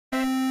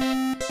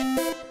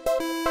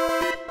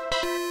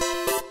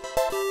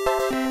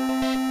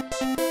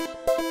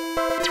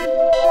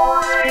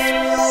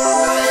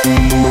Have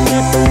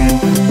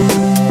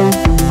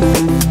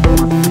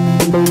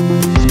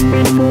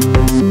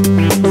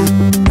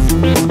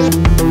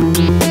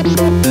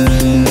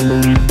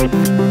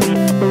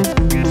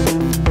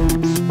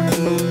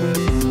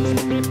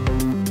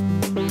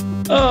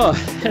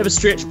a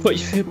stretch,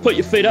 put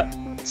your feet up.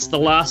 It's the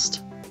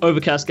last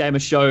Overcast Gamer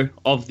show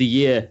of the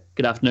year.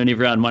 Good afternoon,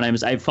 everyone. My name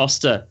is Abe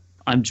Foster.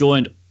 I'm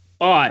joined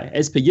by,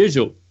 as per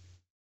usual,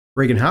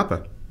 Reagan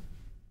Harper.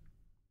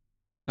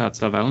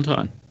 Balthazar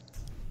Valentine.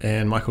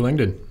 And Michael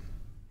Langdon.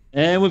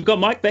 And we've got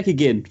Mike back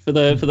again for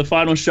the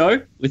final show.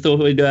 We thought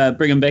we'd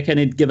bring him back in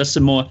and give us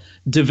some more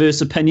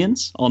diverse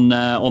opinions on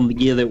the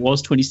year that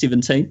was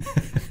 2017.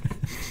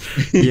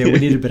 Yeah, we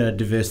need a bit of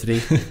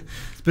diversity.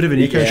 It's a bit of an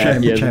echo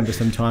chamber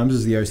sometimes,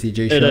 is the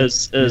OCG show. It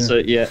is.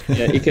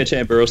 Echo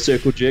chamber or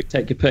circle jerk,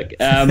 take your pick.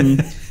 I mean,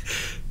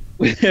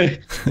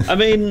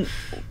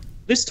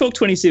 let's talk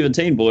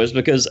 2017, boys,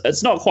 because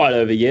it's not quite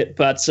over yet.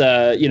 But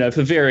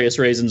for various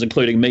reasons,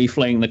 including me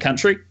fleeing the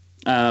country,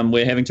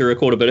 we're having to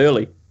record a bit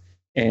early.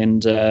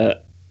 And I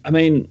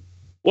mean,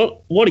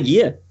 what a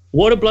year!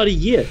 What a bloody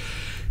year!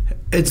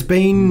 It's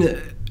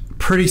been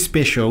pretty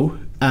special.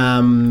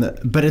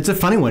 But it's a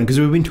funny one because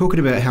we've been talking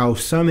about how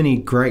so many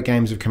great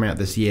games have come out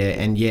this year,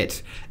 and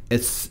yet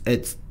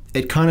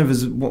it kind of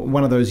is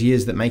one of those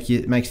years that makes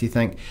you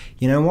think,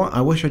 you know what?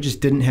 I wish I just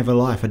didn't have a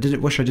life.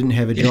 Wish I didn't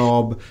have a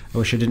job. I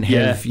wish I didn't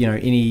have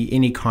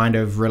any kind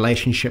of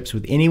relationships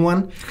with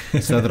anyone,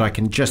 so that I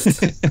can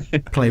just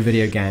play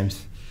video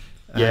games.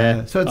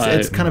 So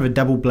it's kind of a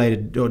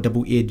double-bladed or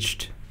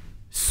double-edged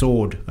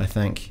sword, I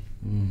think.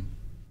 Mm.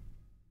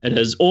 It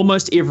is.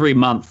 Almost every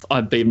month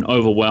I've been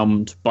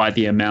overwhelmed by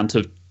the amount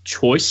of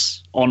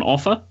choice on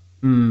offer,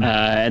 and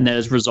that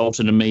has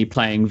resulted in me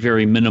playing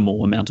very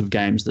minimal amount of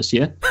games this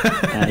year.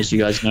 As you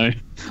guys know,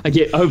 I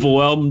get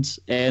overwhelmed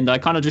and I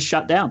kind of just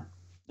shut down.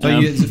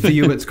 So for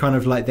you, it's kind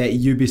of like that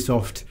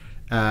Ubisoft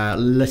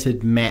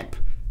littered map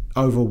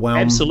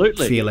overwhelmed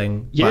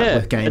feeling, but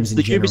with games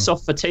it's the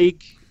Ubisoft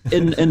fatigue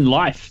in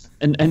life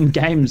and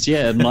games,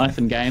 in life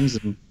and games,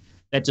 and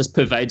that just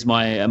pervades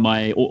my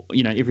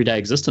everyday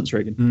existence,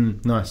 Regan.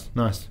 Nice.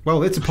 Well,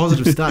 that's a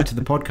positive start to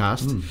the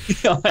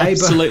podcast. Yeah,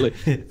 absolutely.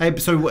 Abe,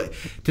 so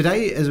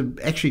today is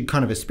actually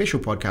kind of a special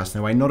podcast in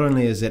a way. Not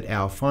only is it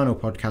our final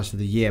podcast of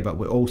the year, but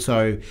we've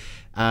also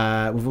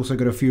got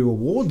a few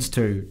awards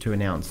to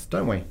announce,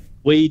 don't we?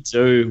 We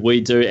do,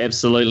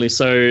 absolutely.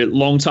 So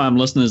long-time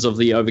listeners of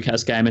the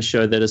Overcast Gamer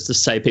Show, that is to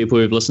say people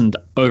who've listened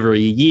over a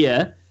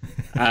year,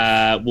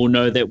 will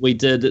know that we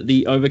did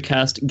the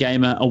Overcast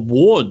Gamer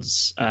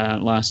Awards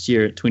last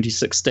year at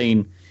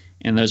 2016,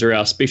 and those are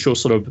our special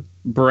sort of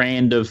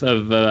brand of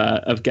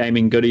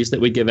gaming goodies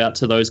that we give out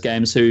to those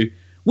games who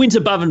went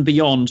above and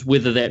beyond,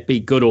 whether that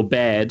be good or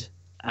bad,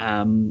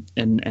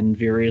 in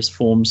various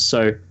forms.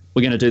 So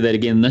we're going to do that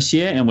again this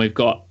year, and we've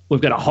got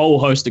a whole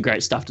host of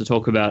great stuff to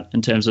talk about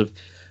in terms of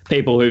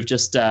people who've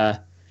just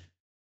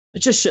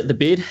shit the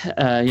bed,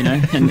 and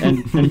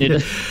their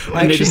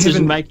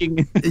decision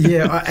making.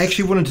 Yeah, I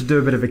actually wanted to do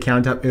a bit of a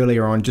count up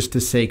earlier on just to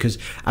see, because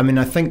I mean,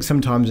 I think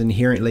sometimes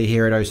inherently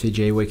here at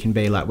OCG we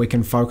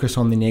can focus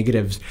on the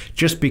negatives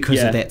just because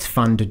that's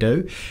fun to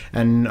do,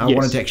 and I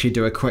wanted to actually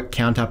do a quick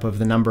count up of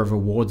the number of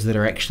awards that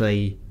are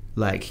actually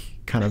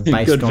kind of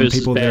based on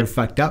people that are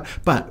fucked up,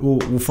 but we'll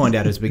find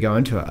out as we go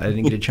into it. I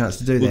didn't get a chance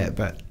to do that,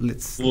 but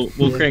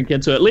we'll crank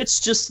into it. Let's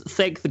just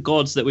thank the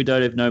gods that we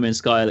don't have No Man's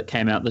Sky that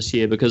came out this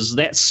year, because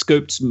that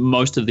scooped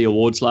most of the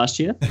awards last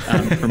year,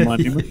 from my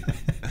memory,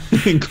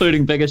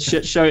 including biggest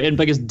shit show and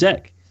biggest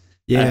dick.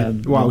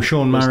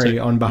 Sean Murray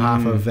on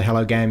behalf of the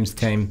Hello Games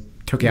team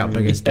took out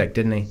biggest dick,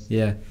 didn't he?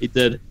 Yeah, he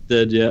did.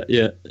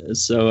 Yeah.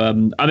 So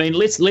I mean,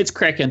 let's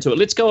crack into it.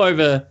 Let's go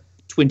over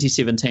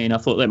 2017. I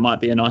thought that might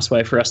be a nice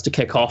way for us to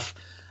kick off,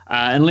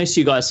 unless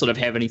you guys sort of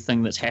have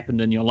anything that's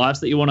happened in your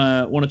lives that you want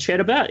to chat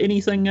about,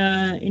 anything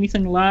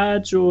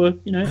large or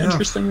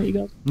interesting that you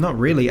guys. Not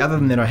really, other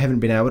than that I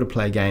haven't been able to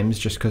play games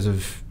just because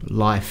of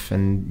life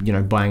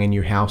and buying a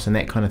new house and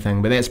that kind of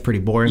thing, but that's pretty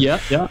boring. Yeah.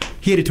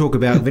 Here to talk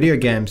about video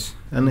games,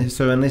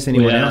 unless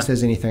anyone else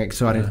has anything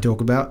exciting to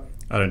talk about.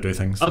 I don't do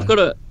things. So. I've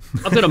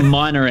got a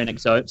minor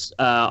anecdote.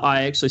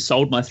 I actually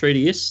sold my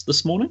 3DS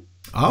this morning.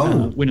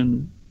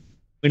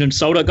 Went and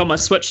sold it. Got my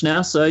Switch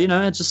now, so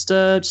I just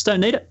don't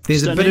need it.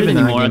 There's a bit of an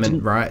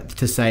argument, right,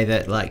 to say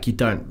that you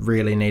don't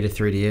really need a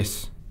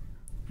 3DS.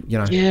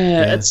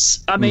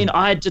 It's. I mean,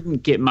 I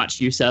didn't get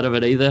much use out of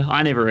it either.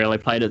 I never really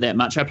played it that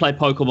much. I played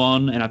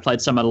Pokemon and I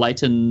played some of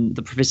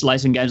the Professor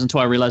Layton games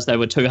until I realized they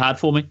were too hard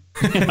for me.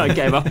 I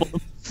gave up on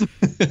them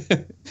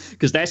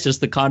because that's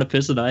just the kind of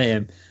person I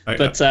am. Okay.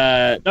 But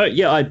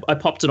I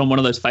popped it on one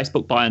of those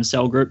Facebook buy and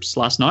sell groups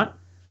last night,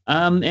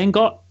 and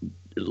got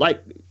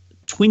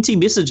 20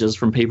 messages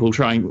from people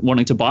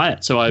wanting to buy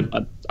it. So I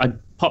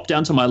popped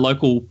down to my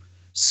local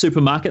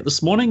supermarket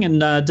this morning and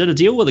did a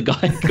deal with a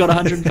guy. Got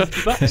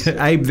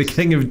 $150. Abe, the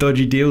king of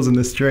dodgy deals in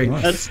the street.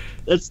 Nice.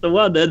 That's the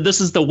one. And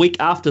this is the week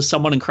after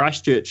someone in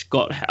Christchurch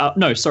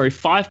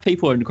 5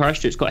 people in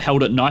Christchurch got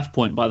held at knife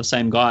point by the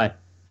same guy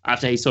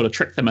after he sort of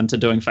tricked them into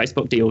doing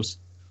Facebook deals.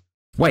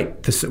 Wait,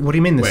 what do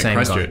you mean the same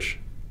Christchurch.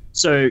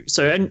 So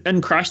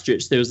in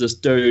Christchurch, there was this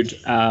dude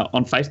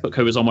on Facebook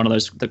who was on one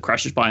of the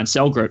Christchurch buy and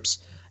sell groups,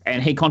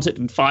 and he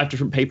contacted 5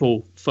 different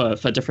people for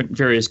different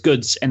various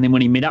goods, and then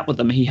when he met up with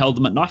them, he held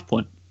them at knife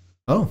point.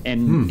 Oh,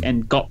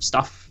 and got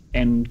stuff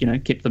and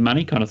kept the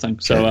money kind of thing.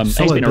 So he's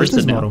solid been arrested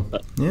business now. model.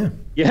 But, Yeah.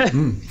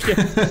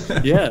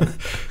 yeah.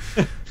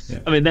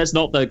 I mean, that's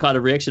not the kind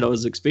of reaction I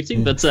was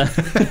expecting, but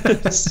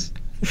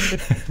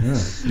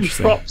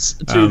props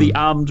to the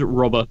armed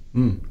robber.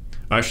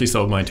 I actually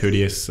sold my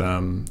 2DS.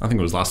 I think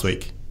it was last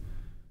week.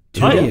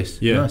 2DS.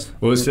 Yeah. Nice.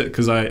 Well, it's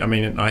because I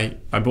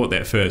bought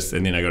that first,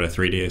 and then I got a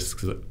 3DS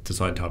because I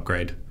decided to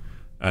upgrade,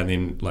 and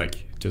then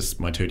just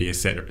my 2DS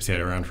sat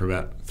around for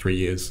about 3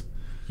 years.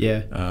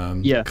 Yeah.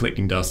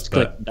 Collecting dust.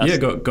 Got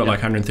like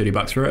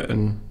 $130 for it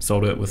and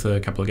sold it with a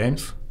couple of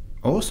games.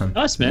 Awesome.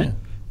 Nice, man. Yeah.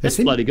 That's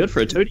bloody good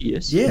for a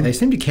 2DS. Yeah, they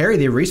seem to carry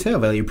their resale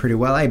value pretty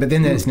well, eh? But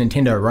then that's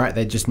Nintendo, right?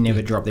 They just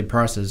never drop their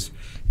prices,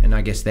 and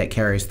I guess that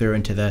carries through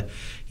into the,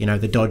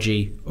 the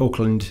dodgy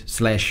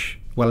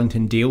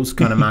Auckland/Wellington deals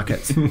kind of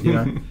markets.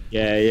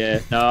 Yeah.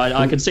 No,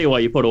 I can see why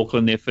you put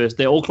Auckland there first.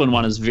 The Auckland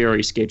one is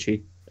very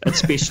sketchy,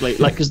 especially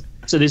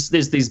so there's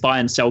these buy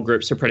and sell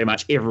groups for pretty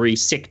much every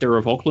sector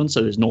of Auckland.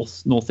 So there's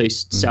north,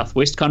 northeast,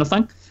 southwest kind of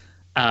thing.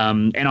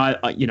 And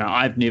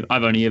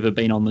I've only ever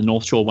been on the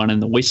North Shore one and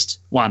the West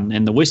one,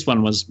 and the West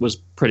one was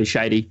pretty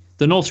shady.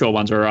 The North Shore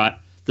ones are alright.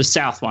 The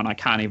South one I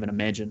can't even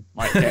imagine.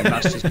 Like that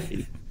must just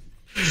be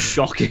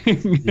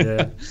shocking.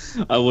 Yeah,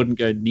 I wouldn't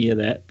go near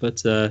that.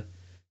 But I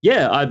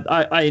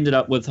ended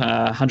up with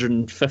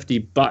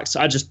 $150.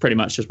 I just pretty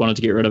much wanted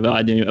to get rid of it.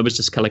 I knew it was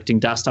just collecting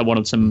dust. I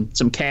wanted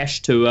some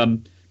cash to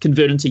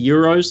convert into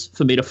euros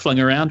for me to fling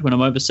around when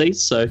I'm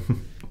overseas. So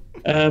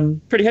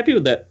pretty happy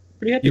with that.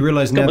 You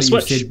realise now that you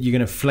said you're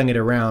going to fling it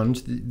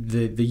around,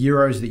 the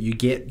euros that you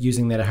get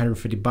using that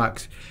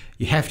 $150,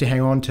 you have to hang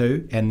on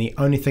to, and the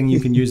only thing you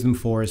can use them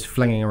for is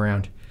flinging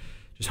around.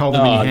 Just hold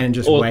them in your hand and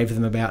just wave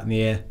them about in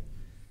the air.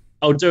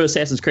 I'll do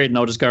Assassin's Creed and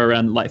I'll just go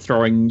around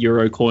throwing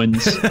euro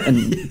coins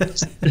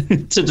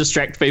and to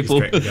distract people.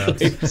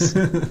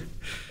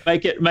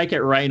 Make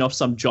it rain off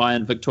some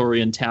giant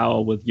Victorian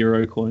tower with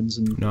euro coins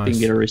and then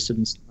get arrested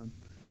and stuff.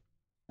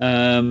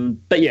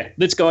 But yeah,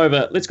 let's go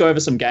over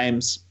some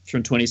games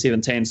from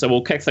 2017. So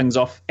we'll kick things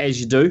off as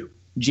you do.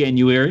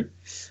 January,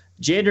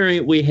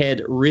 we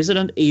had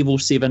Resident Evil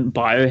 7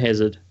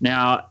 Biohazard.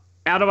 Now,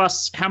 out of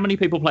us, how many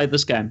people played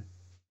this game?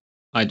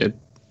 I did.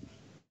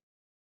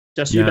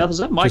 Just you,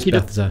 Balthazar? Mike, you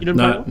Balthazar. didn't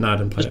play it? No, I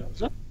didn't play it.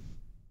 Balthazar?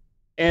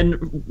 And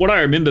what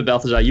I remember,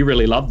 Balthazar, you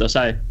really loved this,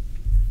 eh?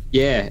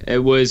 Yeah, it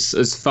was,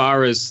 as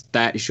far as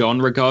that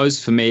genre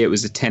goes, for me, it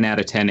was a 10 out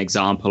of 10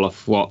 example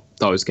of what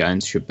those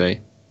games should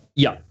be.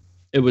 Yeah,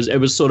 it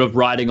was sort of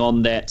riding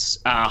on that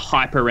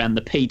hype around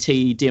the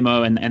PT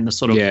demo and the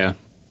sort of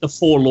the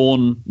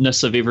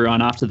forlornness of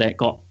everyone after that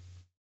got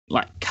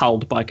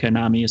culled by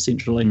Konami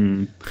essentially.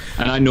 And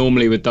I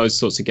normally with those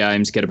sorts of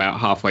games get about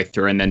halfway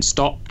through and then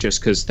stop just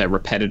because they're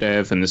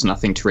repetitive and there's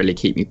nothing to really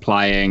keep me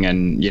playing,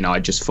 and I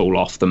just fall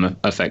off them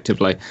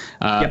effectively.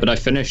 But I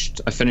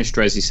finished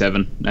Resi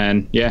 7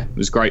 and it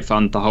was great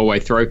fun the whole way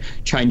through.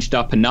 Changed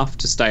up enough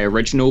to stay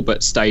original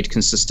but stayed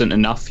consistent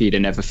enough for you to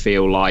never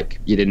feel like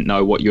you didn't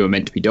know what you were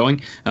meant to be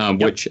doing,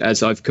 which,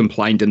 as I've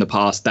complained in the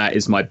past, that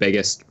is my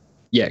biggest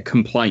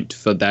complaint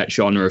for that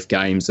genre of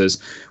games,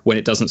 is when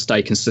it doesn't stay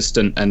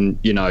consistent and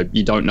you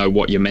don't know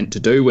what you're meant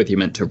to do, whether you're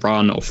meant to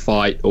run or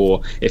fight,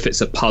 or if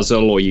it's a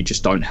puzzle or you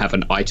just don't have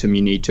an item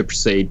you need to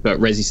proceed. But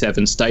Resi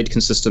 7 stayed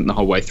consistent the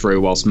whole way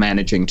through whilst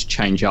managing to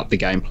change up the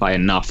gameplay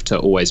enough to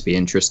always be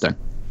interesting.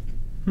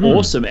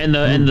 Awesome. And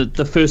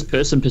the first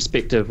person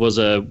perspective was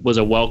a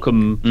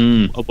welcome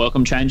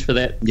change for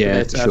that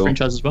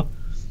franchise as well.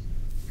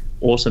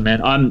 Awesome,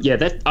 man.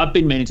 I've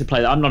been meaning to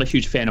play that. I'm not a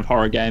huge fan of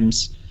horror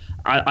games.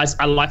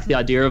 I like the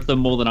idea of them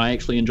more than I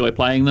actually enjoy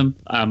playing them.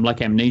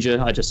 Like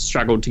Amnesia, I just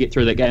struggled to get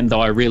through that game,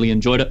 though I really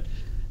enjoyed it.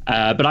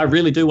 But I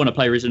really do want to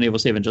play Resident Evil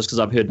 7 just because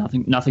I've heard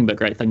nothing but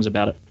great things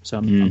about it. So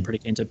I'm pretty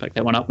keen to pick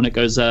that one up when it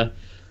goes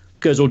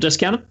all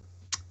discounted.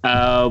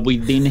 We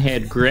then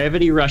had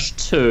Gravity Rush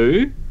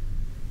 2,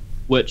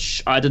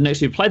 which I didn't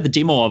actually play the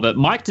demo of it.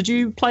 Mike, did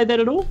you play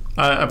that at all?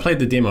 I played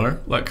the demo,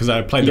 because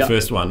I played the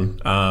first one.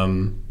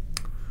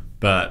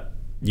 But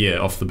yeah,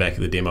 off the back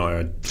of the demo,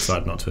 I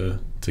decided not to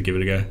give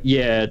it a go.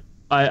 Yeah,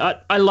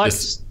 I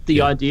liked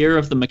the idea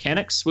of the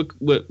mechanics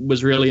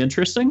was really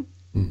interesting,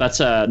 but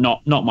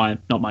not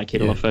my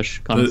kettle of fish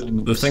kind of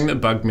thing. The thing that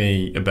bugged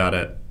me about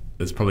it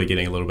is probably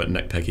getting a little bit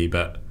nitpicky,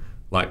 but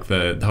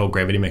the whole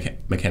gravity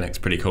mechanic's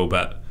pretty cool,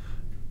 but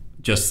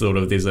just sort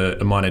of there's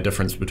a minor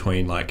difference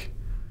between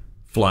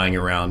flying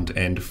around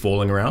and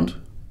falling around.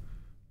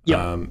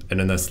 Yeah. And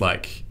in this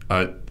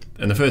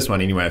in the first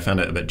one anyway, I found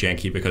it a bit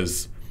janky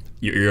because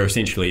you're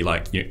essentially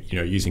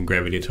using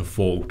gravity to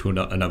fall to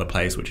another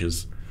place, which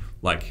is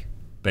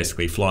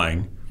basically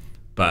flying.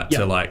 But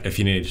if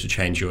you needed to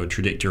change your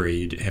trajectory,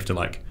 you'd have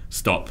to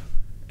stop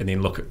and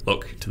then look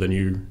to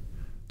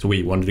where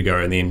you wanted to go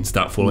and then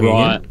start falling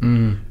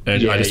again.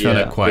 And I just found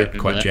it quite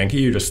janky.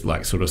 You just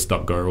sort of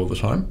stop go all the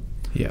time.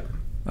 Yeah.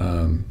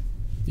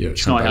 Yeah,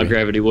 it's not how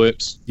gravity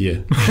works.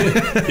 Yeah,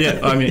 yeah.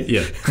 I mean,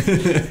 yeah,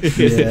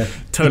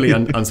 totally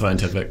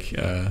unscientific.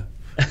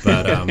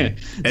 But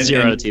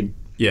 0 out of 10.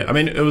 Yeah, I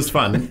mean, it was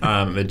fun.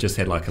 It just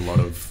had like a lot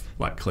of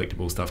like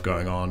collectible stuff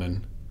going on,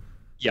 and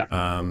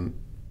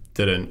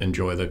didn't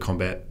enjoy the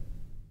combat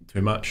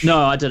too much.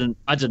 No, I didn't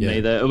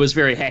either. It was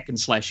very hack and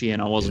slashy,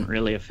 and I wasn't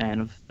really a fan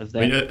of that.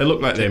 I mean, it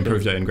looked like they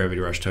improved it in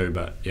Gravity Rush too,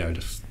 but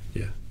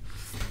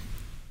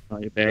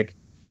not your bag.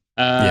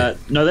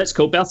 No, that's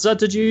cool. Balthazar,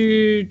 did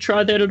you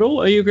try that at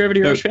all? Are you a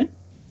Gravity Rush fan?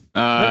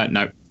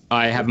 No,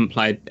 I haven't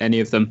played any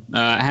of them.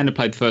 Hannah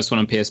played the first one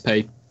on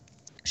PSP.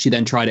 She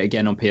then tried it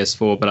again on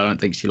PS4, but I don't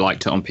think she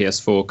liked it on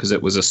PS4 because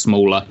it was a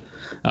smaller,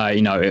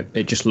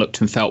 it just looked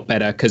and felt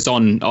better. Because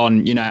on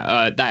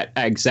that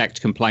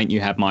exact complaint you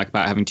had, Mike,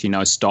 about having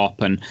to,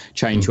 stop and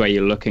change where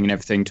you're looking and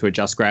everything to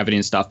adjust gravity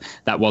and stuff,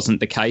 that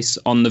wasn't the case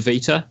on the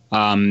Vita.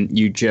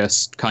 You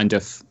just kind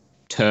of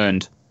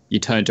turned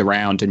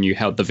around and you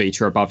held the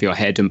Vita above your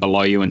head and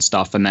below you and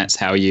stuff, and that's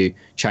how you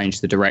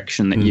changed the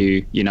direction that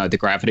the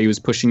gravity was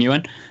pushing you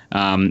in.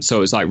 So it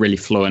was like really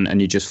fluent,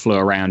 and you just flew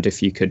around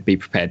if you could be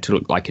prepared to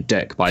look like a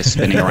dick by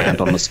spinning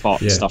around on the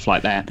spot and stuff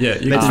like that. Yeah,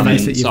 let's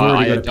face it, you've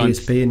already got a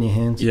PSP in your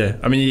hands. Yeah,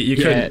 I mean, you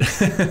could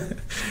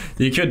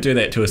you could do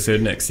that to a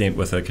certain extent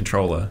with a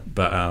controller,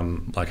 but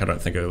I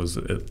don't think it was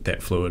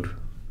that fluid.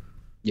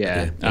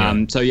 I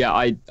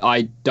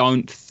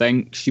don't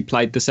think she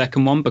played the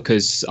second one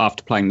because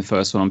after playing the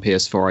first one on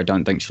PS4, I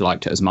don't think she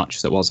liked it as much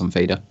as it was on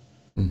Vita.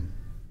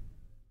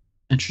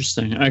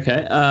 Interesting.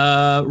 Okay.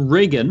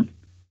 Reagan,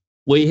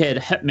 we had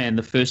Hitman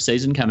the first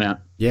season come out.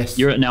 Yes.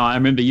 I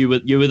remember you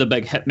were the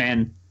big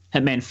Hitman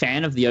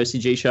fan of the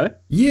OCG show.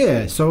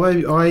 Yeah, so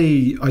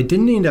I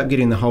didn't end up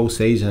getting the whole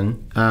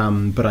season,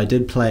 but I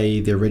did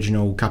play the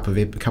original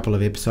couple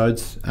of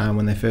episodes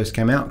when they first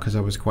came out because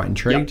I was quite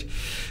intrigued.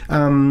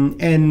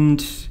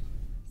 And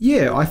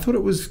yeah, I thought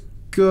it was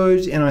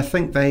good, and I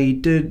think they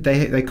did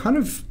a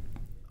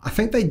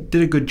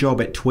good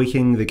job at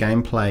tweaking the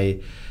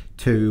gameplay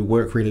to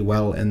work really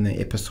well in the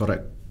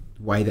episodic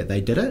way that they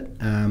did it,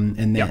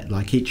 and that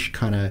like each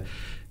kind of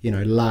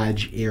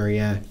large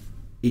area,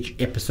 each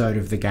episode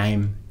of the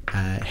game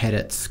had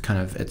it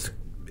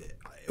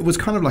was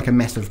kind of like a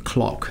massive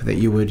clock that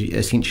you would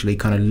essentially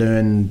kind of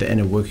learn the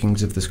inner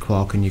workings of this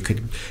clock, and you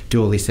could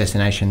do all the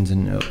assassinations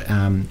and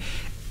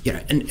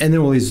in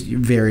all these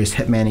various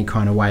Hitman-y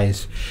kind of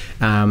ways.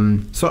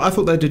 So I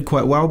thought they did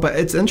quite well, but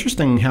it's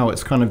interesting how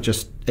it's kind of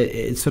just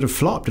it sort of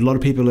flopped. A lot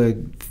of people are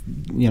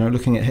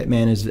looking at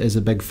Hitman as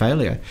a big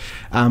failure,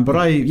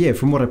 but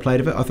from what I played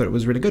of it, I thought it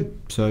was really good.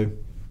 So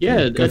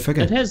go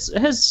figure. It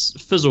has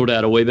fizzled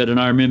out a wee bit, and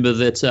I remember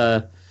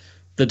that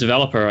the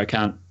developer, I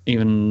can't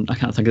think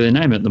of their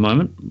name at the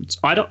moment. It's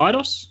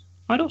Eidos.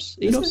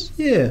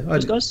 Yeah,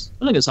 those guys.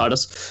 I think it's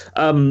Eidos.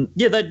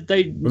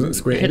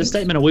 They had a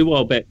statement a wee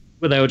while back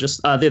where they were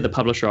just they're the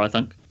publisher, I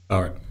think.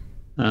 All right.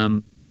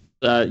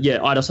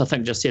 Eidos, I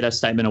think, just said a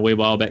statement a wee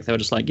while back. They were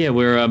just like,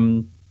 we're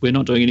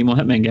not doing any more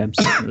Hitman games.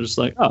 They're just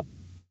like,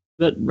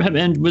 but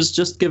Hitman was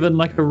just given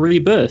like a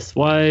rebirth.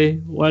 Why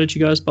did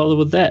you guys bother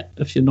with that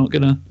if you're not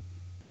gonna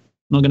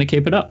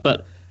keep it up?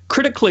 But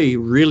critically,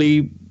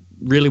 really,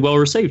 really well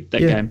received that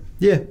game.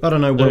 Yeah, I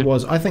don't know what it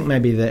was. I think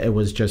maybe that it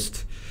was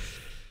just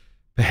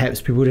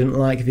perhaps people didn't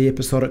like the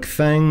episodic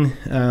thing.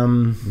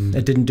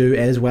 It didn't do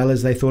as well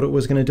as they thought it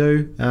was going to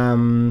do.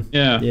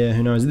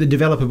 Who knows? The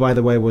developer, by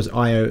the way, was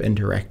IO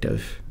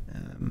Interactive.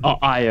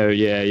 IO,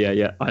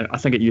 yeah. I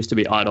think it used to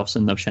be Eidos,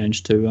 and they've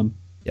changed to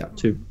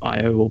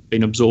IO, or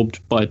been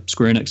absorbed by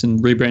Square Enix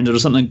and rebranded or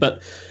something.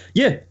 But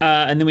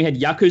and then we had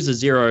Yakuza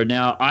 0.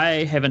 Now,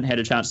 I haven't had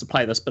a chance to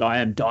play this, but I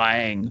am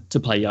dying to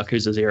play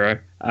Yakuza 0.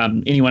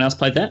 Anyone else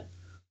played that?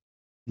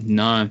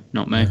 No,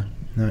 not me.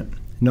 No.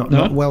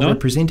 Not well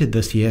represented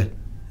this year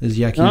as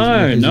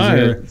Yakuza.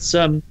 No. It's,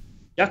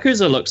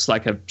 Yakuza looks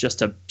like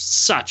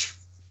such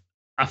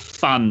a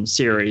fun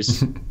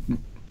series.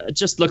 It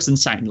just looks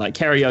insane, like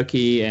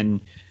karaoke, and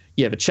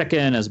you have a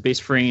chicken as a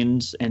best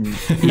friend, and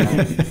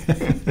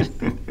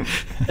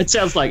it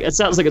sounds like it's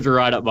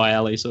right up my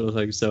alley, sort of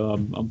thing. So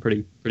I'm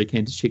pretty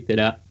keen to check that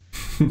out.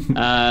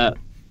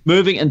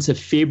 Moving into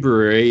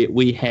February,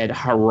 we had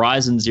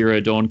Horizon Zero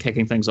Dawn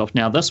kicking things off.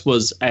 Now, this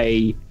was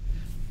I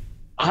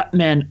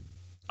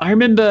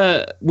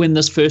remember when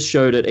this first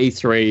showed at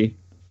E3,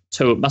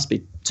 it must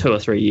be 2 or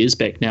 3 years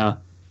back now.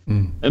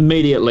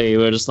 Immediately,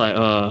 we were just like,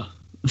 not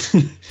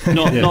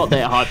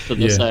that hyped for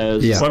this.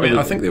 Well,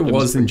 I think there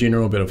was in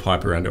general a bit of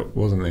hype around it,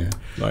 wasn't there?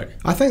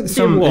 I think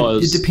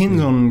it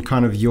depends on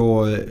kind of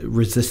your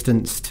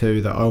resistance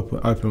to the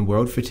open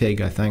world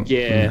fatigue, I think.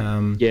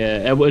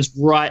 It was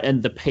right in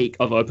the peak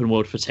of open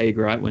world fatigue,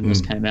 right, when this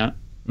came out.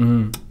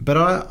 But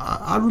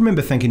I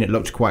remember thinking it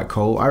looked quite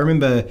cool. I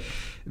remember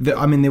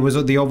there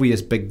was the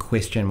obvious big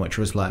question, which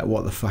was like,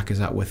 what the fuck is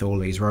up with all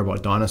these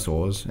robot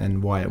dinosaurs,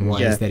 and why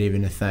is that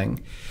even a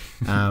thing?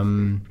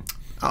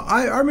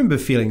 I remember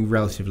feeling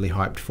relatively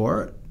hyped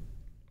for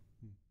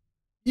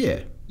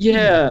it.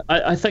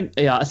 I think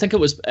it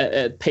was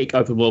at peak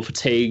open world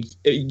fatigue.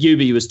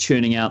 Ubi was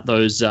churning out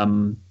those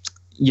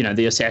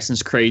the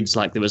Assassin's Creeds,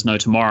 like there was no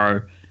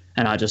tomorrow.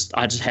 And I just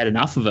had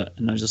enough of it.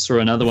 And I just saw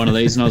another one of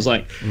these and I was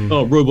like,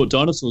 oh, robot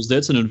dinosaurs,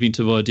 that's an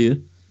inventive idea.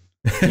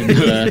 And,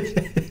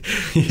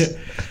 yeah.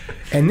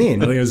 And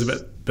then I think it was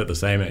a bit the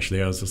same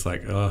actually. I was just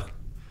like, oh,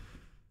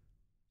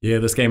 yeah,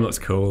 this game looks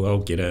cool. I'll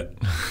get it.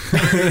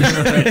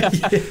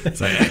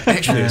 It's like,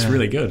 actually, it's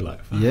really good. Like,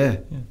 yeah.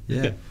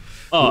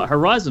 Oh,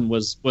 Horizon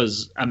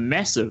was a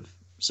massive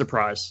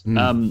surprise.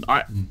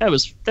 That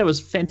was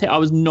fantastic. I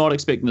was not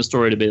expecting the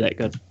story to be that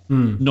good.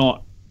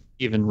 Not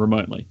even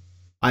remotely.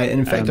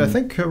 In fact, I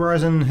think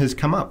Horizon has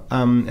come up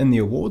in the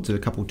awards a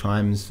couple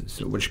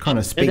times, which kind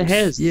of speaks. It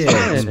has.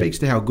 Speaks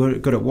to how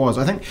good it was.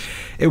 I think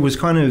it was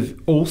kind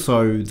of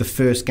also the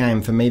first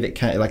game for me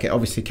that it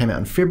obviously came out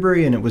in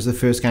February, and it was the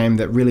first game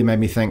that really made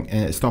me think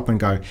and stop and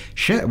go,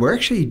 shit, we're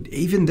actually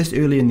even this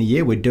early in the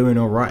year we're doing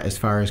all right as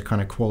far as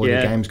kind of quality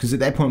games, because at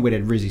that point we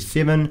had Resi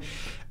 7.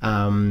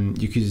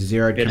 Yakuza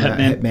 0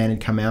 Hitman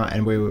had come out,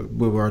 and we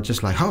were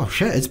just like, oh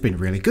shit, it's been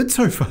really good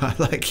so far.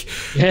 Like,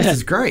 this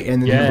is great.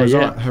 And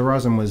then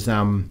Horizon was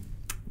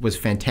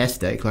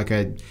fantastic. I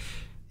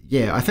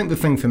think the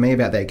thing for me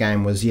about that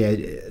game was,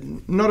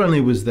 not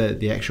only was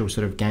the actual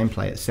sort of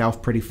gameplay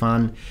itself pretty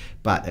fun,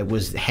 but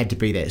it had to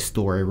be that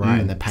story, right?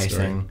 And the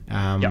pacing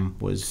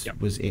was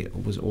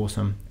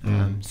awesome.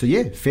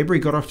 February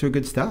got off to a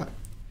good start.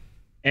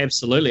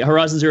 Absolutely.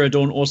 Horizon Zero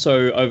Dawn,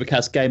 also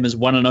Overcast Gamer's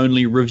one and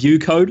only review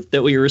code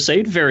that we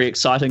received. Very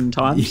exciting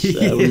times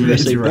when we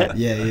received that.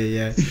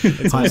 Yeah.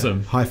 It's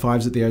awesome. High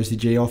fives at the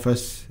OCG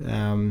office.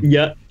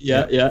 Yeah.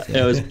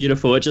 It was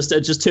beautiful. It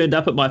just turned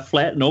up at my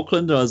flat in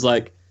Auckland. I was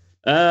like,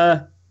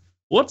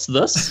 what's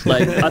this?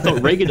 Like, I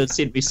thought Reagan had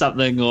sent me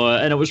something,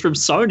 and it was from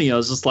Sony. I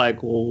was just like,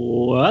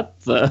 what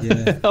the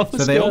hell?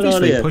 So they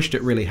obviously pushed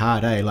it really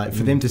hard, eh? Like,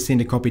 for them to send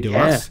a copy to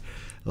us.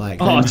 Like,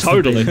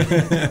 totally. Having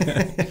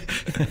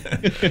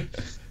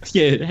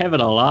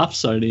a laugh,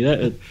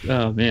 Sony.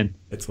 Oh man,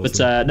 it's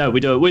awesome.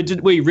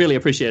 But we really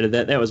appreciated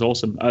that. That was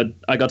awesome.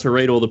 I got to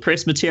read all the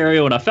press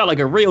material, and I felt like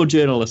a real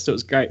journalist. It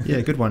was great. Yeah,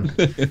 good one.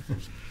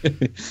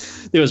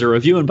 There was a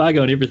review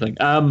embargo and everything.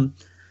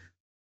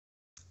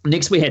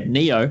 Next we had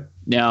Neo.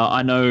 Now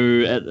I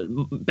know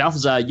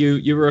Balthazar,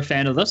 you were a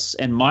fan of this,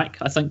 and Mike,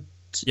 I think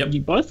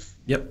you both.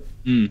 Yep.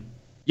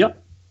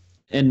 Yep.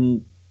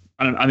 And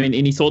I mean,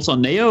 any thoughts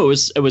on Neo?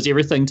 It was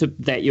everything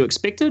that you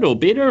expected, or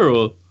better,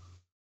 or?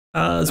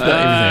 It's about everything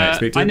I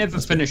expected. I never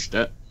finished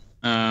it.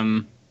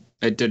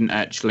 It didn't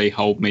actually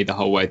hold me the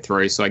whole way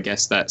through, so I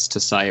guess that's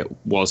to say it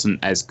wasn't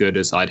as good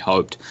as I'd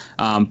hoped.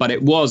 But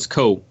it was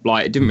cool.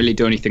 Like, it didn't really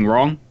do anything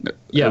wrong.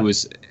 Yeah. It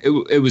was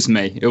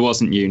me. It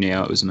wasn't you,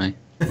 Neo. It was me.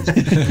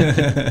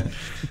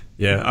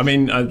 Yeah, I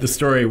mean, the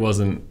story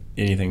wasn't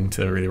anything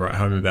to really write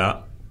home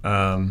about.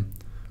 But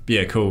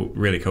yeah, cool,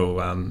 really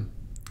cool.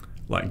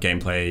 Like,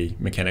 gameplay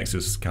mechanics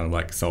is kind of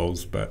like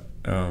Souls, but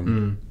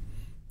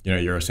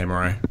you're a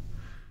samurai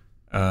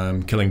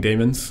killing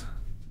demons.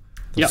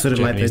 Sort of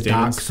like the Japanese Dark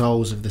demons.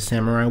 Souls of the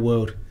samurai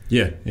world.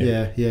 Yeah,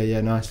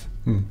 Nice.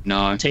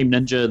 No. Team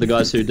Ninja, the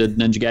guys who did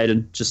Ninja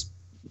Gaiden, just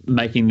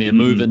making their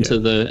move into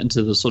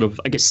the sort of,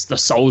 I guess, the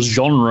Souls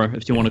genre,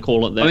 if you want to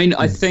call it that. I mean,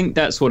 I think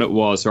that's what it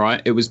was,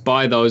 right? It was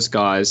by those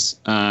guys,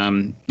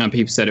 and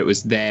people said it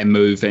was their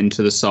move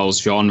into the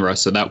Souls genre,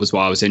 so that was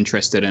why I was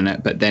interested in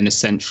it. But then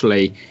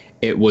essentially,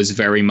 it was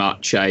very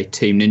much a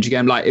Team Ninja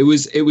game. Like, it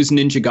was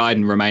Ninja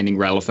Gaiden remaining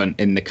relevant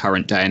in the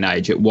current day and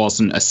age. It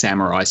wasn't a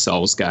Samurai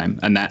Souls game,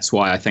 and that's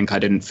why I think I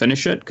didn't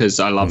finish it,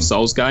 because I love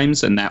Souls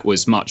games, and that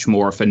was much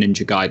more of a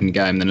Ninja Gaiden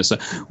game than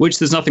which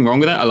there's nothing wrong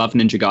with that. I love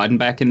Ninja Gaiden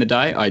back in the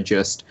day.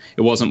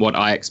 It wasn't what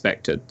I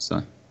expected.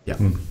 So yeah,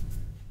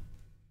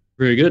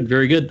 very good,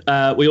 very good.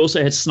 We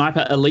also had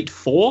Sniper Elite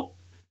 4.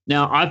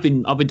 Now, I've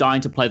been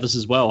dying to play this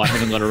as well. I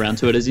haven't got around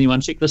to it. Has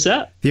anyone checked this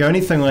out? The only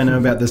thing I know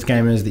about this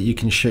game is that you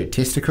can shoot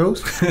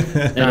testicles.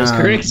 That is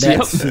correct.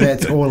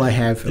 That's all I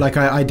have. Like,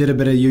 I did a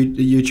bit of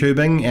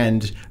YouTubing,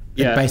 and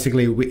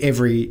basically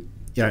every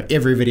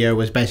video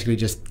was basically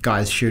just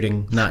guys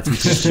shooting Nazi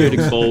testicles.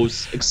 Shooting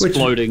balls,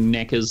 exploding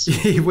knackers.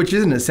 Which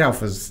in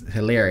itself is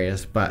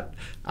hilarious, but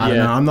I don't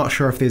know. I'm not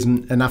sure if there's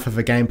enough of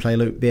a gameplay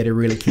loop there to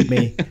really keep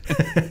me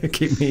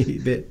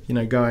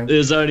going.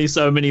 There's only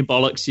so many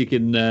bollocks you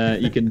can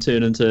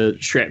turn into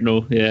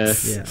shrapnel. Yeah.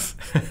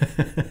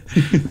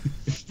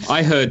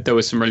 I heard there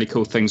were some really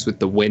cool things with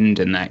the wind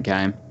in that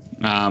game.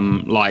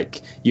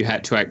 Like, you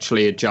had to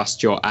actually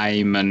adjust your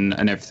aim and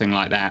everything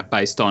like that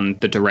based on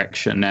the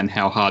direction and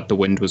how hard the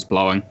wind was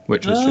blowing,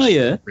 which was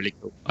a really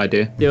cool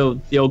idea.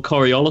 The old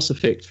Coriolis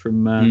effect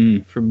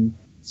from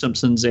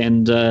Simpsons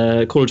and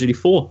Call of Duty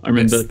 4. I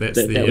remember that's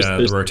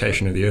the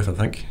rotation of the Earth, I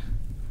think.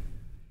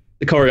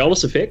 The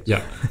Coriolis effect?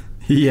 Yeah.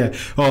 Yeah.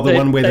 Oh, the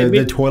one where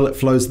the toilet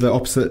flows the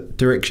opposite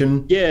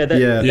direction. Yeah,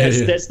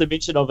 that's the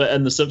mention of it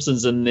in The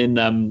Simpsons, and then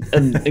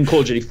in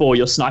Call of Duty 4,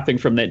 you're sniping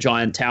from that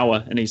giant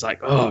tower, and he's like,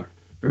 "Oh,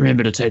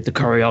 remember to take the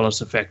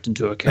Coriolis effect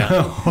into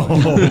account."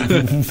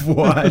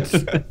 What?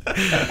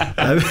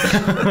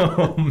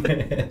 Oh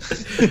man!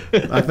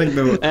 I think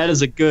that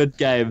is a good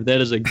game.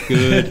 That is a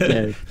good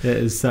game. That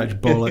is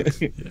such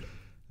bollocks.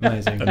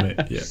 Amazing.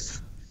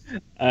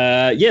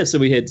 So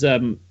we had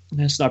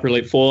Sniper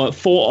Elite 4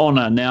 For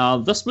Honor. Now,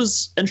 this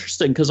was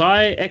interesting because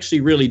I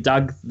actually really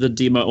dug the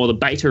demo or the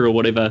beta or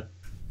whatever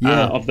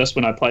of this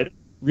when I played it.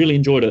 Really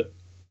enjoyed it.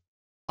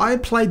 I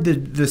played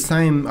the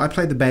same. I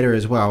played the beta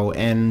as well,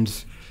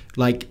 and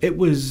like it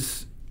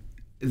was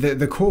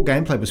the core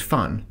gameplay was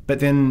fun. But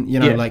then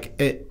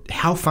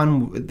how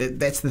fun?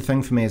 That's the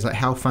thing for me is like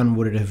how fun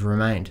would it have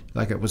remained?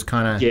 Like it was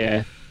kind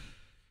of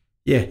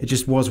it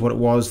just was what it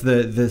was.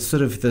 The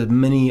sort of the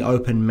mini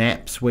open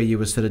maps where you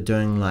were sort of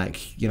doing like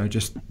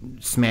just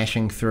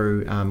smashing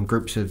through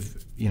groups of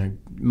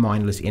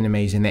mindless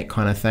enemies and that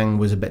kind of thing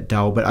was a bit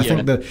dull. But I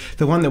think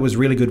the one that was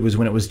really good was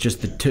when it was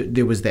just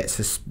there was that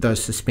those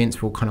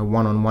suspenseful kind of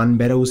one-on-one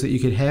battles that you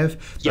could have.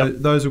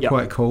 Those were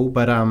quite cool.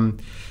 But I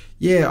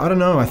don't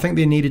know. I think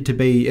there needed to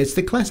be. It's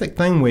the classic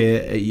thing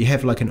where you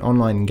have like an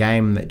online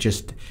game that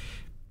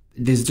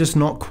there's just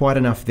not quite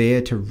enough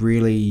there to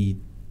really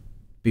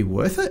be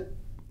worth it.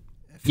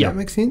 If that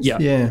makes sense.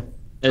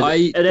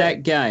 That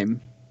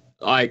game.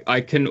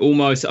 I can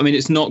almost, I mean,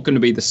 it's not going to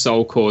be the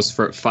sole cause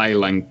for it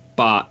failing,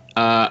 but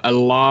a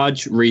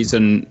large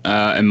reason,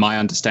 in my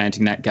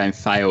understanding, that game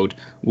failed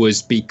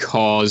was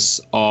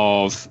because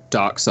of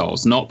Dark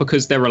Souls. Not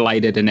because they're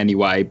related in any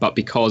way, but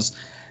because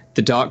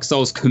the Dark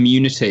Souls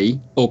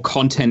community or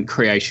content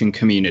creation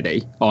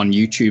community on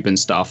YouTube and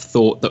stuff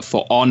thought that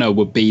For Honor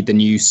would be the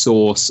new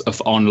source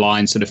of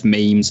online sort of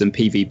memes and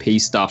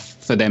PvP stuff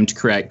for them to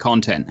create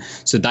content.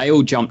 So they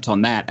all jumped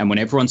on that. And when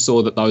everyone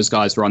saw that those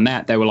guys were on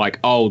that, they were like,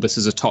 oh, this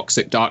is a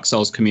toxic Dark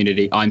Souls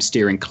community. I'm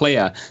steering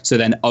clear. So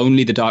then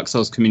only the Dark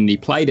Souls community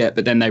played it.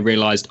 But then they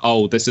realized,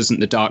 oh, this isn't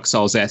the Dark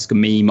Souls-esque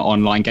meme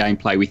online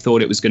gameplay we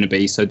thought it was going to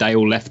be. So they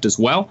all left as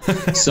well.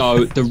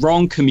 So the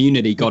wrong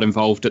community got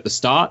involved at the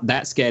start.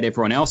 That scared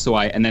everyone else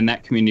away, and then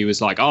that community was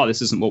like, oh,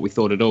 this isn't what we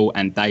thought at all,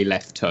 and they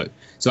left too.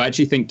 So I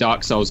actually think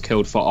Dark Souls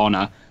killed For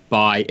Honor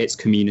by its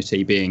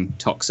community being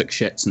toxic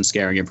shits and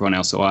scaring everyone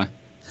else away.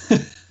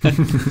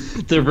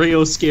 The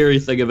real scary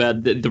thing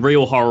about the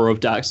real horror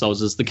of Dark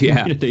Souls is the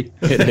community.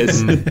 It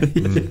is.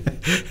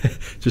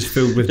 Just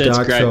filled with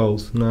Dark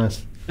Souls.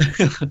 Nice.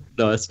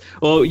 Nice.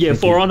 Well,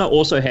 For Honor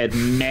also had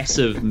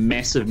massive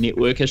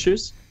network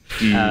issues.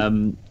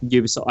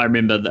 Ubisoft, I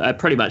remember that it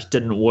pretty much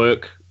didn't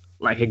work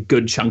like a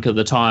good chunk of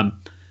the time,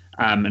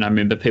 and I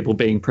remember people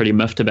being pretty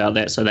miffed about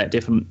that, so that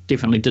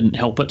definitely didn't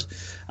help it.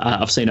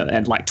 I've seen it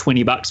at like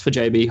 $20 for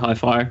JB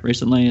Hi-Fi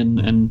recently,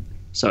 and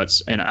so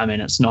it's, I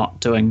mean, it's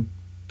not doing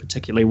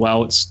particularly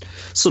well. It's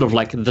sort of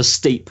like the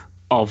steep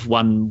of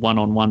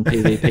one-on-one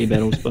PvP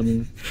battles, but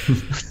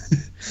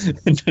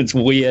it's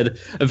weird,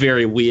 a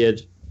very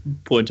weird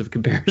point of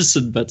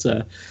comparison. But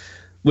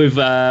we've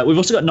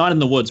also got Night in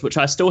the Woods, which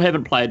I still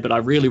haven't played, but I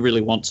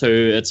really want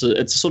to. It's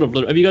a sort of,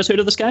 have you guys heard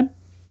of this game?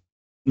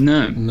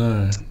 No.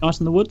 Night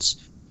in the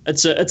Woods.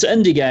 It's an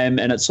indie game,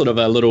 and it's sort of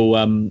a little,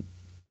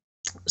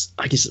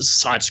 I guess it's a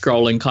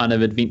side-scrolling kind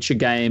of adventure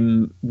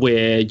game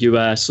where you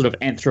are sort of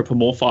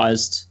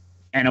anthropomorphized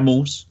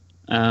animals,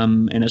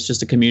 and it's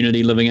just a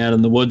community living out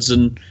in the woods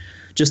and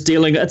just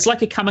dealing. It's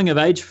like a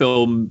coming-of-age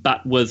film,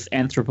 but with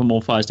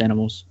anthropomorphized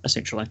animals.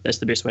 Essentially, that's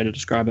the best way to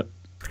describe it.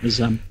 Is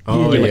like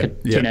a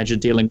teenager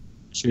dealing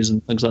with issues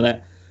and things like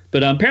that.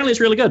 But apparently, it's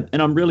really good,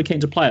 and I'm really keen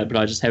to play it, but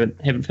I just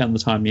haven't found the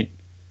time yet.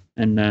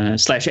 And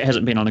Slash, it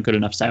hasn't been on a good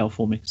enough sale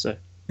for me, so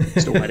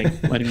still waiting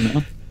on that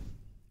one.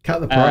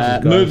 Cut the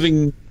prices, guys.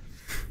 Moving,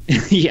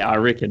 I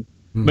reckon.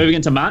 Moving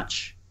into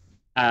March,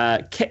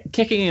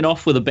 kicking it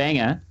off with a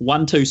banger,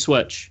 1-2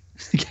 Switch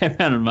came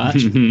out in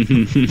March.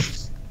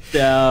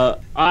 Now,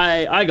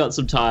 I got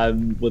some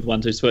time with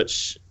 1-2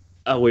 Switch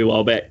a wee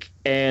while back,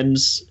 and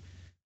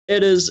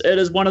it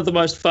is one of the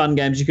most fun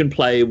games you can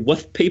play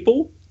with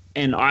people.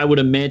 And I would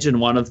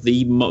imagine one of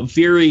the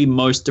very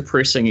most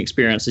depressing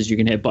experiences you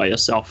can have by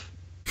yourself.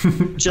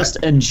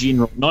 Just in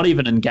general, not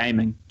even in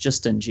gaming,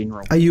 just in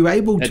general. Are you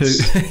able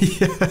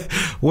to,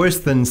 worse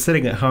than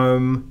sitting at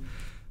home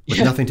with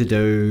nothing to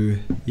do,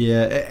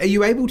 are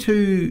you able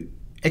to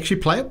actually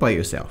play it by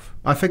yourself?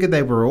 I figured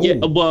they were all... Yeah,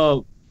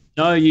 well,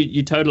 no,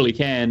 you totally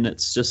can.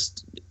 It's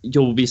just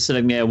you'll be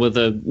sitting there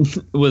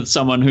with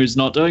someone who's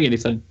not doing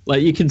anything.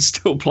 Like, you can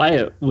still play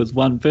it with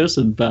one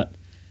person, but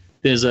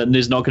there's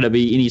not going to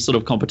be any sort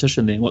of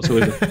competition there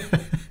whatsoever.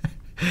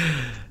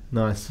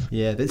 Nice.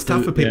 Yeah, that's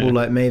tough for people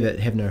like me that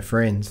have no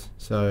friends.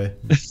 So,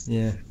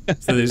 yeah.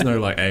 So there's no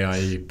like AI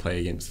you play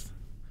against.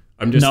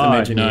 I'm just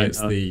imagining it's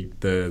the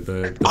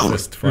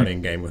fist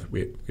fighting game with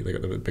where they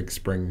got the big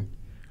spring.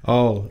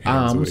 Oh,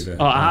 arms.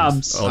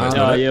 Arms. Arms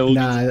we'll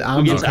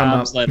get to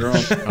arms later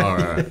on. All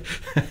right.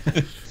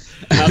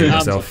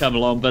 Arms will come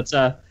along, but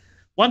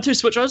 1-2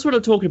 Switch. I just want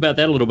to talk about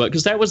that a little bit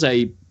because that was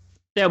a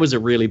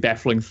really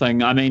baffling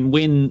thing. I mean,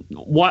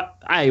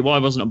 why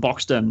wasn't it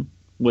boxed in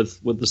with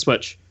the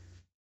Switch?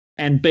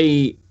 And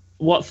B,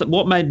 what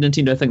made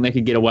Nintendo think they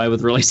could get away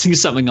with releasing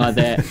something like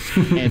that,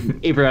 and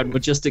everyone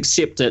would just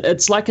accept it?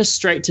 It's like a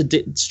straight to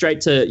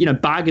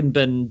bargain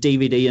bin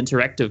DVD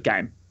interactive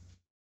game.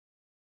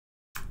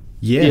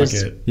 Yeah,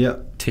 Yes. Like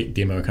a tech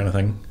demo kind of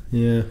thing.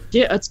 yeah.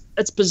 Yeah,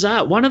 it's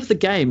bizarre. One of the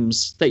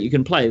games that you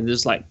can play,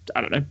 there's like,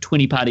 I don't know,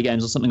 20 party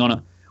games or something on it.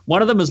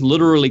 One of them is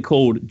literally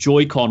called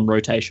Joy-Con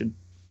rotation.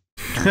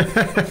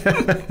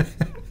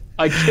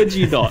 I kid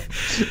you not.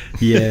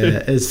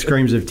 Yeah, it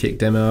screams of tech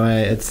demo.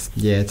 It's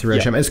a real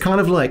shame. It's kind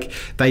of like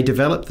they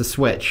developed the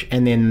Switch,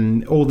 and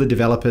then all the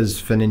developers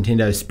for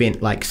Nintendo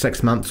spent like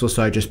 6 months or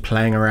so just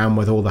playing around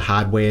with all the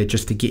hardware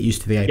just to get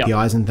used to the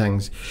APIs and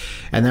things.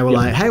 And they were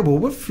like, "Hey, well,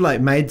 we've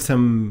like made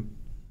some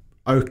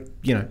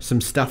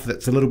stuff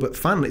that's a little bit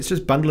fun. Let's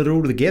just bundle it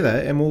all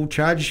together, and we'll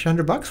charge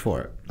 $100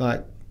 for it."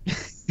 Like.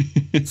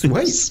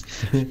 Sweet.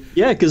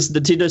 Yeah, because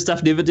Nintendo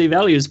stuff never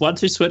devalues.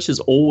 1-2 Switch is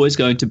always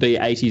going to be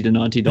 $80 to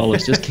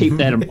 $90. Just keep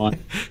that in mind.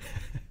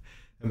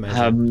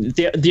 Amazing.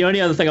 The only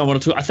other thing I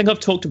wanted to, I think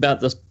I've talked about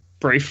this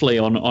briefly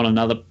on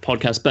another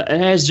podcast, but it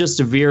has just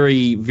a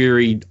very,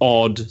 very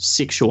odd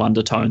sexual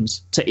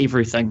undertones to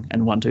everything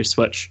in 1-2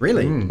 Switch.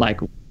 Really? Like,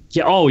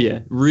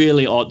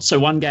 really odd. So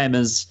one game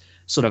is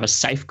sort of a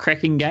safe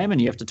cracking game, and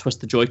you have to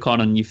twist the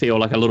Joy-Con, and you feel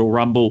like a little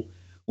rumble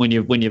when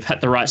you've hit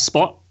the right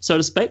spot, so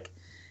to speak.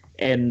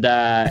 And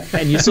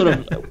you sort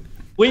of,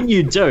 when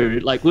you do,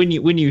 like when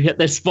you hit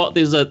that spot,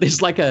 there's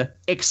like a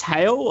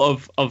exhale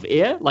of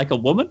air, like a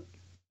woman.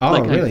 Oh,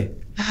 like really?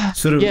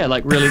 Sort of. Yeah,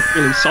 like really,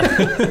 really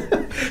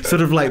soft.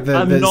 Sort of like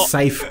the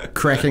safe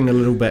cracking a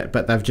little bit,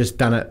 but they've just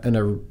done it in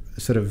a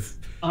sort of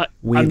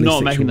weirdly I'm not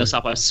sexual making way. this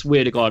up. I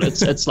swear to God,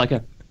 it's like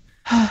a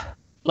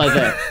like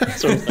that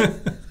sort of thing.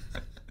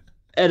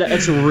 And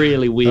it's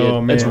really weird.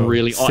 Oh, man. It's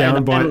really odd.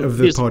 Soundbite of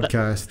the there's-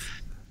 podcast.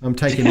 I'm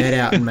taking that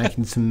out and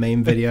making some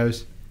meme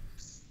videos.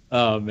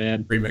 Oh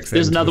man, Remix that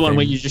there's into another a one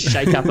where theme. you just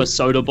shake up a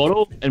soda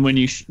bottle, and when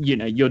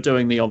you're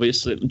doing the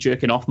obvious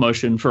jerking off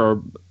motion for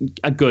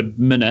a good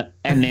minute,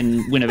 and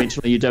then when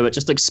eventually you do, it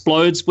just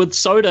explodes with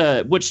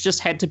soda, which just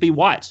had to be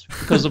white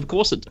because of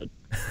course it did.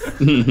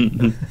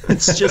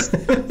 It's just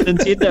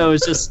Nintendo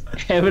is just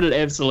having an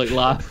absolute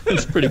laugh.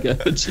 It's pretty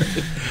good.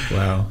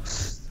 Wow.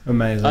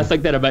 Amazing. I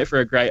think that'd make for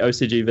a great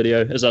OCG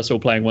video as us all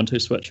playing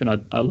 1-2 Switch, and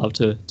I'd love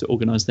to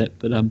organise that.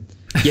 But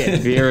yeah,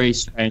 very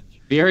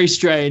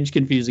strange,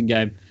 confusing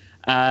game.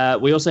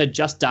 We also had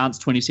Just Dance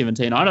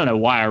 2017. I don't know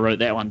why I wrote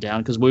that one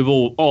down because we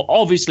all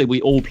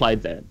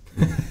played that.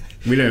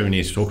 We don't even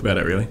need to talk about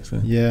it, really.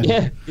 So. yeah.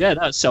 Yeah,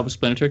 no, it's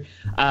self-explanatory.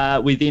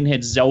 We then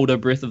had Zelda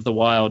Breath of the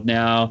Wild.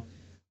 Now,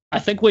 I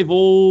think we've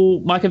all...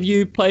 Mike, have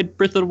you played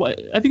Breath of the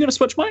Wild? Have you got a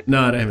Switch, Mike?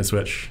 No, I don't have a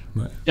Switch.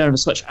 No. You don't have a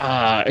Switch?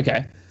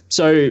 Okay.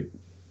 So,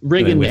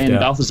 Reagan left and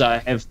out. Balthazar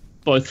have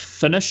both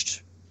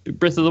finished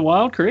Breath of the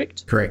Wild,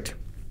 correct? Correct.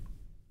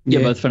 Yeah,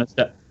 Yeah. both finished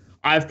it.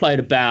 I've played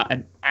about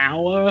an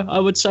hour, I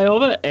would say,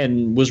 of it,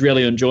 and was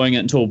really enjoying it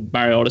until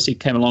Mario Odyssey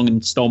came along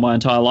and stole my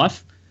entire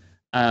life.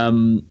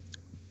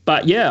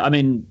 But yeah, I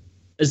mean,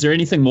 is there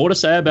anything more to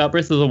say about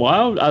Breath of the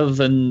Wild other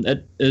than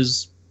it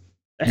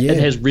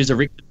has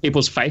resurrected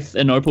people's faith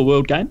in open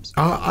world games?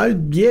 Not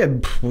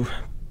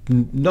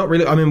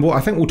really. I mean,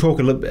 I think we'll talk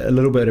a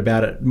little bit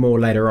about it more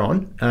later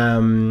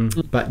on.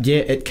 But yeah,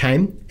 it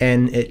came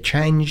and it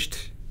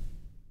changed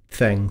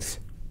things.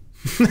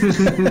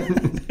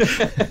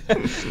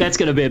 That's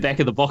going to be a back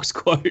of the box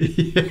quote.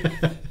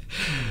 There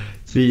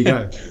you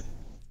go.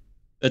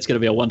 That's going to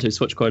be a 1-2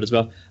 Switch quote as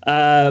well.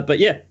 But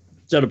yeah,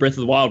 Zelda Breath of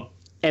the Wild,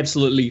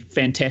 absolutely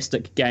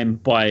fantastic game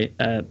by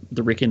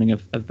the Reckoning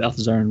of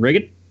Balthazar and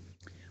Reagan.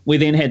 We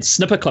then had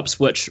Snipper Clips,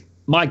 which,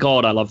 my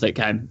God, I love that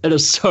game. It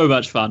is so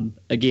much fun.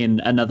 Again,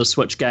 another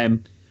Switch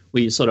game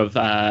where you sort of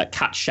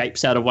cut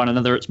shapes out of one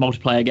another. It's a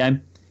multiplayer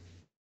game.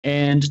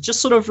 And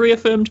just sort of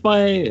reaffirmed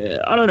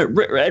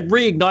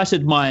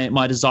reignited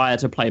my desire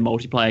to play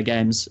multiplayer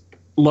games,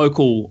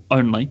 local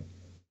only.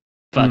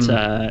 But,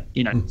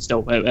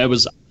 still, it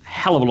was a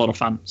hell of a lot of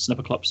fun,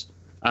 Snipper Clips.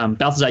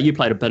 Balthazar, you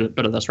played a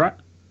bit of this, right?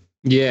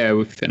 Yeah,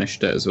 we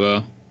finished it as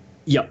well.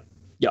 Yep.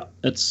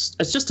 It's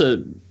just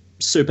a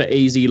super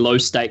easy, low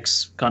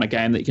stakes kind of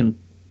game that you can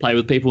play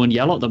with people and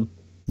yell at them.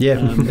 Yeah,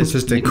 it's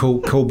just a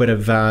cool bit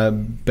of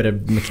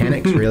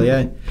mechanics, really.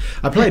 Eh?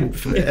 I played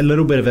a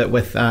little bit of it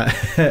with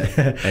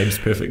Abe's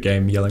perfect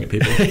game, yelling at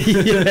people.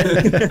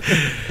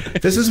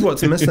 This is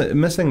what's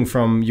missing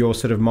from your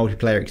sort of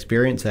multiplayer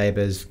experience, Abe,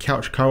 is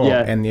couch co-op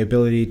and the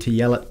ability to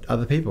yell at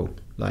other people.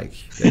 Like,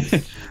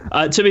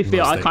 to be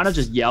fair, I kind of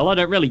just yell. I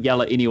don't really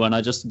yell at anyone.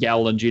 I just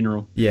yell in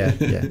general. Yeah,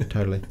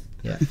 totally.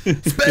 Yeah,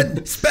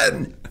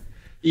 spin.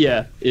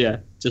 Yeah,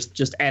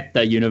 just at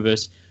the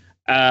universe.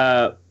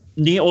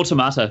 Nier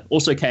Automata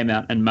also came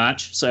out in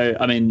March, so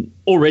I mean,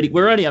 we're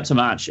already up to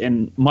March,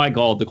 and my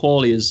God, the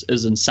quality is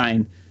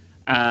insane.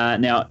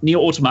 Now, Nier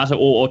Automata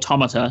or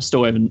Automata,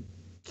 still haven't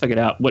figured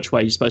out which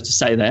way you're supposed to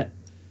say that.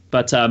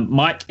 But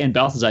Mike and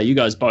Balthazar, you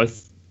guys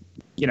both,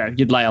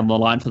 you'd lay on the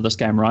line for this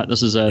game, right?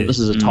 This is a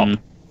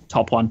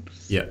top one.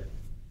 Yeah.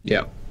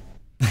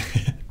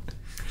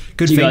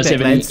 Good Do you guys feedback,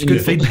 have any- lads.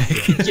 Good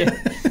feedback.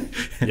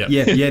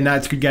 Yeah. No,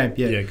 it's a good game.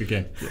 Yeah, good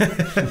game.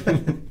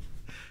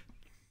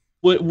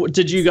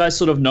 Did you guys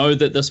sort of know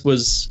that this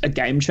was a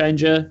game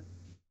changer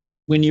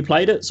when you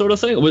played it, sort of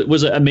thing?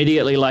 Was it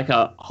immediately like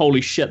a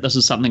holy shit, this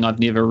is something I've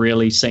never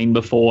really seen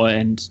before,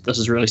 and this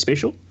is really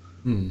special?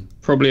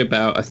 Probably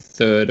about a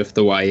third of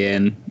the way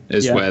in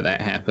is where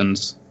that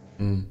happens.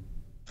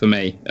 For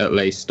me, at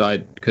least,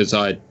 because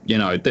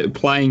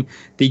playing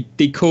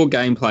the core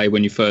gameplay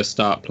when you first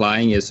start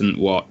playing isn't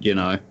what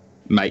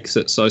makes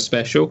it so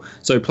special.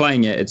 So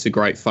playing it's a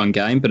great fun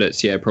game, but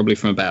it's probably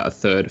from about a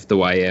third of the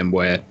way in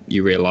where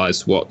you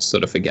realise what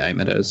sort of a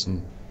game it is.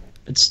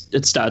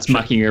 It starts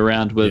mucking you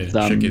around with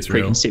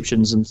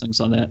preconceptions and things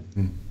like that.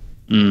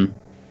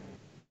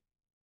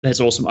 That's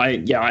awesome.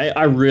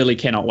 I really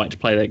cannot wait to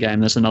play that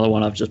game. That's another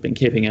one I've just been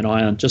keeping an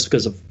eye on, just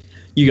because of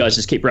you guys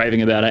just keep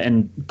raving about it,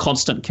 and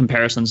constant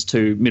comparisons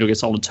to Metal Gear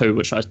Solid 2,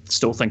 which I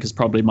still think is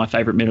probably my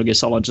favourite Metal Gear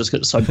Solid, just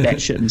because it's so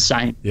batshit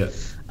insane.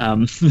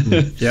 I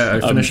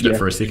finished it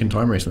for a second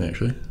time recently,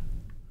 actually.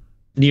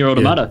 Nier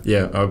Automata.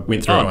 Yeah, I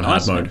went through it on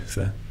hard mode,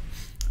 so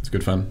it's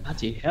good fun.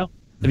 Bloody hell.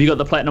 Have you got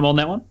the platinum on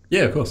that one?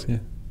 Yeah, of course, yeah.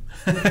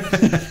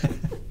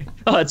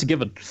 Oh, that's a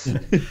given. Yeah.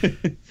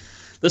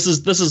 This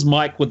is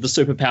Mike with the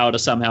superpower to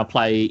somehow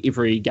play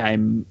every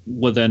game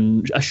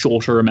within a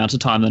shorter amount of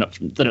time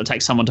than it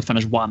takes someone to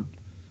finish one.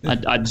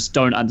 I just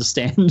don't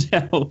understand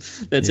how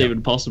that's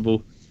even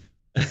possible.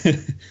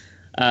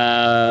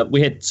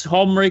 We had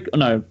Tom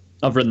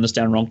I've written this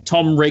down wrong.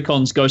 Tom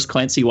Recon's Ghost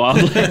Clancy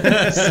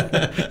Wildlands.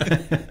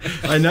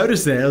 I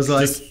noticed that. I was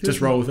like,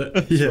 just roll with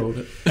it. Just roll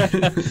with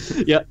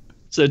it. Yeah.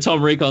 So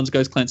Tom Recon's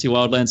Ghost Clancy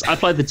Wildlands. I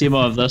played the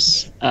demo of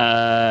this.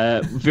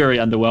 Very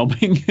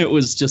underwhelming. It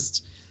was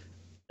just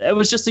a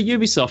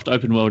Ubisoft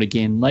open world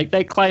again. Like,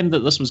 they claimed that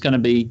this was going to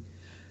be.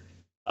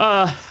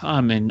 I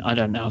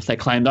don't know if they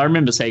claimed. I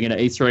remember seeing it at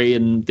E3,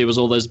 and there was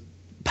all those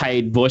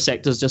paid voice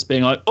actors just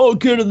being like, "Oh,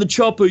 get in the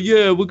chopper!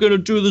 Yeah, we're going to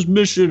do this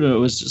mission." And it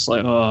was just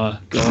like, oh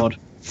god.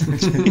 Get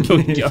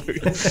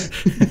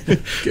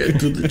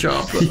to the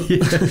chopper.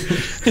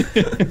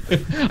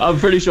 I'm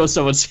pretty sure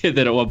someone said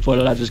that at one point,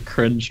 and I just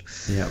cringed.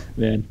 Yeah,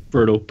 man,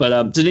 brutal.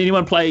 But did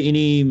anyone play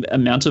any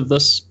amount of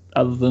this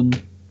other than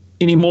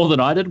any more than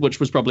I did,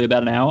 which was probably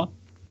about an hour?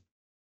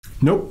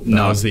 Nope.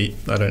 No, I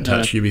don't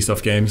touch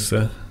Ubisoft games.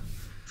 So.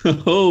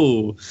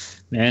 Oh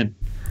man.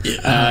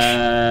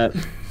 Yeah.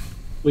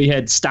 We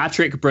had Star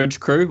Trek Bridge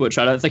Crew, which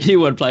I don't think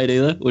anyone played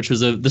either, which was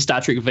the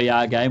Star Trek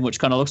VR game, which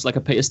kind of looks like a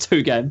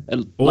PS2 game,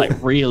 like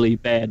really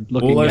bad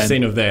looking. All I've game.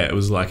 seen of that, it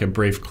was like a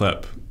brief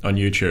clip on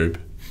YouTube,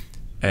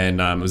 and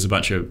it was a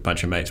bunch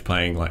of mates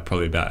playing, like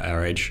probably about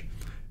our age,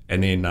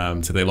 and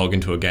then so they log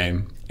into a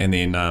game, and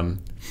then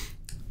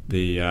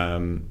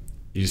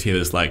you just hear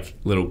this like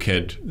little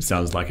kid,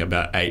 sounds like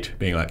about 8,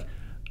 being like,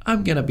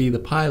 "I'm gonna be the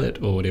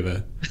pilot," or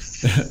whatever.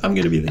 "I'm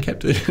gonna be the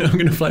captain. I'm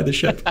gonna fly the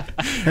ship."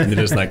 And they're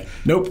just like,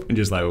 "Nope," and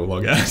just like, "We'll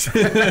log out."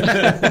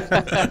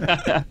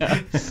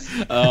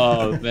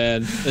 Oh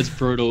man, it's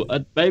brutal.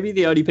 Maybe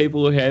the only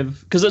people who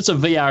have, because it's a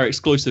VR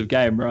exclusive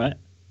game, right?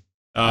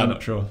 I'm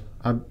not sure.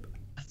 I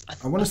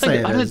want to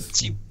say I don't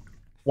see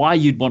why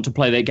you'd want to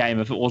play that game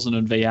if it wasn't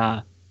in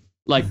VR,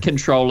 like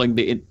controlling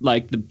the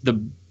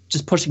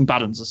just pushing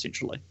buttons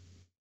essentially.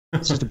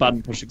 It's just a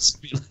button pushing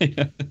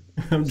simulator.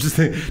 I'm just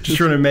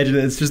trying to imagine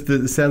it. It's just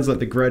it sounds like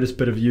the greatest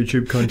bit of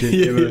YouTube content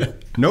ever.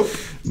 Nope.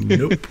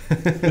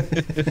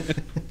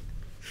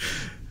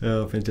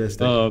 Oh,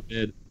 fantastic. Oh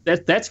man,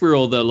 that's where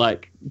all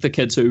the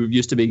kids who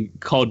used to be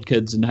COD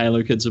kids and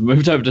Halo kids have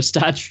moved over to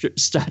Star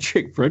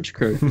Trek Bridge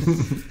Crew.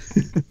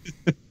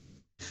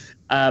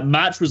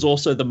 March was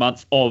also the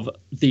month of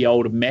the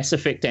old Mass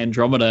Effect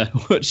Andromeda,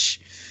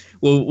 which.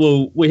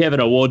 We have an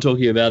award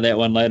talking about that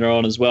one later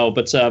on as well.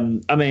 But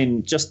I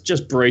mean,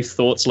 just brief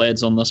thoughts,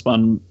 lads, on this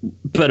one.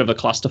 Bit of a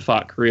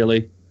clusterfuck,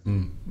 really.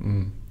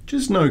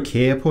 Just no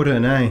care put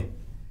in, eh?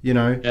 You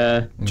know.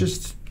 Yeah.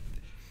 Just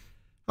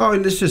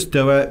let's just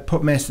do it.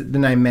 Put the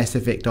name Mass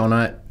Effect on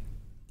it.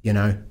 You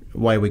know,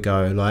 away we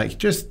go. Like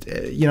just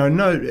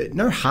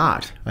no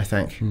heart. I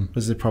think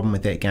was the problem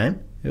with that game.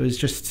 It was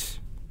just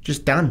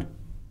done.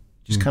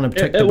 Just kind of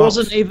ticked the box.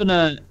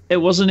 It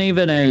wasn't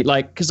even a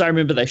like, because I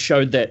remember they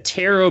showed that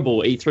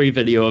terrible E3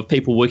 video of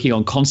people working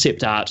on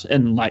concept art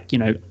in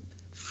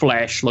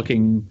Flash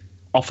looking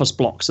office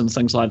blocks and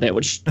things like that,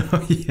 which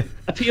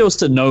appeals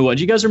to no one.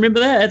 Do you guys remember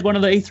that at one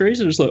of the E3s?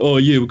 It was like, oh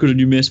yeah, we've got a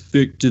new Mass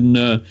Effect and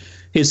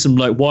here's some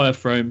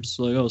wireframes.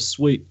 Like, oh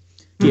sweet,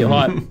 get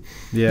hype.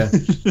 Yeah.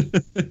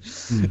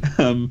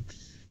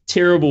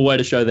 Terrible way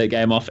to show that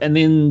game off. And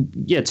then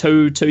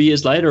 2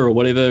 years later or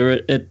whatever,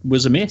 it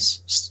was a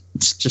mess.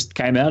 It just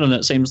came out, and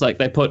it seems like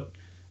they put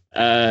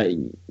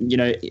EA's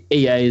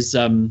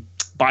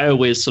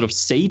BioWare's sort of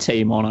C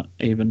team on it,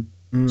 even.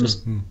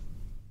 Just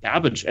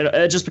garbage.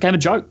 It just became a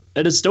joke.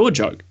 It is still a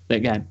joke, that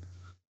game.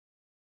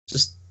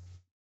 Just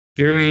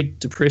very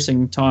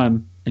depressing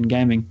time in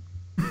gaming.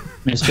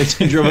 Mass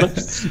Effect Andromeda.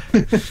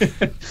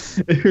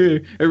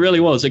 It really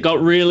was.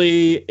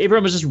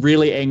 Everyone was just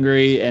really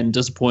angry and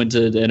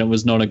disappointed, and it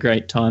was not a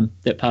great time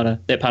that part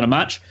of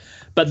March.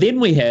 But then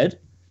we had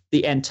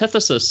the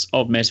antithesis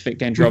of Mass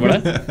Effect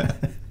Andromeda,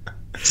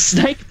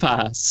 Snake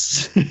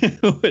Pass,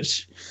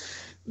 which,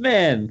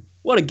 man,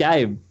 what a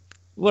game!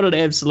 what an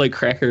absolute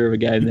cracker of a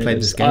game! You played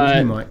this game,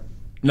 didn't you, Mike?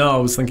 No, I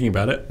was thinking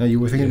about it. Oh, you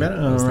were thinking about it?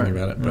 I was thinking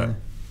about it, but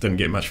didn't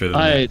get much further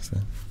than that. So.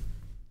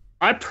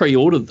 I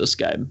pre-ordered this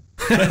game.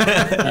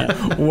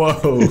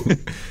 Whoa!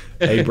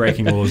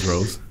 Breaking all his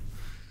rules.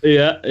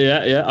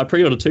 Yeah. I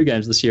pre-ordered 2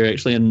 games this year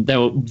actually, and they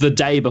were the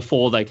day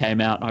before they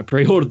came out. I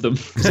pre-ordered them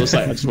because I was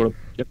like, I just want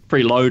to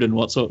preload and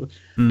what sort of.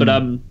 But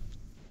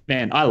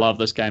man, I love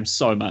this game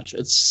so much.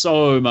 It's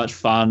so much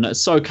fun.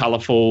 It's so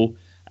colourful.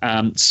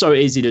 So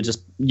easy to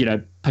just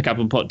pick up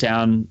and put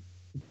down.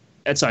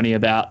 It's only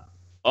about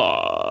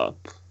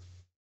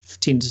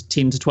 10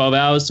 to 12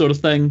 hours sort of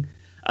thing.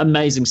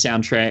 Amazing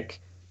soundtrack.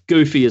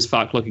 Goofy as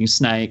fuck looking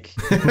snake,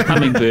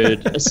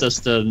 hummingbird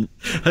assistant.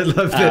 I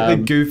love that the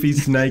goofy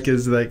snake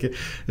is a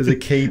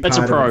key part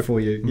of it for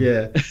you.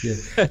 Yeah.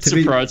 It's a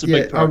big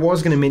pro. I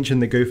was going to mention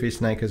the goofy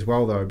snake as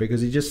well though, because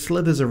he just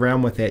slithers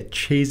around with that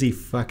cheesy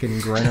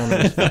fucking grin on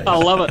his face. I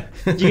love it.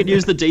 You can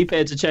use the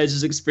D-pad to change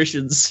his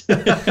expressions.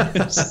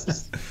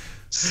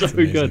 So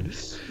good,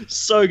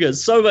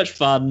 so much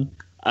fun.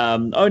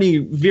 Only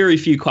very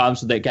few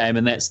qualms with that game,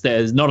 and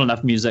there's not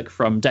enough music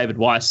from David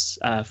Weiss,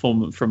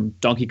 from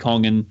Donkey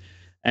Kong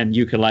and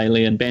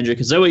Ukulele and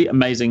Banjo-Kazooie.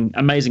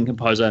 Amazing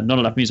composer. Not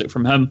enough music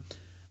from him.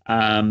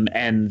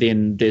 And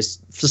then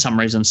there's, for some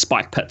reason,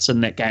 spike pits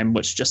in that game,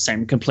 which just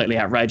seem completely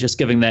outrageous,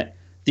 given that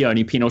the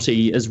only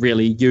penalty is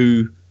really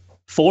you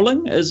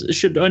falling.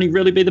 Should only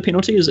really be the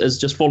penalty, is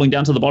just falling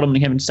down to the bottom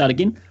and having to start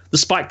again. The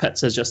spike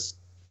pits is just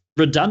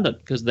redundant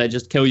because they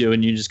just kill you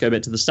and you just go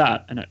back to the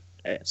start, and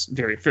it's a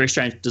very, very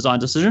strange design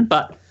decision,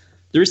 but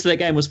the rest of that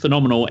game was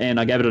phenomenal, and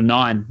I gave it a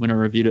 9 when I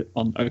reviewed it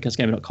on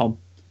overcastgamer.com.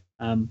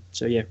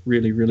 So yeah,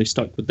 really, really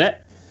stoked with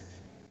that.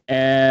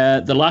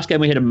 The last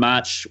game we had in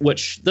March,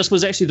 which this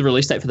was actually the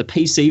release date for the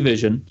PC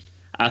version,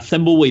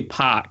 Thimbleweed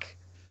Park.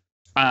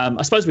 I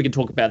suppose we can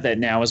talk about that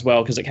now as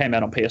well, because it came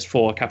out on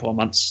PS4 a couple of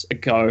months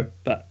ago,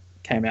 but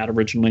came out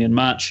originally in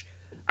March.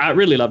 I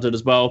really loved it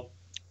as well.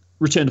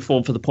 Return to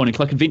form for the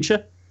point-and-click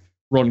adventure.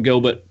 Ron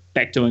Gilbert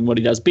back doing what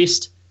he does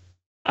best.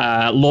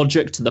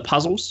 Logic to the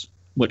puzzles,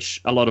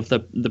 which a lot of the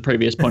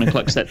previous point and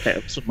clicks that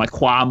was sort of my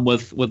qualm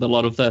with a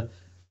lot of the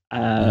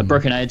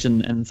Broken Age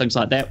and things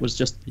like that was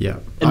just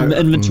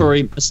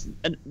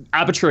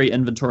arbitrary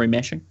inventory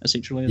mashing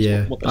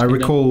essentially. I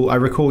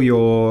recall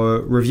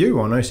your review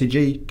on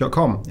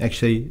OCG.com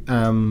actually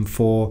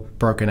for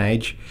Broken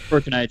Age.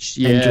 And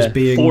just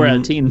being 4 out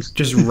of 10,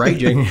 just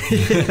raging,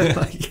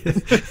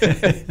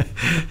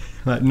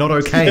 like not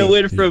okay. It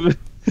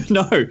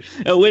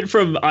went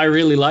from I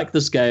really like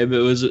this game. It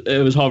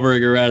was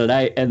hovering around at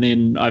 8, and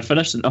then I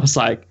finished it. And I was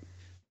like,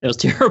 it was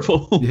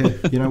terrible. Yeah,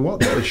 you know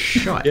what? That was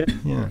shite.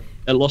 Yeah.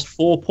 It lost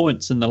 4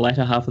 points in the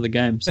latter half of the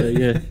game. So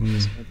yeah,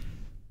 it's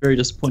very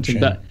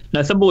disappointing. But no,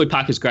 Thimbleweed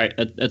Park is great.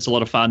 It's a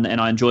lot of fun,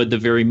 and I enjoyed the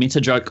very meta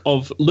joke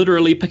of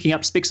literally picking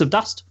up specks of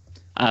dust,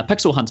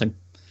 pixel hunting.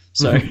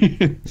 So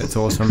that's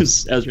awesome.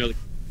 That was really,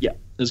 it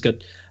was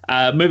good.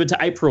 Moving to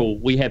April,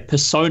 we have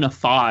Persona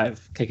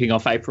 5 kicking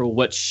off April,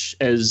 which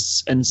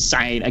is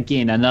insane.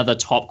 Again, another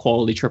top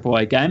quality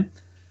AAA game.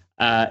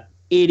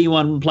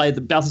 Anyone play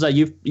the Balthazar?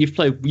 You've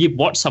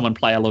watched someone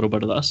play a little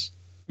bit of this.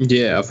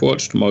 Yeah, I've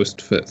watched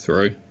most of it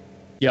through.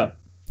 Yeah.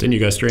 Didn't you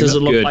go stream? Does it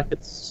look good? like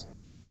it's?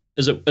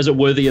 Is it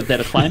worthy of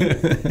that acclaim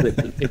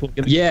that people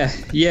give it? Yeah.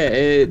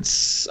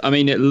 It's. I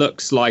mean, it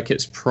looks like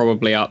it's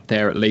probably up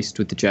there at least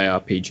with the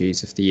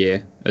JRPGs of the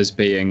year as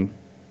being,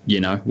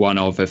 one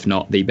of, if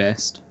not the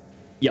best.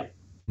 Yeah.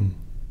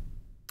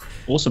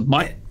 Awesome,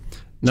 Mike.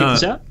 Check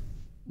this out.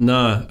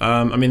 No,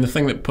 I mean the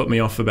thing that put me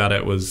off about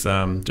it was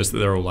just that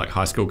they're all like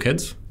high school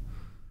kids.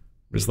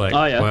 It was like,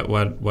 why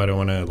do I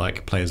want to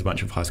like play as a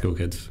bunch of high school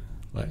kids?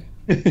 Like,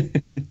 I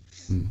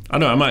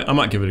don't know. I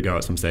might give it a go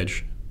at some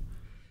stage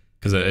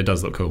because it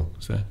does look cool.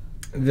 So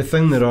the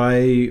thing that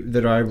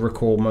I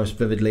recall most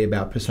vividly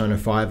about Persona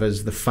 5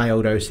 is the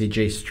failed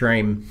OCG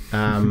stream.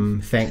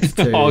 Thanks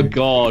to oh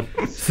god,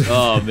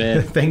 oh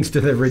man, thanks to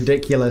the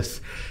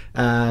ridiculous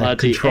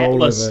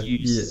control Atlas, over.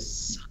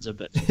 Sons of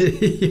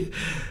bitch.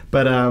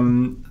 But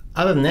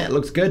other than that, it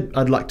looks good.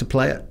 I'd like to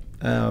play it.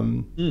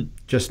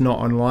 Just not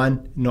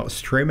online, not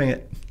streaming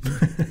it.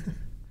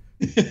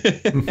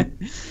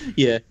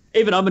 Yeah,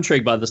 even I'm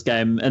intrigued by this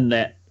game in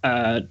that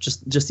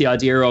just the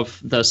idea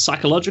of the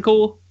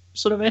psychological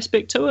sort of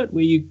aspect to it,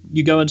 where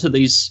you go into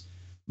these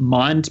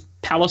mind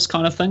palace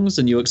kind of things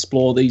and you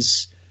explore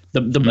these.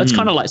 It's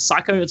kind of like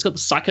Psycho. It's got the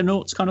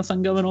Psychonauts kind of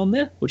thing going on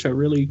there, which I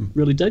really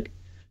dig.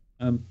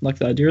 Like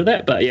the idea of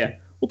that, but yeah,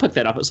 we'll pick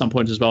that up at some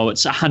point as well.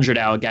 It's a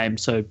 100-hour game,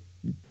 so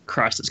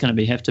Christ, it's going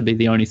to have to be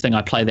the only thing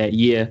I play that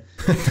year.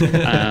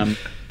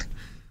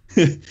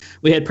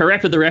 We had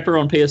Parappa the Rapper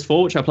on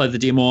PS4, which I played the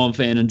demo of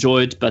and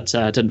enjoyed, but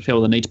didn't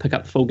feel the need to pick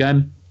up the full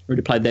game.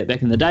 Already played that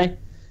back in the day.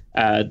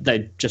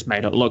 They just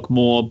made it look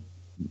more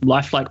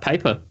lifelike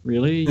paper,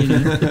 really.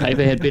 The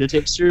paper had better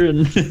texture,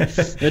 and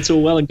that's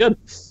all well and good.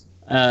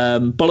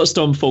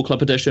 Bulletstorm Full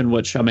Clip Edition,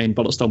 which, I mean,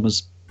 Bulletstorm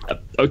was an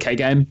okay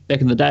game back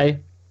in the day.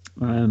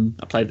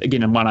 I played,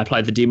 again, in one I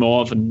played the demo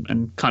of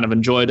and kind of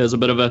enjoyed as a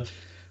bit of a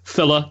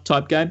filler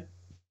type game,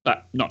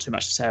 but not too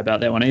much to say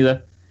about that one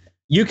either.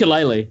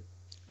 Ukulele.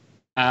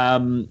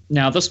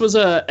 Now, this was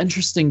an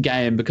interesting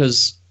game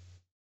because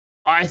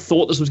I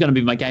thought this was going to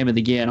be my game of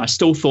the year, and I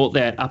still thought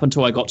that up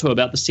until I got to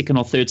about the second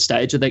or third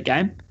stage of that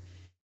game.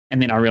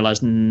 And then I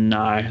realized,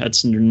 no,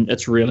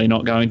 it's really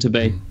not going to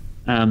be.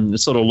 It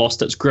sort of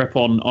lost its grip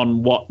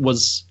on what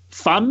was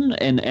fun,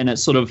 and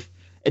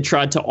it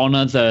tried to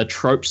honor the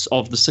tropes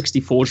of the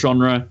 64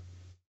 genre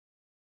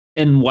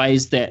in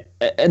ways that,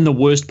 in the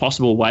worst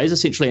possible ways.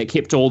 Essentially, it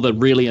kept all the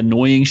really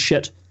annoying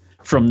shit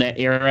from that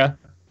era,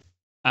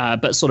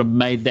 but sort of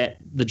made that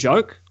the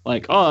joke.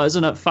 Like, oh,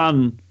 isn't it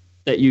fun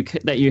that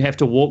you have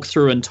to walk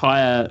through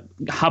entire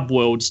hub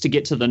worlds to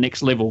get to the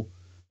next level?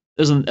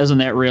 Isn't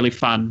that really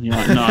fun? You're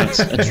like, no,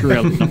 it's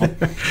really not.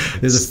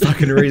 There's a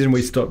fucking reason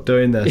we stopped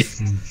doing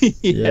this.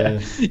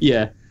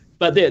 Yeah.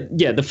 But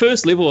the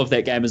first level of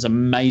that game is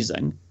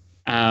amazing,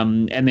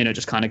 and then it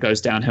just kind of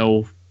goes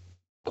downhill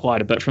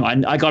quite a bit from.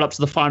 I got up to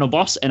the final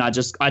boss, and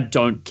I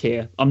don't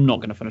care. I'm not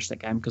going to finish that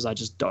game because I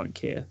just don't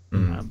care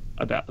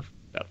about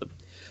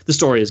the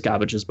story is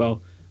garbage as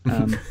well.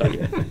 But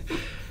yeah.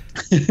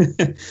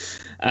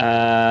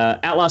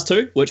 Outlast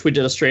 2, which we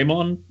did a stream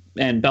on,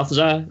 and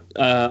Balthazar,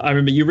 I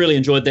remember you really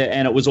enjoyed that,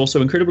 and it was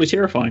also incredibly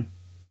terrifying.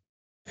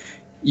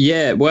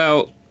 Yeah,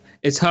 well,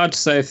 it's hard to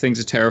say if things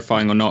are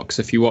terrifying or not, because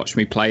if you watch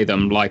me play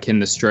them, like in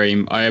the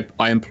stream, I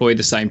employ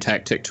the same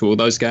tactic to all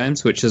those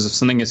games, which is if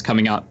something is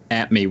coming up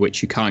at me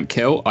which you can't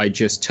kill, I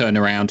just turn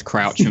around,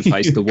 crouch, and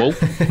face the wall,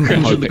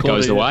 and hope it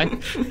goes away.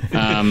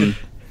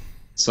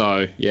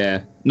 So,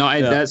 yeah.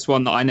 No, that's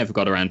one that I never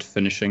got around to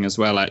finishing as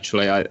well,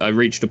 actually. I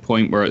reached a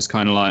point where it's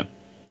kind of like...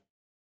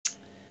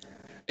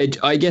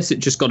 I guess it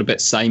just got a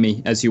bit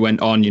samey as you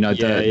went on. You know,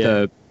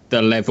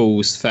 the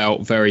levels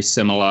felt very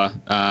similar,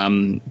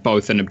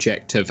 both in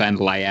objective and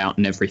layout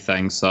and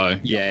everything. So,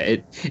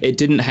 it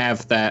didn't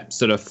have that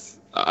sort of...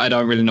 I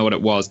don't really know what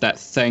it was. That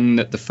thing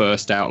that the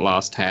first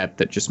Outlast had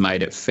that just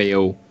made it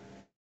feel...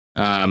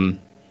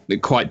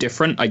 quite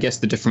different. I guess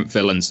the different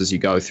villains as you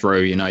go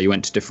through, you know, you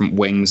went to different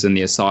wings in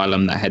the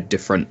asylum that had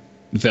different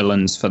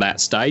villains for that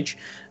stage,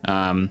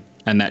 and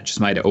that just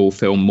made it all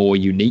feel more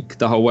unique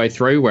the whole way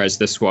through, whereas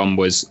this one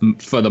was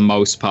for the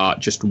most part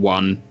just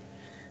one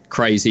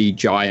crazy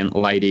giant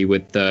lady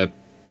with the,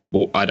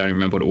 well, I don't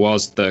remember what it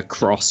was, the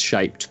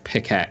cross-shaped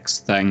pickaxe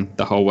thing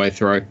the whole way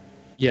through.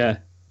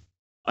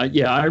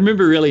 I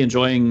remember really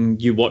enjoying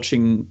you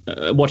watching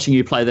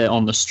you play that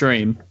on the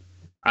stream.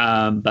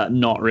 But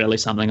not really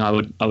something I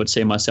would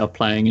see myself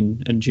playing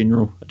in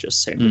general. It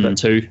just seemed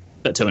a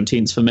bit too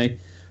intense for me.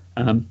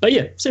 But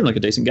yeah, seemed like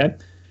a decent game.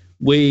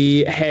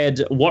 We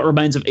had What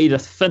Remains of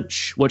Edith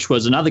Finch, which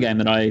was another game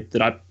that I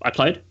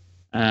played.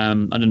 I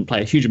didn't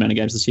play a huge amount of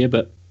games this year,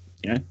 but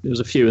you know, there was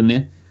a few in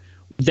there.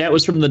 That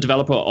was from the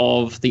developer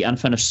of The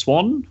Unfinished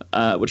Swan,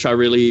 which I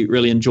really,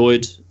 really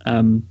enjoyed.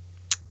 2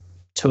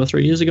 or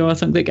 3 years ago, I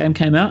think that game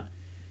came out.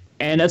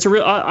 And it's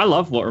I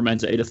love What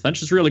Remains of Edith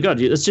Finch. It's really good.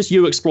 It's just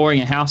you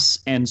exploring a house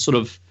and sort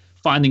of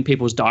finding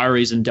people's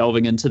diaries and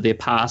delving into their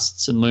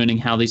pasts and learning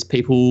how these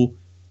people,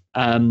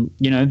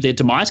 their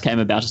demise came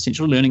about,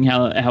 essentially learning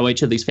how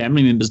each of these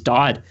family members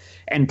died,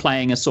 and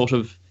playing a sort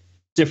of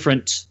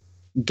different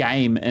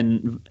game.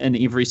 And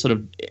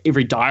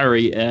every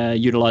diary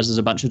utilizes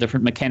a bunch of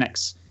different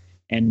mechanics.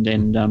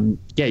 And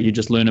you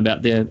just learn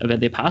about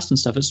their past and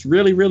stuff. It's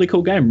really, really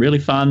cool game. Really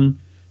fun.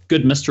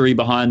 Good mystery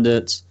behind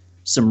it.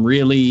 Some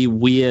really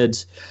weird...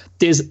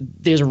 There's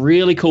a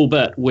really cool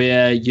bit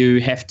where you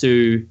have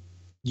to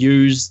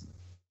use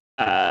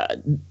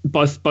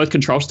both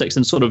control sticks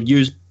and sort of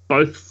use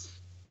both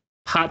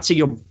parts of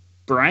your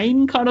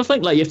brain kind of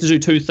thing. Like you have to do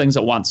two things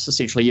at once,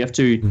 essentially. You have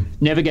to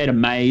navigate a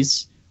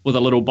maze with a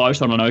little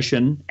boat on an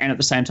ocean, and at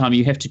the same time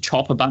you have to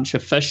chop a bunch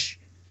of fish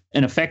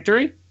in a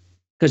factory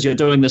because you're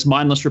doing this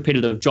mindless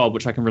repetitive job,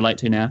 which I can relate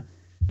to now.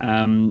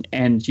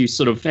 And you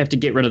sort of have to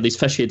get rid of these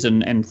fish heads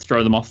and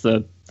throw them off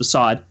the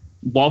side,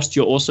 whilst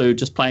you're also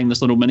just playing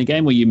this little mini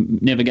game where you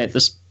navigate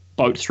this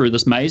boat through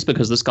this maze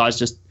because this guy's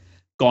just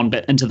gone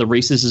bit into the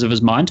recesses of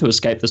his mind to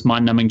escape this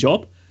mind-numbing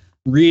job.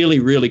 Really,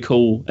 really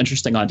cool,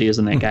 interesting ideas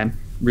in that game.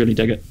 Really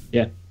dig it.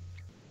 Yeah.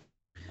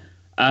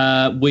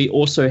 We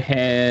also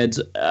had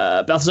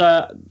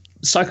Balthazar,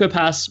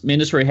 Psychopath's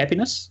Mandatory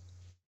Happiness.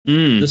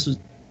 This was.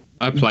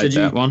 I played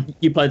that one.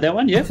 You played that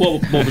one, yeah?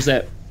 What was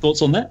that?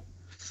 Thoughts on that?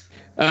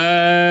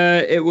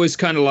 It was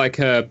kind of like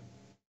a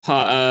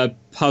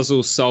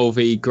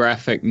puzzle-solving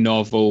graphic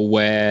novel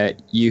where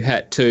you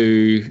had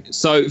to...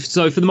 So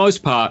for the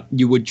most part,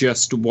 you were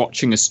just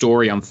watching a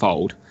story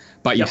unfold,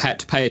 but you had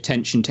to pay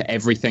attention to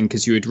everything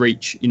because you would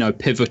reach,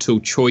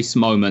 pivotal choice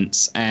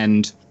moments,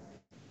 and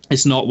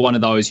it's not one of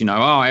those,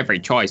 every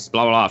choice,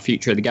 blah, blah, blah,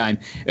 future of the game.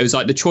 It was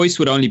like the choice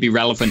would only be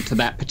relevant to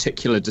that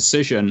particular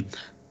decision,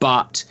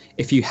 but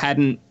if you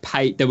hadn't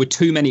paid, there were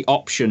too many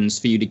options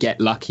for you to get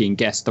lucky and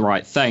guess the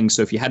right thing.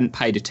 So if you hadn't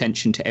paid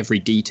attention to every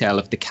detail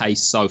of the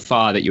case so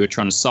far that you were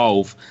trying to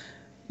solve,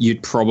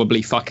 you'd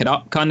probably fuck it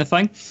up kind of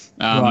thing.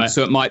 Right.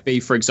 So it might be,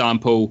 for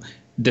example,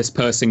 this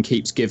person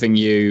keeps giving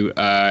you,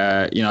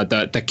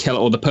 the killer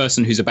or the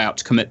person who's about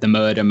to commit the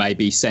murder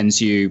maybe sends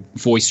you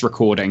voice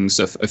recordings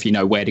of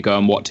where to go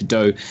and what to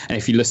do. And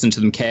if you listen to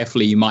them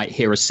carefully, you might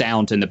hear a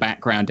sound in the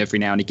background every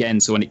now and again.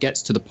 So when it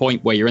gets to the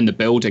point where you're in the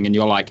building and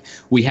you're like,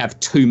 we have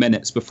 2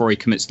 minutes before he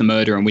commits the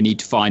murder and we need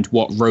to find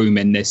what room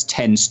in this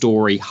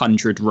 10-story,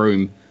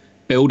 100-room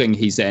building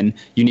he's in,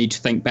 you need to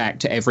think back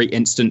to every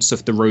instance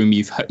of the room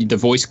you've heard, the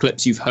voice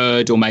clips you've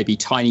heard, or maybe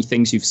tiny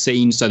things you've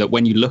seen, so that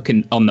when you look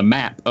on the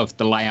map of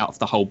the layout of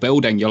the whole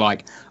building, you're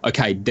like,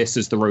 okay, this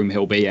is the room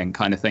he'll be in,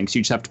 kind of thing. So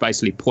you just have to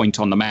basically point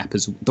on the map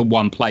as the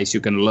one place you're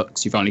going to look,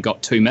 because you've only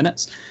got 2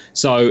 minutes.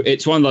 So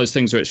it's one of those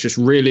things where it's just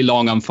really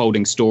long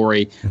unfolding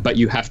story, but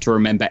you have to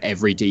remember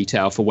every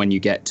detail for when you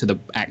get to the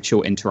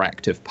actual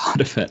interactive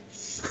part of it.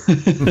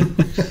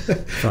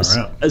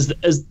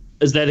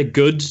 Is that a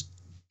good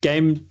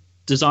game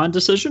design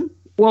decision?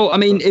 Well, I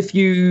mean, if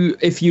you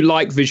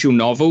like visual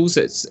novels,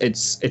 it's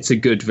a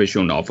good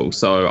visual novel.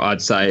 So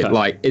I'd say,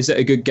 like, is it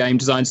a good game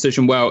design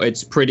decision? Well,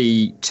 it's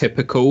pretty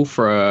typical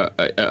for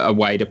a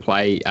way to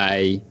play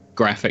a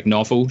graphic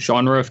novel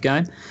genre of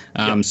game.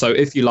 So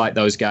if you like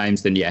those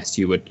games, then yes,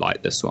 you would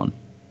like this one.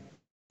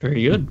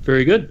 Very good,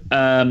 very good.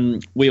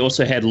 We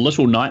also had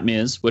Little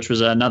Nightmares, which was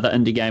another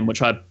indie game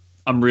which I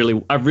really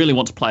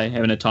want to play,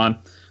 haven't had time.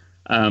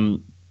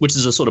 Which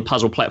is a sort of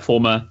puzzle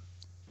platformer.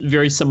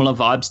 Very similar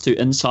vibes to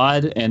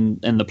Inside and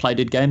the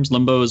Playdead games,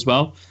 Limbo as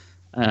well.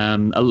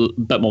 A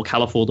bit more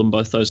colourful than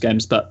both those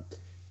games, but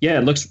yeah,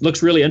 it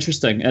looks really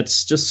interesting.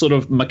 It's just sort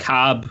of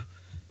macabre.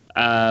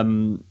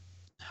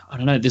 I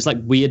don't know. There's like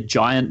weird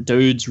giant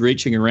dudes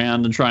reaching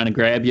around and trying to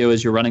grab you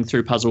as you're running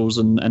through puzzles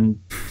and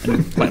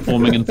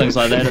platforming and things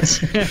like that.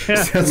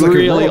 It's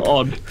really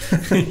odd.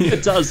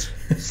 It does.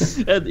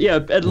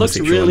 It looks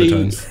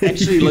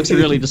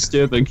really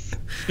disturbing.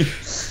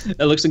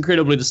 It looks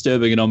incredibly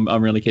disturbing, and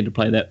I'm really keen to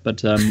play that.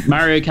 But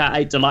Mario Kart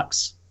 8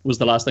 Deluxe was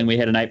the last thing we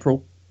had in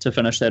April to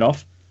finish that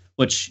off,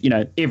 which,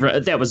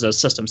 that was a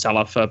system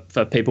seller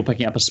for people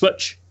picking up a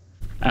Switch.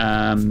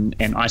 And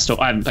I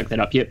haven't picked that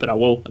up yet, but I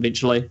will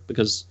eventually,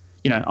 because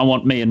I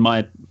want me and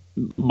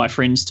my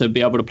friends to be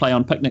able to play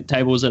on picnic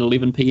tables at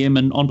 11 p.m.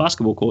 and on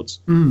basketball courts.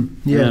 And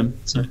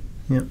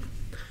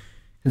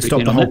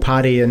stop the whole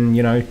party and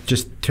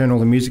just turn all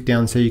the music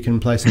down so you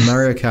can play some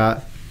Mario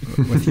Kart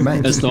with your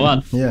mates. That's the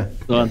one. Yeah.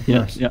 The one. Yeah.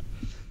 Nice.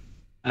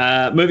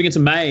 Yeah. Moving into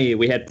May,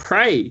 we had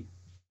Prey.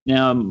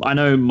 Now, I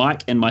know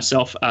Mike and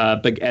myself are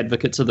big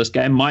advocates of this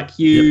game. Mike,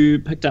 you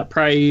picked up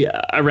Prey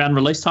around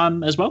release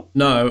time as well?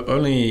 No,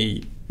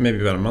 only maybe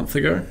about a month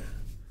ago.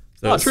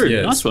 So true.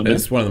 Yeah, nice one.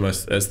 It's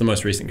it's the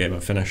most recent game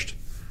I've finished.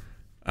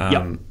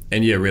 And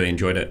really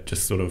enjoyed it.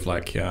 Just sort of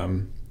like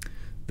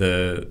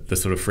the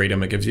sort of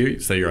freedom it gives you.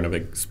 So you're on a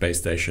big space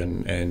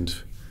station and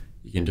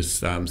you can just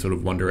sort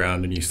of wander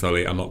around and you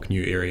slowly unlock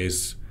new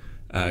areas,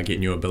 get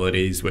new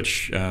abilities,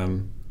 which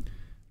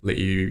let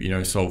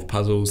you solve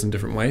puzzles in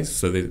different ways.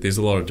 So there's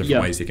a lot of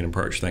different ways you can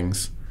approach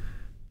things,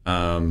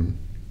 and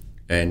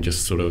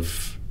just sort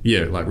of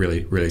like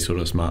really sort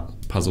of smart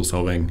puzzle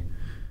solving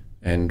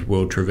and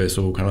world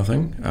traversal kind of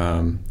thing.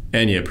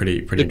 And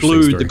pretty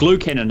the glue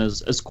cannon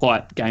is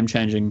quite game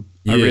changing.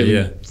 I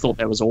really thought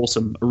that was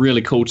awesome. A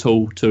really cool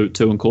tool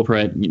to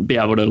incorporate, be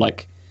able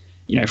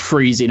to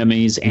freeze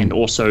enemies and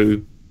also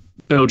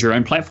build your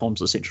own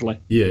platforms essentially.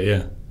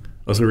 I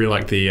also really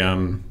like the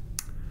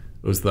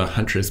it was the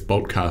Huntress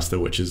Boltcaster,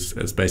 which is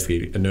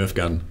basically a Nerf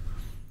gun.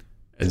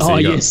 And so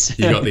you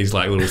got these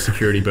like little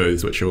security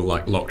booths which are all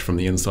like locked from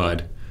the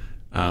inside,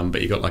 but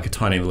you got like a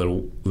tiny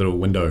little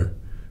window,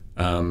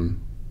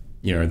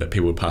 that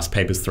people would pass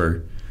papers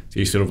through. So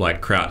you sort of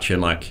like crouch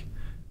and like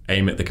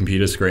aim at the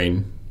computer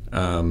screen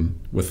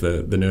with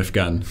the Nerf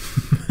gun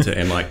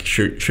and like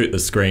shoot the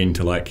screen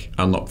to like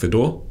unlock the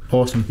door.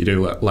 Awesome. You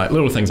do like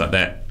little things like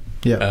that.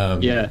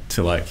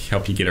 To like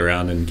help you get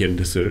around and get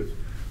into sort of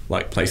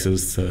like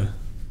places to.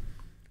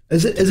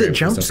 Is it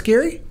jump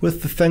scary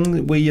with the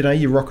thing where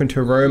you rock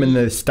into a room and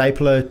the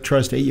stapler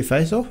tries to eat your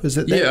face off? Is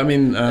it that? Yeah, I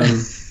mean,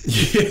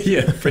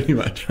 pretty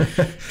much.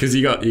 Because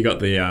you got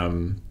the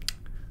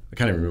I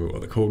can't even remember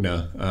what they're called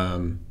now.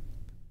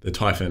 The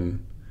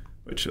Typhon,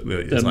 which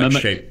is like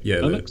mimic, shape. Yeah,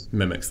 the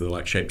mimics. They're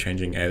like shape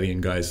changing alien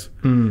guys,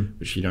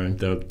 which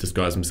they'll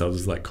disguise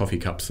themselves as like coffee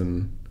cups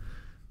and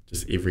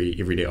just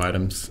everyday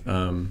items.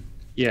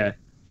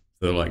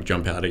 They'll like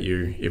jump out at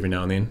you every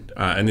now and then.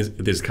 And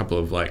there's a couple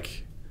of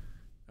like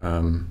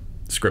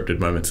scripted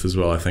moments as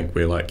well, I think,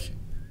 where like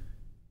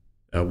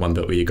one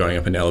bit where you're going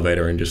up an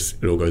elevator and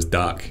just it all goes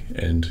dark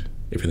and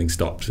everything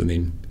stops and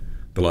then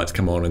the lights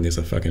come on and there's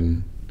a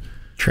fucking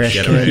trash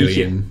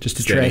can, just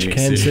a trash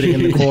can sitting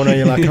in the corner.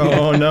 You're like,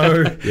 oh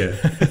no.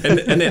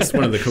 And that's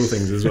one of the cool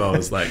things as well,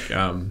 is like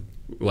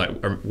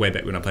way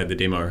back when I played the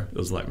demo, it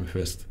was like my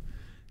first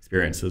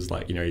experiences.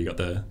 Like you got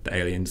the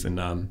aliens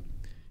and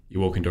you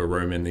walk into a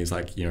room and there's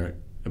like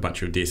a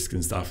bunch of desks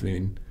and stuff, and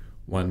then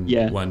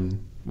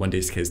one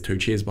desk has 2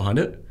 chairs behind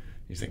it.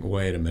 You think,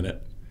 wait a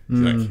minute. So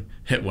like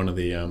hit one of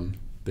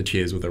the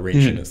chairs with a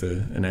wrench and it's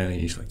an alien.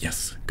 You're just like,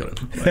 yes, got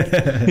it.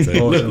 Like,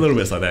 so little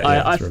bits like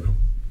that. It's real cool.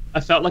 I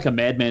felt like a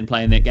madman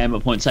playing that game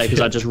at points, because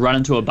I'd just run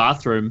into a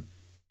bathroom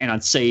and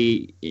I'd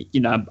see,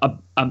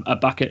 a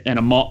bucket and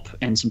a mop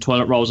and some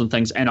toilet rolls and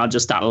things, and I'd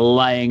just start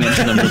laying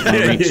into them with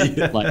my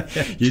reach.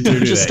 Like, you do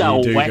just that.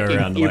 start You do whacking go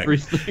around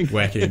everything.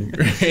 whacking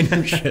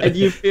random shit. And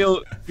you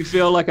feel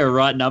like a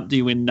right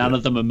numpty when none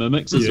of them are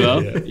mimics as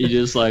well. Yeah. You're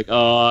just like,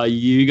 oh,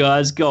 you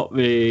guys got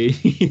me.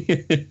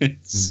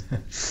 It's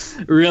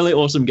a really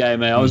awesome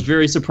game, I was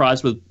very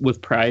surprised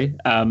with Prey,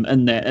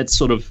 in that it's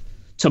sort of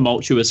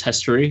tumultuous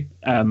history.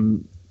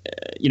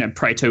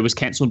 Prey 2 was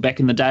cancelled back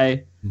in the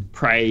day.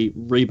 Prey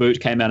reboot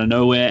came out of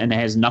nowhere and it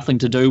has nothing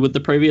to do with the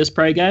previous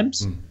Prey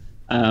games.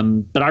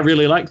 But I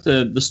really liked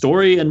the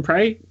story in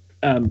Prey.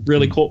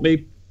 Really caught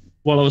me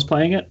while I was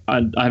playing it.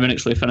 I haven't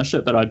actually finished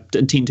it, but I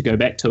intend to go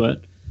back to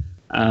it.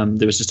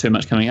 There was just too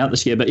much coming out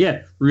this year. But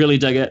yeah, really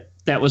dig it.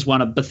 That was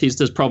one of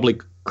Bethesda's probably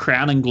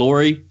crowning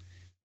glory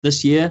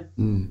this year,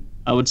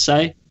 I would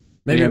say.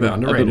 Maybe a bit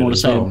underrated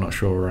as well. I'm not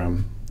sure.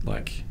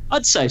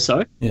 I'd say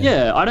so.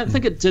 Yeah, I don't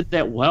think it did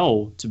that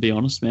well, to be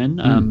honest,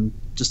 man.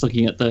 Just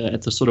looking at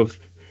the sort of,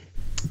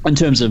 in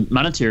terms of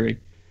monetary,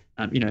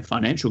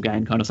 financial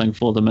gain kind of thing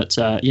for them.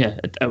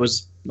 It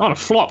was not a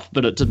flop,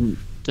 but it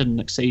didn't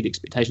exceed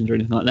expectations or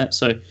anything like that.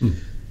 So,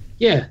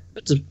 yeah,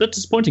 it's a bit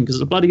disappointing because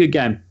it's a bloody good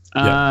game.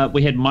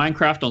 We had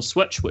Minecraft on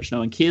Switch, which no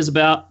one cares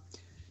about.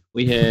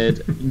 We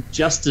had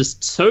Justice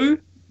 2.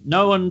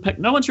 No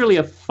one's really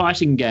a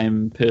fighting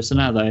game person,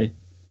 are they?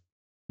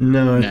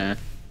 No. Nah.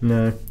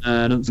 No,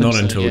 I don't think not so.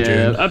 until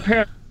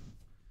June.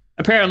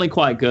 Apparently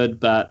quite good,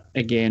 but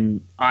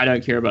again, I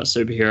don't care about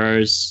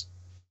superheroes,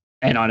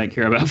 and I don't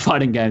care about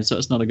fighting games, so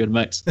it's not a good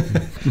mix.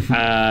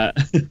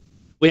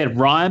 We had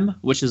Rhyme,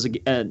 which is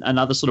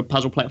another sort of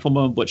puzzle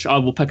platformer, which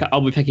I'll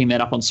be picking that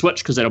up on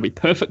Switch because that'll be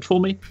perfect for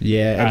me.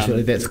 Yeah,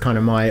 absolutely. That's kind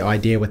of my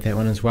idea with that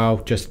one as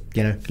well. Just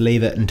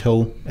leave it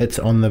until it's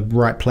on the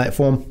right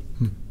platform.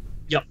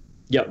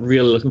 Yep,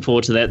 really looking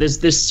forward to that.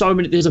 There's so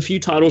many. There's a few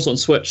titles on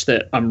Switch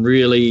that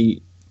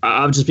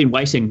I've just been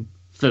waiting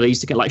for these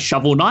to get. Like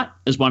Shovel Knight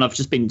is one I've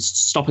just been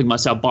stopping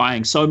myself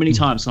buying so many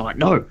times. So I'm like,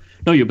 no,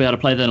 you'll be able to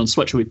play that on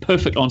Switch. It'll be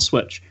perfect on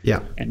Switch.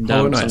 Yeah. And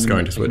Hollow Knight's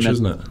going to Switch,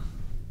 isn't it?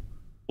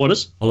 What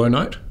is? Hollow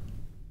Knight?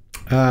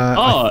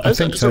 I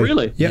think so.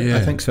 Really? Yeah, I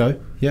think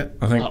so. Yeah.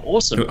 I think.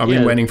 Awesome. I've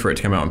been waiting for it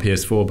to come out on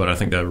PS4, but I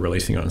think they're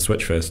releasing it on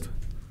Switch first.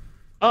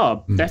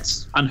 Oh,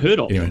 that's unheard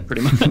of, anyway.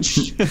 Pretty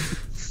much.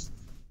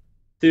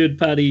 Third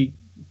party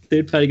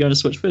going to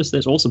Switch first.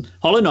 That's awesome.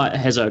 Hollow Knight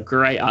has a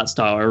great art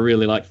style. I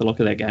really like the look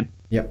of that game.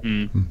 Yep.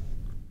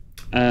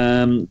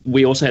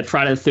 We also had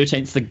Friday the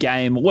 13th, the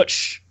game,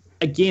 which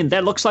again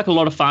that looks like a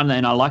lot of fun,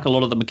 and I like a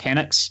lot of the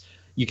mechanics.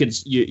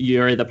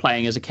 You're either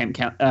playing as a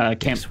camper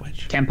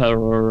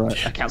or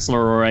a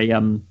counselor or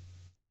a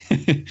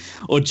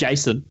or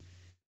Jason,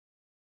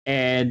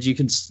 and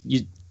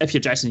if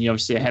you're Jason, you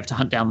obviously have to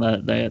hunt down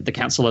the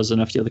counselors,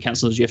 and if you're the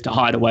counselors, you have to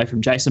hide away from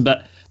Jason.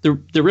 But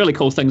the really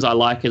cool things I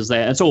like is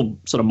that it's all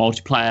sort of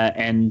multiplayer,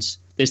 and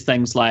there's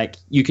things like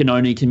you can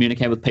only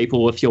communicate with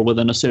people if you're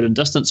within a certain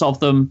distance of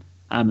them,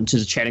 in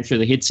terms of chatting through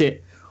the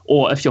headset,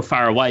 or if you're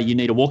far away, you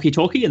need a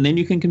walkie-talkie, and then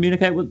you can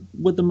communicate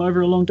with them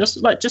over a long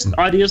distance. Like just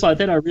ideas like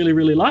that, I really,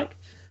 really like.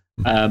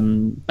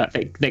 But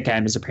that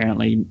game has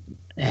apparently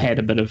had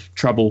a bit of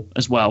trouble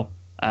as well,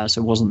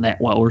 so it wasn't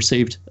that well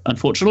received,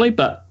 unfortunately.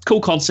 But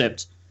cool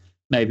concept.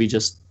 Maybe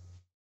just,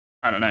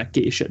 I don't know,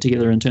 get your shit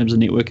together in terms of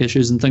network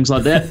issues and things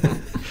like that.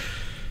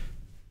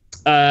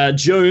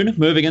 June,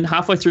 moving in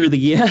halfway through the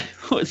year.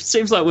 It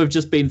seems like we've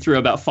just been through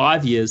about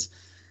 5 years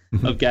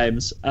of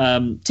games.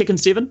 Tekken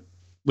 7,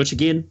 which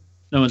again,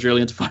 no one's really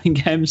into fighting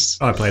games.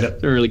 I played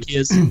it. No one really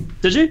cares.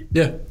 Did you?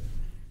 Yeah.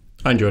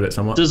 I enjoyed it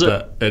somewhat.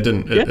 But it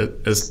didn't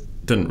it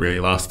didn't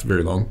really last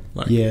very long.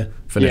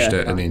 Finished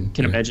it and then...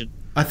 Can imagine.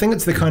 I think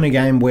it's the kind of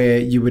game where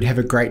you would have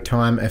a great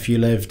time if you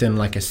lived in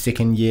like a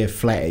second year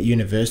flat at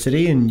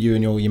university and you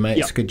and all your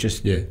mates could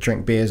just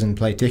drink beers and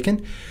play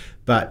Tekken.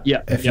 But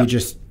if you're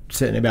just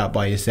sitting about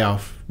by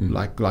yourself,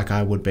 like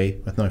I would be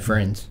with no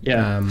friends,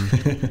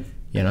 it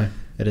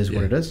is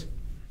what it is.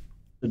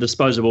 The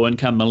disposable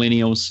income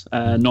millennials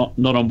not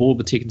on board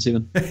with Tekken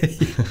 7.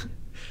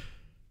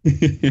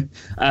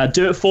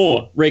 Dirt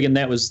 4, Reagan,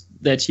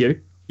 that's you.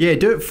 Yeah,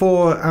 Dirt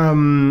 4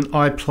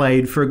 I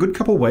played for a good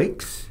couple of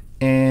weeks.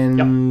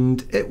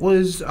 And it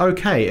was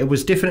okay. It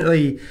was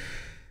definitely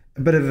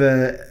a bit of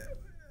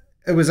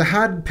it was a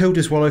hard pill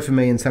to swallow for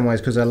me in some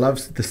ways because I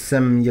love the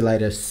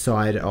simulator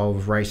side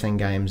of racing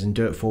games, and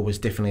Dirt 4 was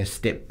definitely a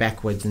step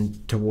backwards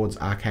and towards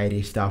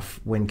arcadey stuff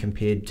when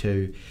compared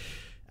to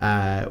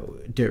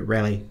Dirt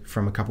Rally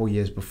from a couple of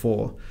years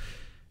before.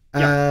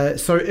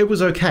 So it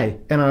was okay,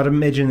 and I'd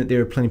imagine that there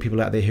are plenty of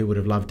people out there who would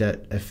have loved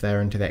it if they're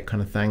into that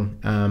kind of thing.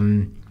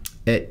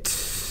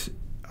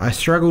 I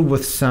struggled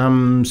with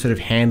some sort of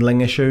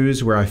handling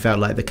issues where I felt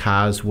like the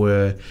cars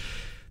were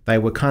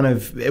kind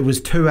of, it was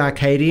too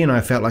arcadey, and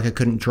I felt like I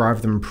couldn't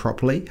drive them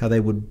properly, how they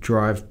would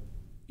drive,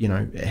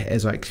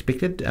 as I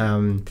expected.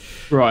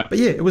 Right. But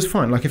yeah, it was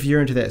fine. Like if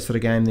you're into that sort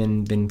of game,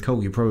 then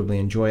cool, you probably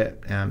enjoy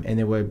it. And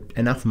there were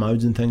enough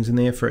modes and things in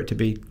there for it to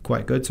be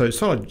quite good. So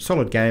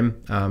solid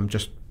game,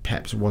 just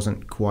perhaps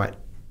wasn't quite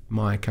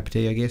my cup of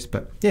tea, I guess.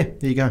 But yeah,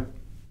 there you go.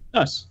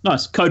 Nice.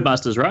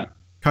 Codemasters, right?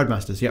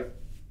 Codemasters, yep.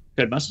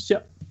 Codemasters,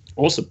 yep.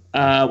 Awesome.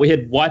 We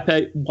had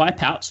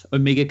Wipeout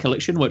Omega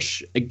Collection,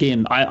 which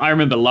again, I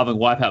remember loving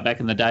Wipeout back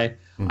in the day.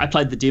 I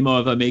played the demo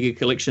of Omega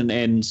Collection,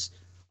 and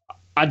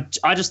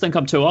I just think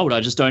I'm too old. I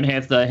just don't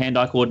have the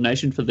hand-eye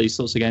coordination for these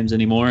sorts of games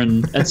anymore,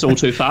 and it's all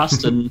too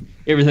fast, and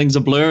everything's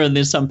a blur, and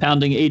there's some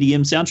pounding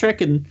EDM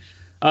soundtrack, and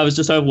I was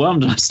just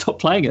overwhelmed, and I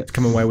stopped playing it.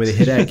 Come away with a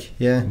headache,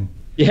 yeah.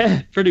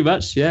 Yeah, pretty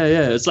much. Yeah.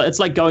 It's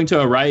like going to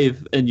a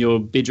rave in your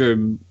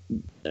bedroom.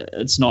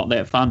 It's not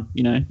that fun,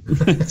 you know.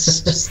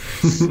 It's just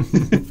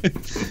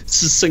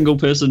it's a single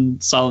person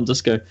silent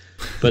disco.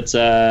 But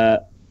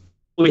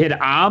we had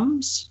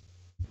Arms.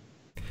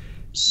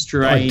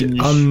 Strange.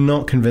 I'm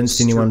not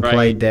convinced anyone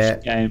played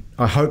that game.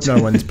 I hope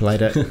no one's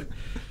played it.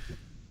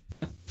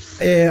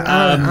 Yeah,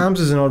 Arms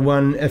is an odd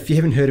one. If you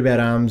haven't heard about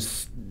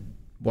Arms,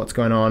 what's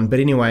going on? But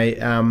anyway,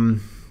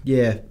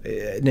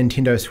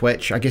 Nintendo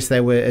Switch. I guess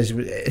they were.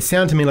 It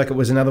sounded to me like it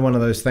was another one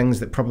of those things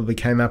that probably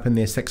came up in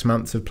their 6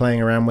 months of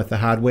playing around with the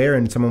hardware,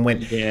 and someone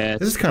went, "Yeah,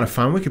 this is kind of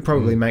fun. We could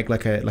probably make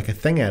like a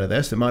thing out of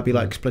this. It might be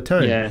like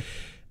Splatoon." Yeah.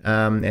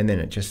 And then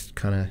it just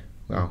kind of,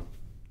 well,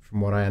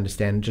 from what I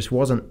understand, it just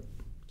wasn't.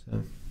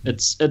 So.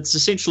 It's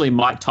essentially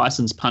Mike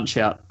Tyson's Punch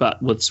Out,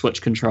 but with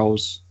Switch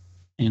controls,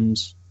 and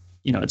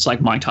you know, it's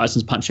like Mike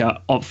Tyson's Punch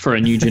Out for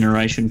a new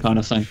generation kind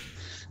of thing.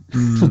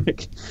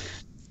 Like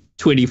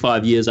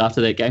 25 years after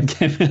that game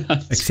came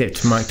out.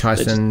 Except Mike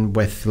Tyson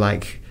with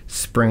like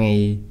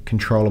springy,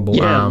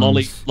 controllable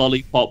arms.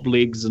 Lollipop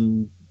legs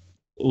and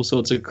all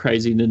sorts of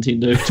crazy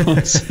Nintendo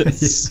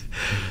nonsense.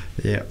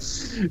 Yeah.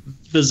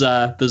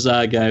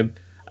 Bizarre game.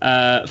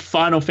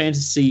 Final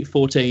Fantasy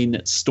 14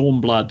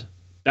 Stormblood.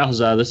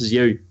 Balthazar, this is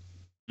you.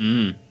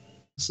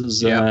 This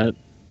is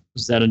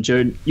was that in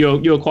June.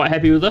 You're quite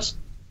happy with this?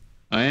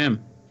 I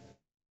am.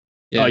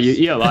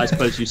 Yes. Oh, I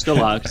suppose you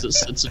still are,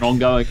 because it's an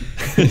ongoing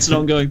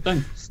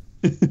thing.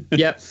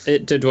 Yep,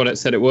 it did what it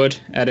said it would.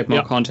 Added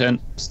more content.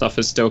 Stuff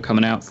is still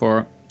coming out for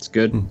it. It's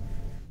good.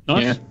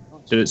 Nice. Yeah,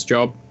 did its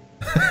job.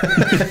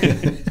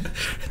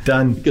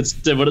 Done.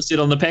 Did what it said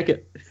on the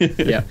packet.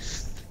 Yeah,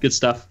 good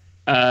stuff.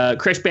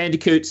 Crash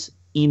Bandicoot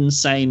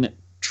Insane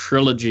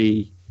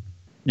Trilogy.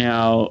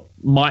 Now,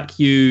 Mike,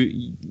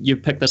 you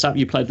picked this up.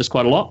 You played this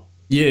quite a lot.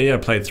 Yeah, I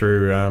played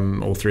through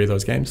all three of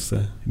those games.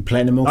 So.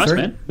 Platinum all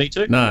three? Man. Me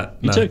too.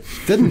 Me too.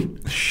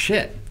 Didn't?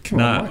 Shit. Come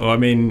on, well, I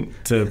mean,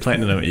 to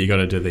platinum, you got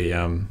to do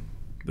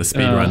the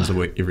speed runs of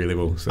every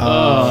level.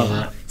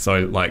 So, so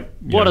like,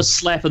 what a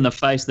slap in the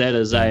face that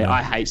is!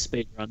 I hate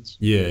speed runs.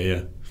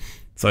 Yeah.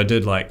 So I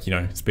did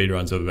speed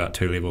runs of about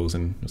 2 levels,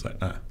 and it was like,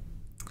 nah.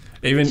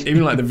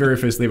 Even like the very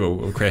first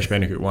level of Crash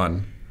Bandicoot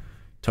 1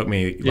 took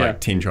me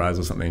 10 tries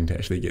or something to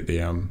actually get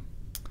the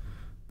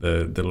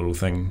little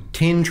thing.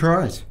 10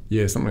 tries.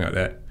 Yeah, something like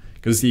that.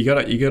 Because you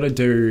gotta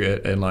do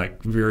it in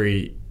like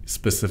very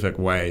specific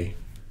way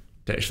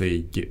to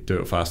actually do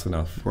it fast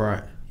enough.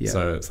 Right. Yeah.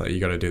 So it's like you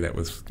got to do that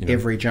with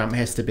every jump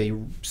has to be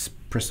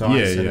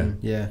precise.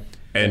 Yeah.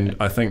 And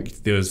I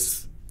think there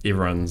was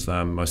everyone's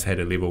most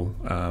hated level.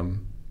 I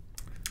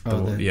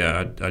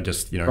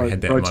just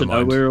had that in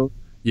my mind.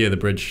 Yeah, the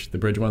bridge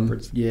one.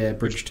 Bridge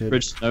to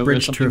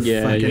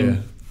nowhere. Yeah.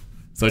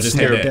 So I just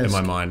had that in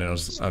my mind, and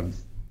I'm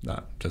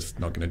just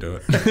not going to do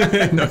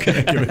it. Not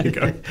going to give it a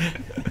go.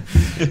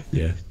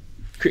 Yeah.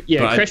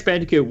 Yeah, but Crash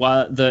Bandicoot,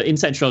 the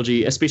Insane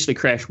Trilogy, especially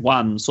Crash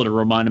 1, sort of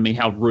reminded me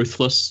how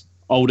ruthless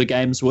older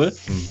games were.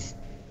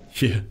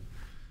 Yeah.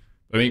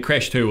 I mean,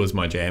 Crash 2 was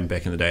my jam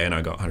back in the day, and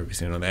I got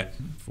 100% on that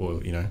for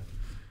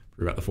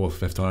about the 4th or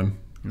 5th time.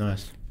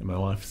 Nice. In my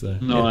life. So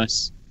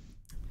nice.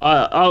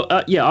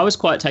 Yeah. I was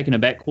quite taken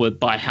aback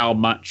by how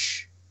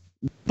much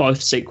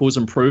both sequels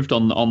improved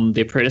on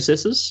their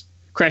predecessors.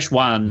 Crash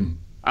 1,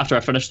 after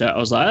I finished it, I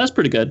was like, that's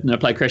pretty good. And I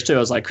played Crash 2, I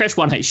was like, Crash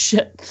 1 ain't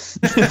shit.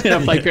 And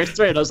I played Crash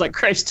 3, and I was like,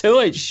 Crash 2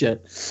 ain't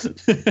shit.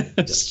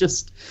 It's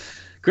just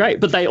great.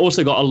 But they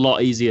also got a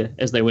lot easier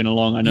as they went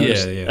along, I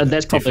noticed. Yeah, and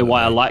that's probably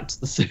why I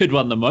liked the third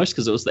one the most,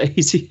 because it was the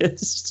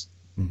easiest.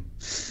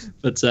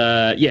 But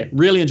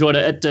really enjoyed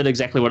it. It did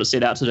exactly what it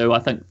set out to do. I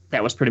think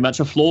that was pretty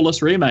much a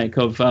flawless remake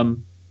of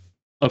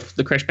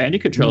the Crash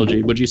Bandicoot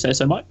trilogy. Would you say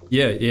so, Mike?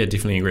 Yeah,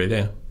 definitely agree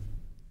there.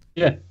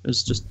 Yeah, it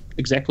was just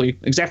exactly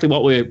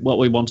what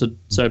we wanted.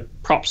 So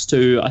props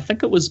to, I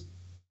think it was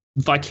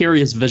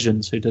Vicarious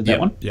Visions who did that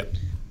one. Yep.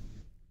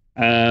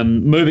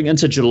 Moving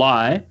into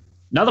July,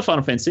 another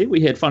Final Fantasy.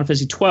 We had Final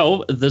Fantasy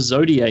 12, The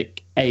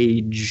Zodiac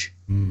Age.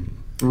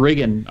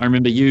 Reagan, I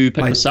remember you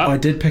picked this up. I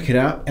did pick it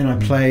up, and I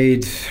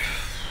played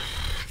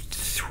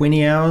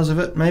 20 hours of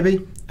it,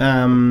 maybe,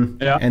 and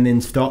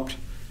then stopped.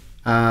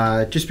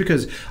 Just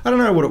because I don't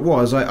know what it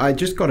was. I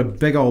just got a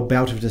big old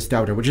bout of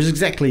nostalgia, which is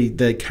exactly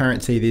the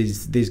currency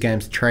these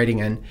games are trading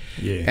in.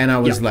 Yeah. And I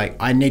was like,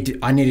 I need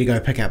to go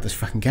pick up this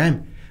fucking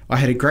game. I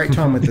had a great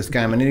time with this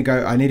game. I need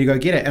to go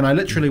get it. And I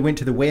literally went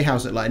to the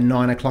warehouse at like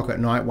 9 o'clock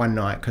at night one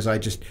night because I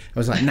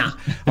was like, nah.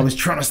 I was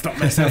trying to stop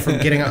myself from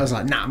getting it. I was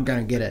like, nah, I'm going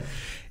to get it.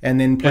 And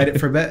then played it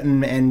for a bit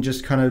and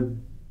just kind of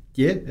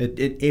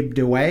it ebbed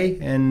away,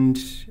 and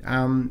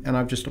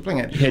I've just stopped playing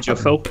it. You had your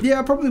fill? Yeah,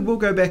 I probably will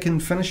go back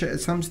and finish it at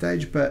some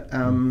stage, but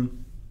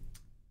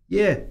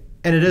yeah,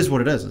 and it is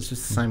what it is. It's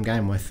just the same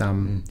game with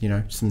you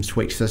know, some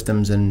tweaked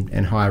systems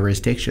and higher res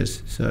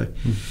textures. So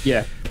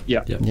Yeah.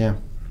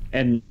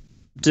 And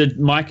did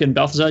Mike and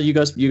Balthazar, you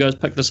guys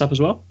pick this up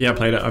as well? Yeah, I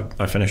played it.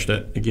 I finished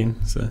it again.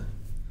 So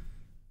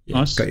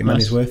Nice. got your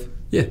money's worth.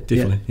 yeah,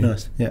 definitely. Yeah.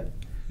 Nice. Yeah.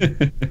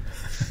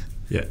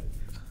 Yeah.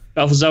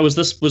 Balthazar, was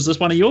this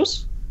one of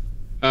yours?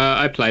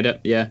 I played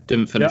it. Yeah,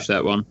 didn't finish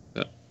that one,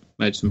 but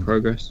made some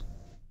progress.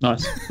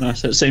 Nice.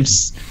 That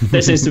seems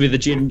to be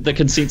the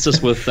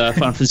consensus with Final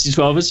Fantasy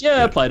 12 is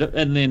I played it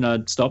and then I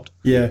stopped.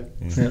 Yeah.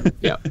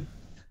 Yeah.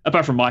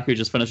 Apart from Mike, who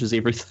just finishes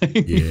everything.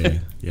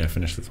 Yeah, I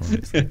finished this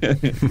one.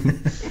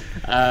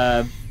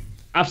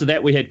 After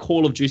that, we had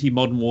Call of Duty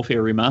Modern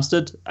Warfare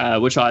Remastered,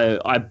 which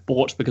I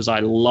bought because I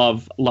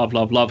love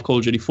Call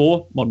of Duty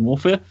 4 Modern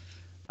Warfare.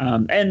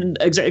 And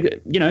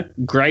exactly, you know,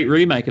 great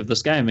remake of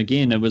this game.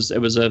 Again, it was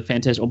a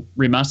fantastic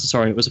remaster.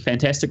 Sorry, it was a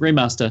fantastic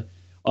remaster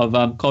of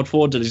COD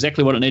 4. Did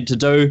exactly what it needed to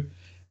do.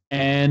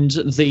 And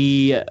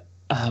the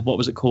what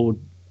was it called?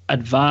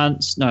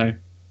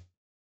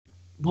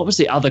 What was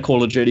the other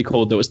Call of Duty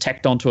called that was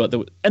tacked onto it?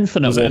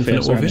 Infinite Warfare.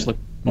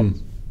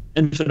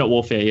 Infinite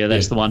Warfare. Yeah,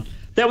 that's the one.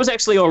 That was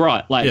actually all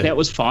right. That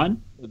was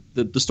fine.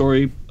 The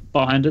story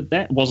behind it,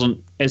 that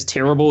wasn't as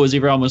terrible as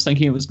everyone was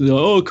thinking it was.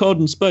 Oh, COD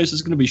in space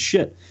is going to be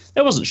shit.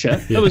 That wasn't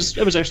shit. It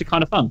was actually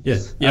kind of fun. Yeah,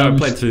 I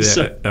played through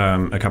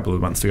that a couple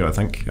of months ago, I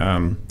think.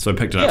 So I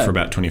picked it up for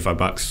about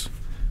 $25,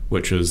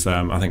 which is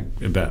I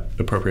think about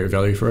appropriate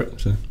value for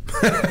it. So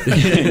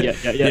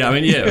yeah. I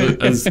mean,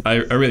 I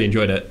really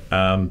enjoyed it.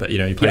 But you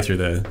know, you play through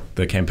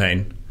the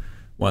campaign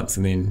once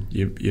and then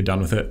you're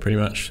done with it pretty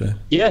much. So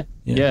I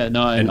agree.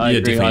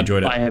 Definitely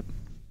enjoyed it.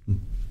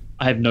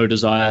 I have no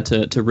desire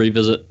to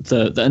revisit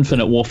the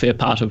Infinite Warfare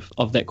part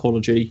of that Call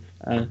of Duty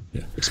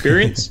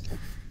experience.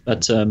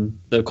 But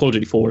the Call of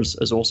Duty 4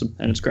 is awesome,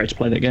 and it's great to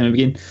play that game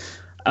again.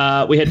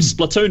 We had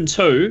Splatoon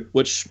 2,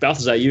 which,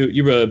 Balthazar,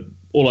 you were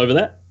all over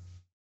that?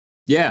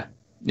 Yeah,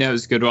 it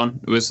was a good one.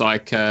 It was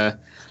like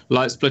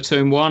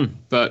Splatoon 1,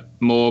 but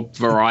more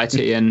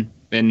variety in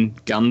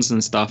guns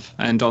and stuff,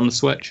 and on the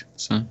Switch.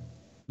 So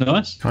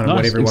nice. Kind of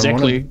what everyone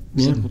wanted.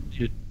 Yeah.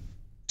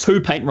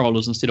 2 paint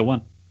rollers instead of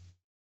 1.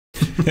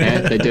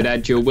 Yeah, they did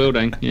add dual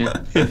wielding. Yeah,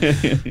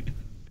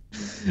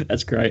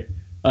 that's great.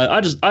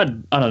 I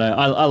don't know.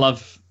 I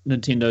love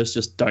Nintendo's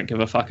just don't give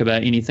a fuck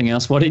about anything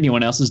else. What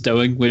anyone else is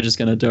doing, we're just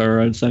going to do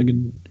our own thing,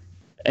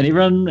 and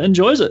everyone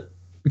enjoys it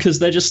because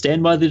they just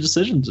stand by their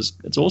decisions.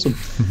 It's awesome.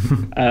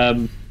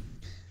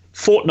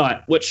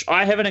 Fortnite, which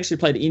I haven't actually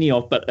played any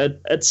of, but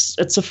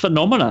it's a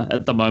phenomena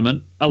at the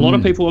moment. A lot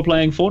of people are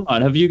playing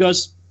Fortnite. Have you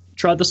guys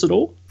tried this at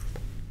all?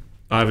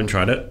 I haven't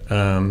tried it,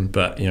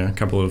 but you know, a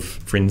couple of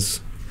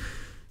friends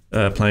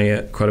playing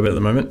it quite a bit at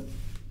the moment.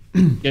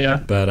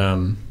 Yeah, but I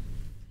mean,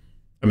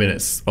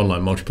 it's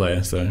online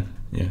multiplayer, so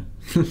yeah.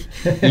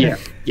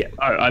 yeah.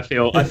 I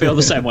feel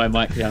the same way,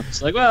 Mike. Yeah,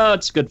 it's like, well,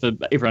 it's good for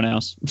everyone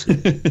else.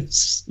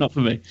 It's not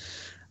for me.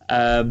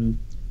 All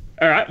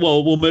right,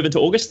 well, we'll move into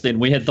August then.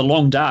 We had The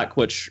Long Dark,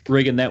 which,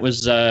 Reagan, that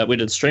was we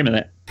did a stream of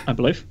that, I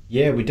believe.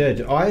 Yeah, we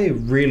did. I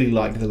really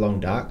liked The Long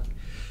Dark.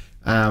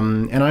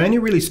 And I only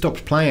really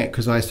stopped playing it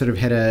because I sort of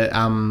had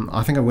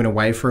I think I went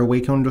away for a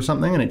weekend or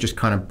something, and it just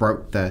kind of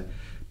broke the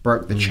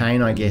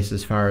chain, I guess,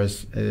 as far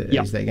as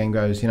that game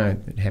goes. You know,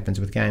 it happens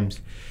with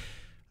games.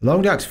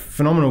 Long Dark's a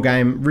phenomenal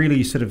game,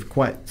 really sort of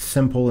quite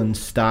simple and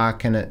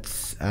stark in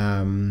its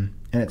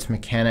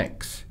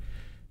mechanics,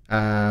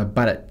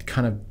 but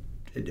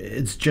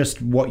it's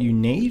just what you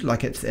need.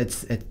 Like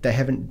they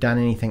haven't done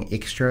anything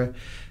extra.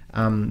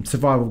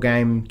 Survival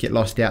game, get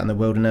lost out in the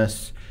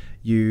wilderness.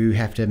 You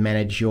have to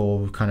manage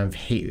your kind of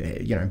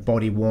heat, you know,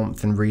 body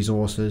warmth and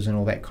resources and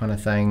all that kind of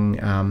thing,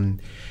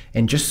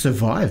 and just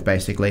survive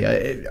basically.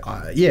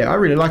 I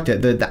really liked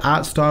it. The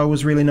art style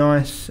was really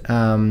nice.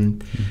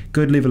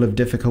 Good level of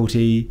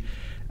difficulty.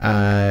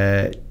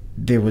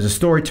 There was a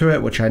story to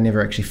it which I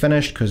never actually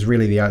finished because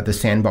really the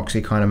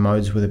sandboxy kind of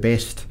modes were the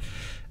best.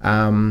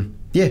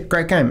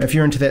 Great game. If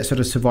you're into that sort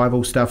of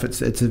survival stuff,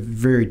 it's a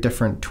very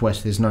different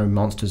twist. There's no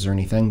monsters or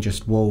anything,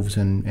 just wolves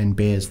and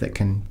bears that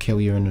can kill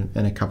you in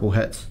a couple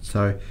hits.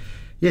 So,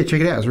 yeah,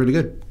 check it out. It's really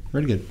good.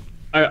 Really good.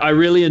 I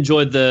really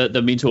enjoyed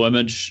the mental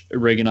image,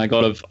 Regan, I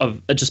got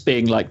of it just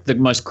being like the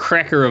most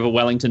cracker of a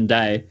Wellington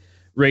day.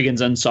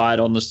 Regan's inside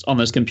on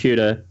this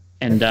computer,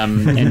 and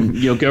and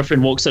your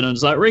girlfriend walks in and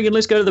is like, Regan,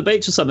 let's go to the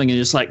beach or something. And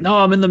you're just like, no,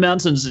 I'm in the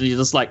mountains. And you're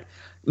just like,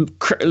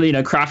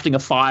 crafting a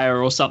fire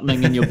or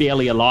something, and you're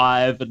barely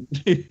alive, and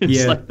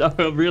it's like, no,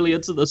 I'm really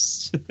into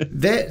this.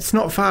 That's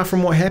not far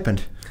from what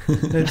happened.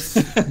 It's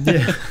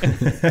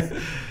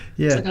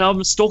It's like,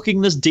 I'm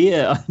stalking this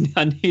deer.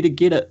 I need to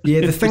get it.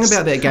 Yeah, the thing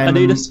about that game, I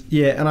need it.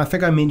 Yeah, and I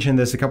think I mentioned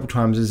this a couple of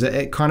times, is that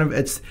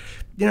it's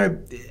you know,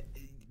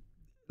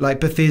 like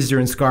Bethesda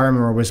and Skyrim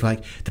are always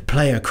like the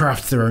player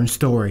crafts their own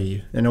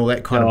story and all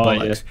that kind of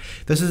bollocks.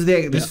 Yeah. This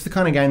is the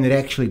kind of game that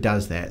actually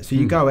does that. So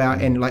you go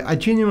out and, like, I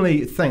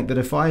genuinely think that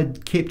if I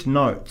had kept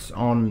notes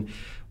on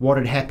what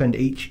had happened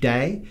each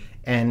day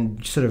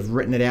and sort of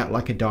written it out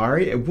like a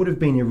diary, it would have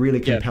been a really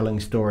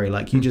compelling story.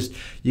 Like you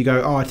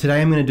go, oh,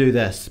 today I'm going to do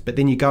this, but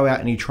then you go out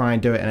and you try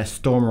and do it and a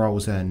storm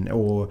rolls in,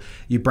 or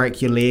you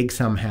break your leg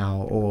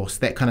somehow, or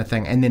that kind of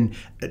thing. And then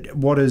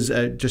what is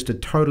just a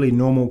totally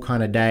normal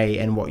kind of day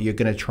and what you're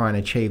going to try and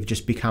achieve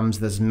just becomes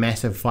this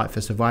massive fight for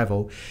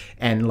survival.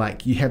 And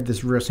like you have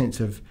this real sense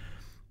of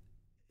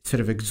sort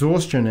of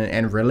exhaustion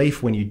and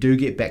relief when you do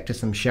get back to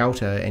some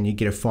shelter and you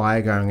get a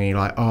fire going and you're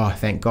like, oh,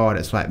 thank God.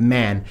 It's like,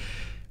 man,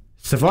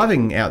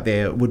 surviving out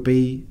there would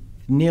be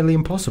nearly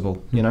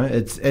impossible. You know,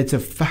 it's a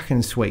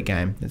fucking sweet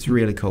game. It's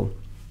really cool.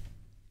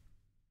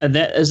 And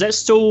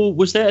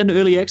was that in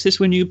early access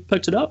when you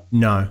picked it up?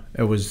 No,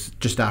 it was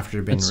just after it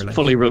had been released.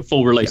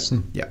 Full release.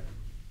 Yeah.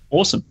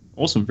 Awesome,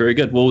 very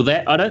good. Well,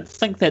 I don't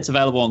think that's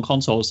available on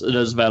consoles. It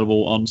is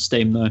available on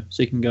Steam though,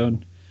 so you can go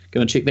and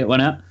check that one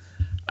out.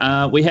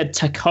 We had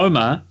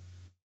Tacoma,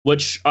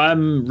 which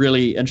I'm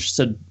really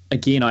interested.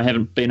 Again, I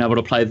haven't been able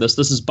to play this.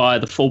 This is by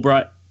the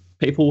Fulbright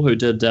people who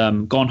did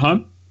Gone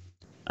Home,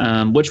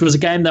 which was a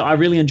game that I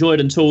really enjoyed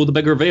until the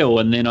big reveal,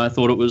 and then I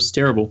thought it was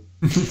terrible.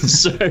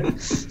 So I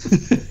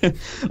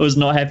was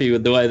not happy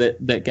with the way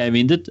that game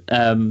ended.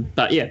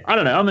 But yeah, I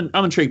don't know.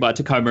 I'm intrigued by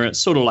Tacoma. It's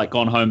sort of like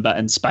Gone Home, but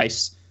in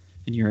space,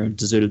 and you're a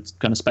deserted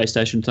kind of space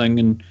station thing,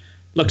 and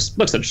looks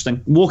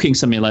interesting. Walking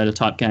simulator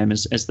type game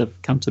as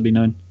they've come to be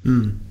known.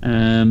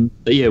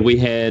 But yeah, we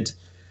had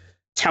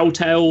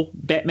Telltale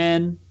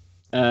Batman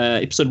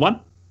episode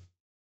 1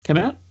 came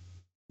out,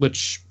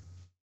 which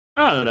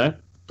I don't know,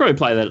 probably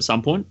play that at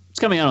some point. It's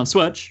coming out on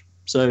Switch,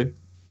 so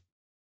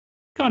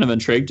kind of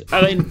intrigued.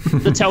 I mean,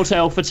 the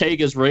Telltale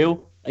fatigue is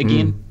real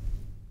again.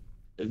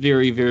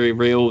 Very, very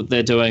real.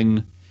 They're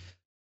doing,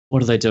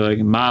 what are they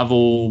doing?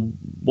 Marvel,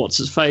 what's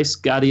its face?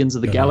 Guardians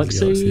of the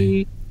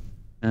Galaxy.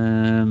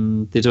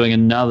 They're doing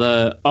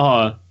another,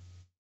 I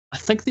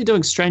think they're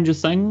doing Stranger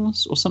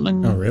Things or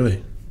something. Oh,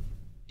 really?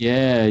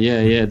 Yeah.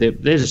 They're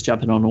just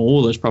jumping on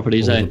all those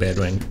properties. All the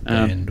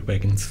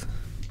bandwagons.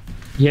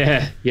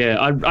 Yeah.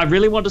 I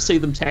really want to see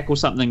them tackle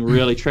something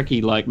really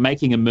tricky, like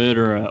Making a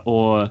Murderer,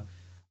 or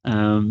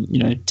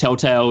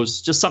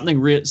Telltale's just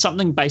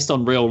something based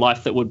on real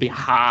life that would be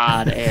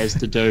hard as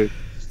to do.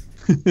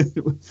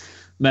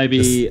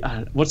 Maybe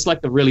what's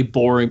like the really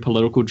boring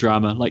political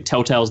drama, like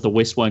Telltale's The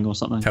West Wing or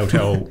something.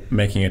 Telltale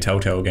making a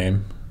Telltale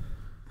game.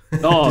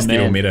 Oh, just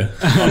man. Meta.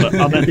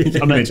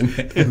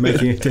 I'm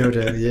Making a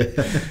Telltale, yeah.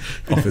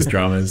 Office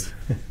dramas.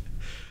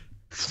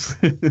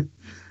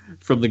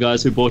 From the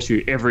guys who bought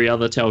you every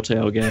other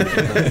Telltale game.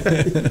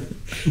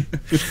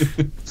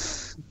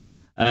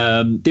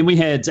 Then we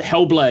had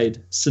Hellblade: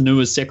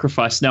 Senua's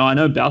Sacrifice. Now I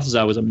know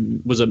Balthazar was a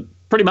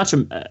pretty much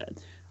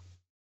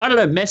I don't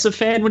know, massive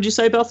fan. Would you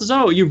say,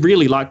 Balthazar? Or you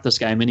really liked this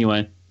game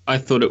anyway? I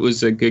thought it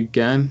was a good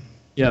game.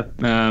 Yeah.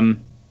 For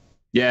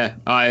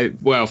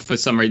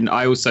some reason,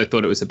 I also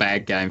thought it was a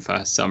bad game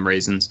for some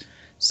reasons.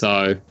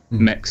 So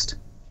mixed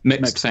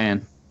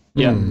fan.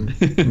 Yeah.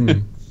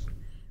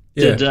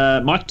 Yeah.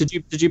 Did Mike? Did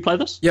you play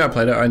this? Yeah, I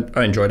played it.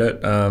 I enjoyed it.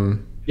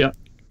 Yeah.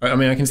 I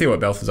mean, I can see what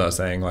Balthazar is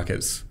saying. Like,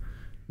 it's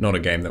not a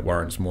game that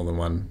warrants more than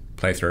one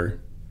playthrough.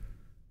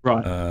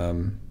 Right.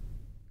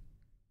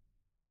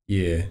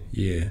 Yeah.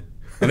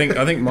 I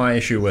think my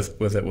issue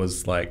with it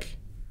was like,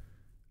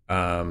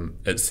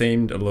 it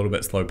seemed a little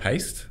bit slow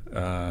paced,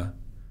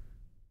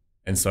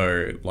 and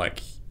so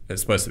like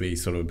it's supposed to be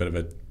sort of a bit of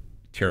a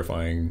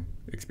terrifying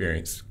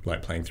experience,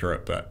 like playing through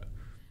it. But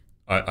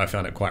I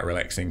found it quite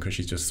relaxing because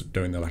she's just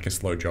doing a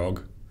slow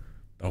jog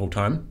the whole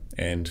time,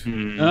 and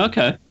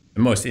okay.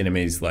 And most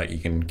enemies like you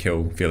can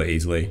kill fairly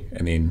easily,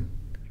 and then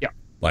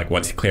like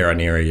once you clear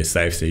an area, you're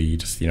safe. So you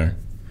just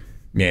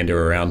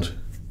meander around,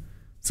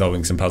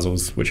 solving some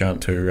puzzles which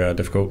aren't too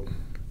difficult.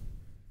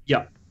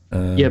 Yeah.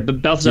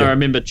 But Balthazar, I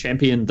remember,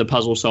 championed the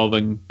puzzle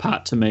solving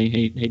part to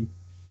me.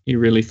 He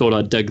really thought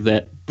I'd dig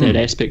that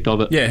aspect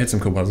of it. Yeah, it had some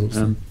cool puzzles.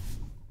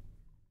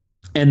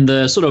 And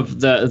the sort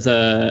of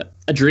the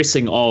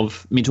addressing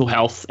of mental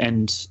health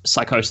and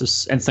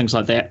psychosis and things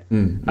like that.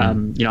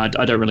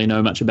 I don't really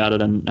know much about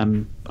it,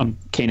 and I'm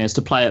keen as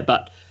to play it,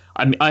 but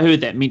I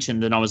heard that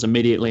mentioned and I was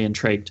immediately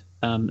intrigued.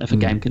 If a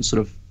game can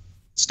sort of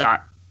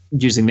start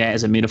using that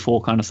as a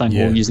metaphor kind of thing,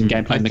 or using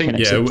gameplay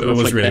mechanics. Yeah, it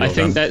was really I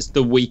think that's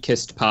the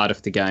weakest part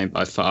of the game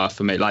by far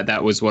for me. Like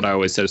that was what I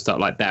always sort of start,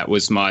 like that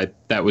was my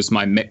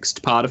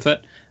mixed part of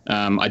it.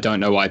 I don't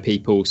know why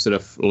people sort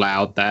of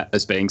laud that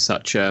as being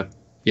such a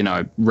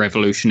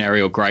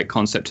revolutionary or great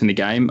concept in the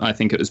game. I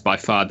think it was by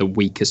far the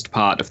weakest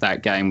part of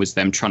that game, was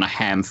them trying to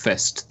ham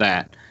fist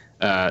that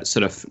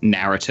sort of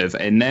narrative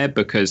in there,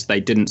 because they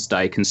didn't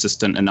stay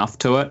consistent enough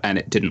to it, and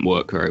it didn't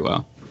work very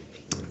well.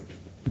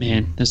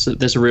 Man, that's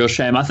a real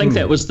shame. I think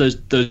that was those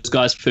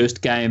guys'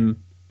 first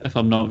game, if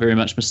I'm not very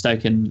much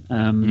mistaken.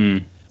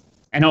 And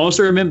I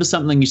also remember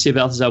something you said,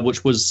 Balthazar,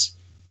 which was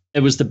it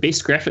was the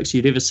best graphics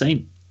you'd ever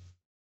seen.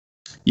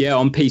 Yeah,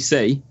 on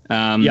PC.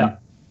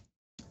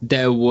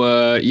 There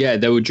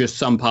were just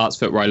some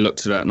parts of it where I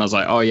looked at it and I was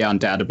like, oh yeah,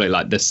 undoubtedly,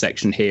 like this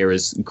section here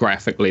is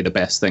graphically the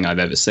best thing I've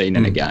ever seen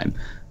in a game.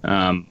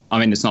 I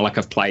mean, it's not like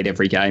I've played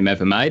every game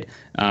ever made,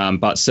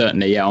 but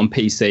certainly, on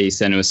PC,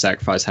 Senua's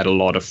Sacrifice had a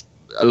lot of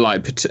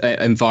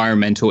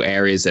environmental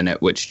areas in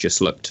it which just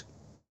looked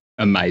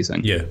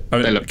amazing. Yeah, I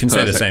mean, I can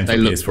say the same for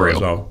PS4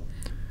 as well.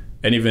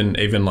 And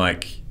even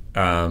like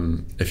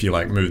if you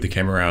like move the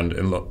camera around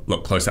and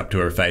look close up to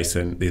her face,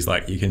 and there's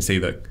like you can see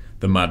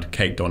the mud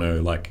caked on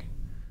her like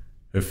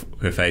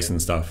her face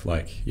and stuff.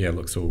 Like, yeah, it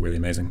looks all really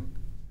amazing.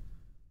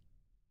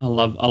 I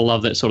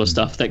love that sort of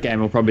stuff. That game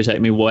will probably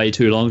take me way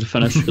too long to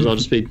finish because I'll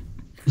just be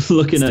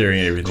looking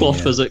at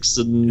cloth physics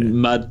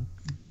and mud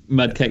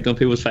caked on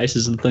people's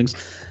faces and things.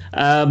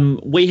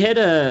 We had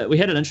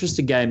an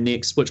interesting game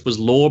next, which was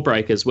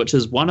Lawbreakers, which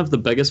is one of the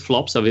biggest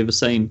flops I've ever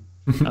seen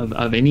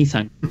of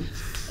anything.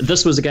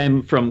 This was a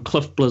game from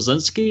Cliff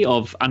Bleszinski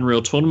of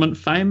Unreal Tournament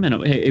fame,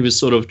 and he was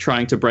sort of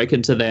trying to break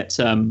into that,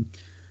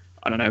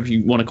 I don't know if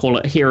you want to call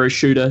it hero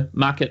shooter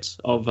market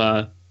of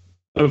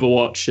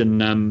Overwatch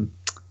and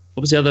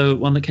what was the other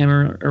one that came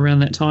around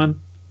that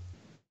time?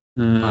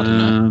 I don't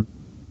know.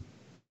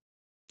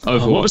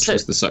 Overwatch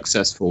was the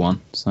successful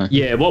one. So.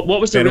 Yeah, what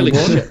was the really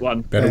shit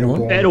one?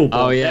 Battleborn.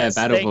 Oh yeah,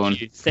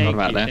 Battleborn. Forgot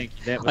about that.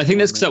 I think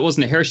that's because that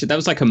wasn't a hero shoot. That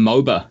was like a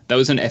MOBA. That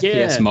was an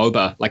FPS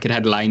MOBA. Like it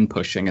had lane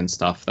pushing and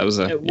stuff. That was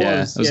a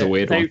a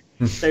weird one.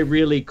 They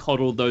really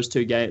coddled those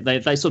two games.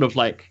 They sort of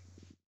like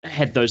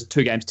had those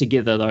two games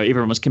together though.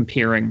 Everyone was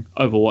comparing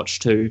Overwatch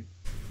to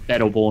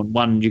Battleborn.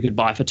 One you could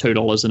buy for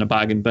 $2 in a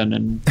bargain bin,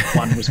 and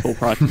one was full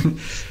price.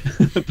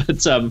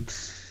 But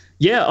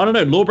yeah, I don't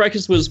know.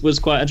 Lawbreakers was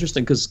quite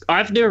interesting because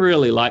I've never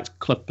really liked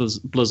Cliff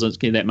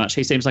Bleszinski that much.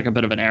 He seems like a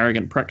bit of an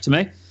arrogant prick to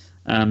me.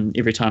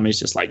 Every time he's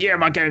just like, yeah,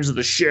 my games are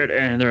the shit,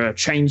 and they're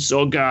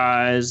chainsaw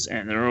guys,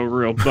 and they're all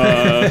real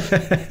buff.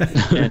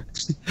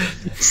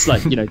 It's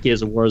like,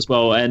 Gears of War as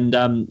well. And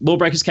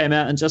Lawbreakers came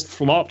out and just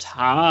flopped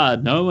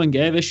hard. No one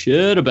gave a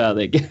shit about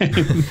that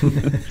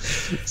game.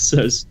 So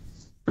it's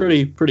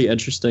pretty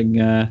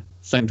interesting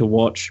thing to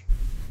watch.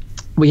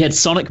 We had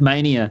Sonic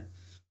Mania,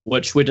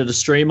 which we did a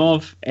stream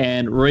of,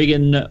 and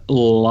Reagan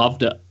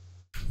loved it.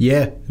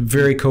 Yeah,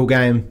 very cool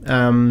game.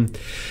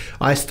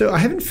 I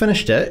haven't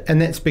finished it, and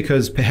that's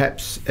because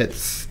perhaps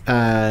it's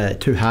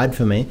too hard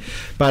for me.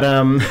 But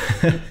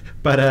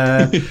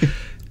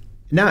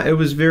no, it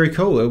was very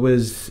cool. It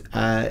was,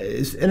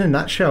 in a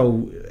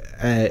nutshell,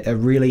 a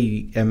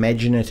really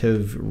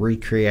imaginative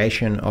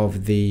recreation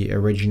of the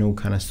original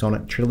kind of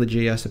Sonic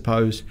trilogy, I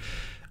suppose,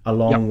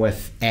 along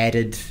with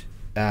added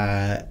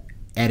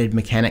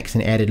mechanics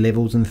and added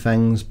levels and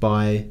things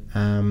by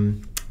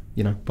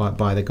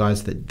the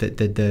guys that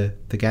did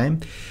the game.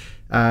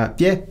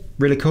 Yeah,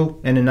 really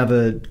cool, and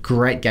another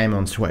great game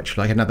on Switch,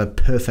 like another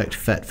perfect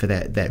fit for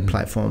that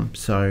platform.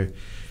 So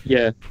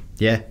yeah,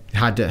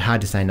 hard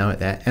to say no at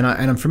that. And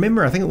I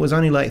remember, I think it was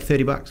only like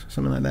 $30,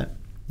 something like that.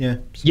 Yeah.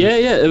 So.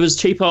 Yeah, it was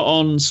cheaper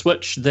on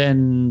Switch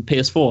than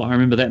PS4. I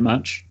remember that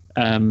much.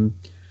 And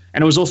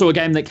it was also a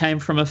game that came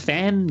from a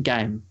fan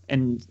game,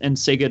 and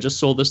Sega just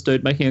saw this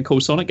dude making a cool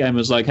Sonic game and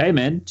was like, hey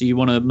man, do you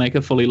want to make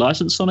a fully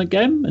licensed Sonic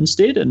game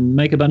instead and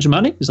make a bunch of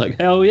money? He's like,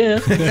 hell yeah.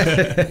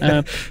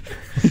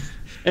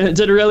 And it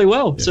did really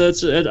well. Yeah.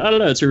 So I don't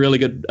know, it's a really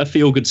good, a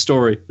feel-good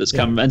story that's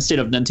come, instead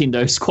of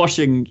Nintendo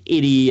squashing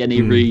any and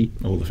every...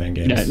 all the fan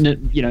games.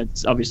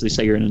 It's obviously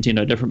Sega and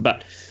Nintendo different,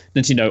 but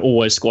Nintendo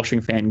always squashing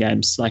fan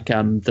games, like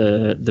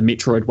the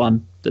Metroid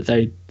one that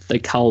they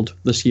culled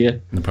this year.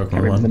 And the Pokemon I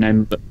can't remember one. the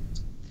name, but...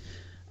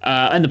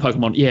 and the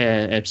Pokemon,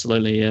 yeah,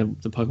 absolutely, yeah,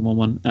 the Pokemon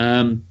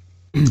one.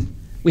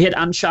 We had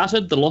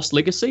Uncharted: The Lost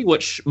Legacy,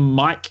 which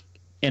Mike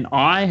and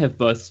I have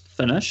both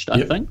finished,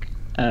 I think.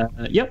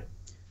 Yep.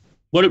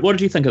 What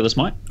did you think of this,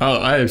 Mike? Oh,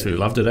 I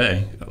absolutely loved it,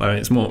 eh? I mean,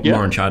 it's more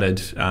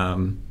Uncharted.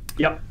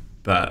 Yep.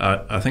 But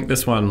I think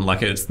this one,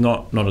 like, it's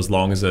not as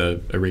long as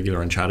a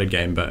regular Uncharted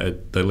game,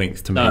 but the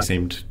length to me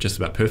seemed just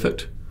about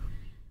perfect.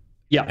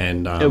 Yeah.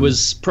 And it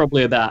was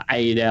probably about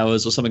 8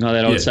 hours or something like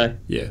that, I would say.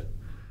 Yeah.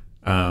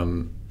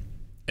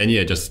 And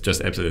yeah, just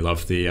absolutely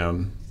loved the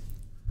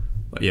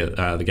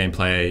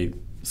gameplay.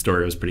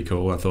 Story was pretty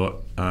cool, I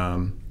thought.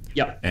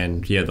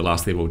 And yeah, the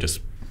last level just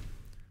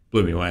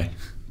blew me away.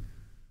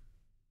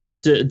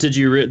 Did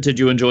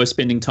you enjoy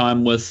spending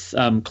time with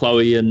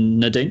Chloe and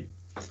Nadine?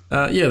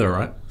 Yeah, they're all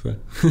right. So.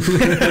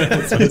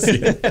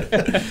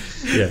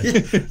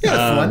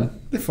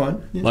 They're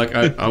fun. Yeah. Like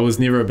I was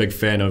never a big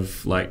fan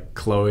of like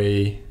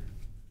Chloe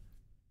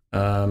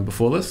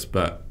before this,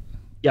 but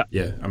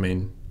yeah, I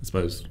mean, I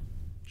suppose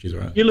she's all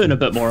right. You learn a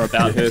bit more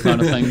about her,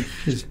 kind of thing.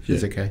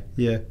 She's okay.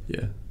 Yeah.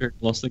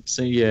 Lost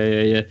Legacy.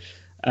 Yeah.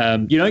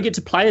 You don't get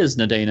to play as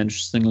Nadine,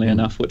 interestingly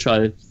enough, which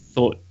I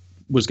thought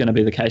was going to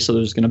be the case. So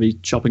there's going to be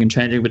chopping and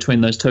changing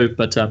between those two,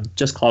 but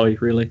just Chloe,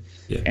 really.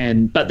 Yeah. I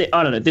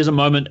don't know. There's a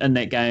moment in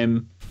that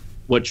game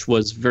which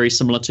was very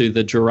similar to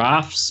the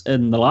giraffes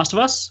in The Last of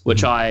Us,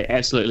 which I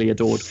absolutely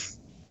adored.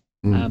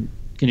 Can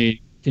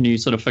you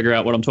sort of figure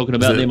out what I'm talking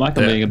about there, Mike?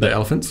 I'm being a bit the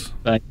elephants.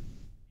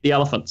 The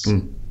elephants.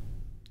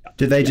 Do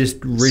Did they just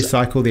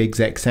recycle the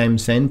exact same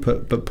scene,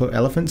 put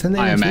elephants in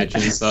there? I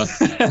imagine so.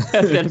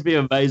 That'd be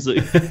amazing.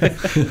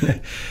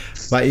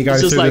 Like you go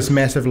through this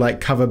massive like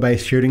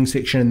cover-based shooting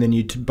section, and then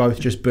you both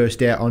just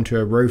burst out onto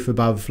a roof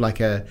above like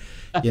a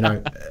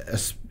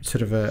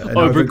sort of an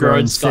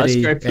overgrown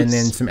city, and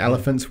then some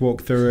elephants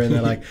walk through, and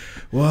they're like,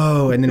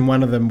 "Whoa!" And then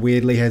one of them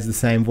weirdly has the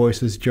same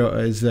voice as Joel.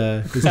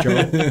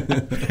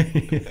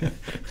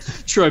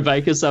 Troy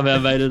Baker somehow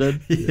made it in.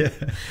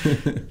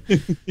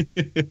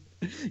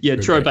 Yeah,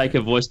 Troy Baker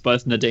voiced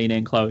both Nadine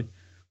and Chloe,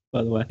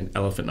 by the way. And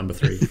elephant number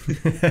 3.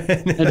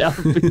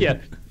 Yeah.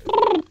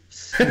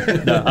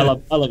 No, I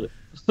love it.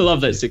 I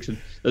love that section.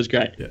 It was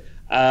great. Yeah.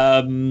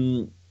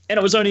 And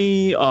it was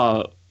only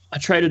I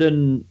traded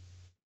in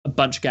a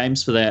bunch of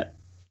games for that.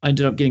 I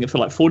ended up getting it for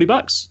like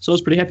 $40, so I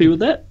was pretty happy with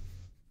that.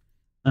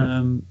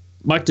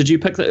 Mike, did you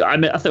pick that? I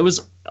think it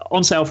was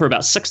on sale for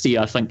about $60,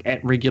 I think,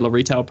 at regular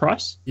retail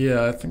price.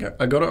 Yeah, I think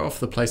I got it off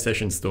the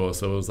PlayStation Store,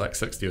 so it was like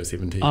 60 or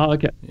 70. Oh,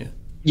 okay.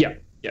 Yeah.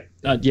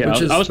 I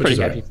was pretty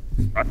happy.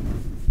 Right.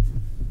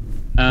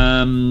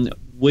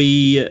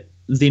 We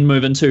then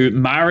move into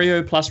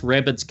Mario plus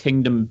Rabbids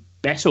Kingdom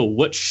Battle,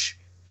 which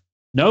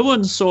no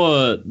one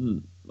saw.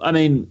 I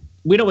mean,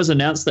 when it was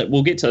announced, that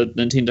we'll get to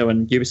Nintendo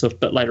and Ubisoft a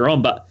bit later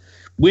on, but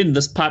when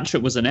this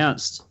partnership was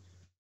announced,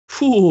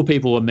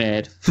 people were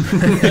mad.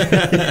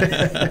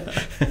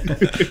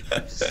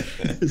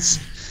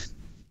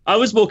 I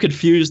was more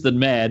confused than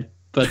mad,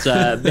 but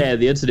man,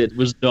 the internet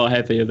was not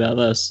happy about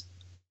this.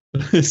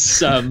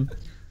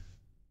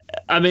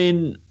 I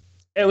mean,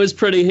 it was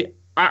pretty.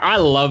 I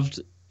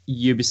loved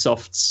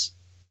Ubisoft's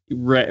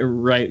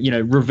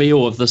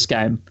reveal of this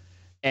game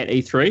at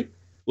E3,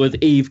 with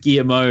Yves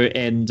Guillemot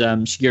and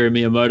Shigeru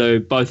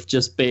Miyamoto both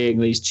just being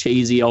these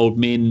cheesy old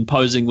men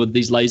posing with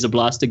these laser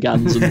blaster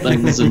guns and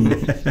things, and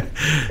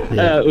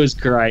it was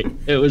great.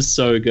 It was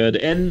so good,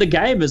 and the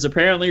game is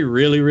apparently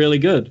really, really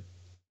good.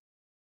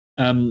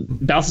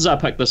 Balthazar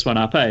picked this one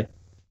up, eh?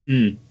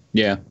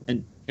 Yeah,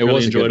 and it really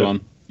was a good enjoyed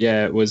one.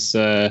 Yeah, it was.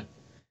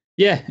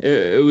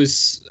 It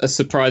was a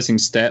surprising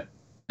step,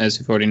 as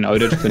we've already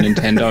noted, for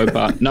Nintendo.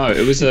 But no,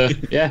 it was a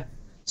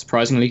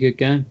surprisingly good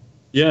game.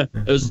 Yeah,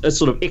 it's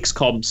sort of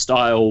XCOM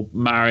style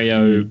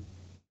Mario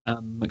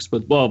mixed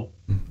with, well,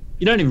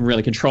 you don't even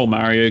really control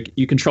Mario.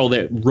 You control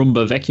that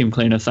Roomba vacuum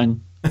cleaner thing.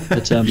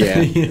 But,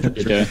 you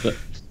do.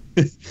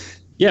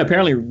 Yeah,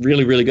 apparently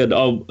really, really good.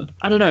 Oh,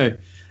 I don't know.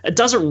 It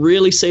doesn't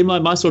really seem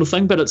like my sort of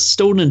thing, but it's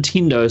still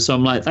Nintendo, so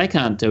I'm like, they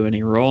can't do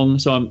any wrong.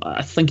 So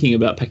I'm thinking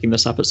about picking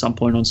this up at some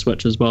point on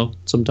Switch as well,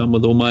 sometime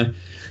with all my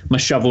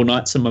Shovel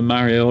Knights and my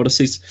Mario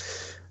Odysseys.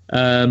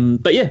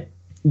 But yeah,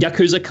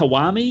 Yakuza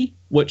Kiwami,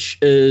 which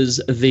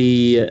is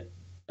the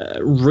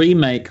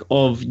remake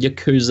of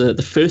Yakuza,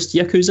 the first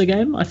Yakuza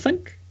game, I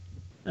think.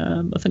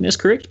 I think that's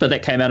correct, but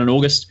that came out in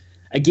August.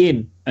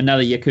 Again,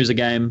 another Yakuza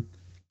game.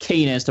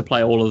 Keen as to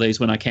play all of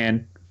these when I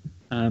can.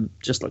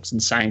 Just looks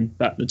insane,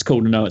 but it's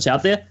cool to know it's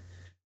out there.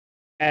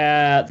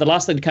 The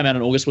last thing to come out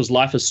in August was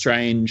Life is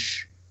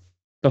Strange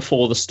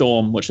Before the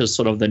Storm, which is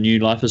sort of the new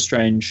Life is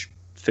Strange,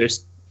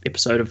 first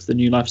episode of the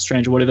new Life is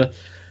Strange or whatever.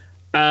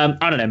 I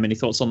don't have many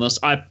thoughts on this.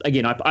 I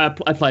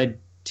played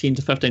 10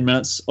 to 15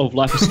 minutes of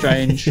Life is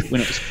Strange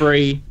when it was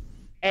free.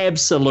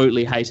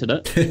 Absolutely hated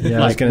it.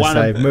 Yeah, I was going to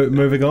say,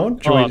 moving on.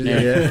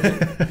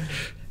 Man.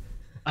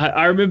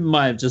 I remember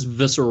my just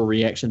visceral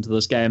reaction to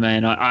this game,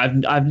 and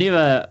I've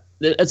never.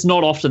 It's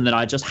not often that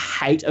I just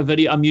hate a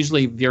video. I'm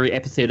usually very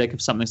apathetic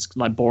if something's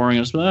like boring.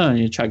 I just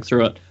you chug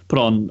through it, put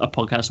on a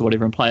podcast or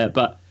whatever, and play it.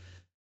 But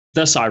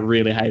this I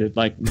really hated,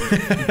 like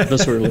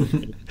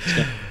viscerally.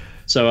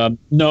 So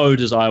no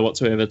desire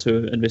whatsoever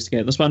to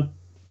investigate this one.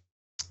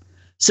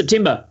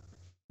 September,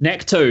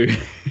 Knack 2.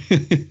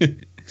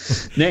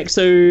 Knack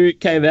 2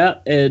 came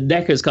out, and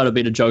Knack has kind of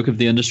been a joke of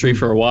the industry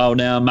for a while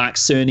now. Mark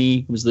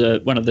Cerny was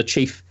one of the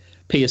chief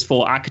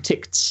PS4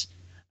 architects,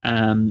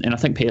 and I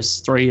think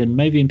PS3 and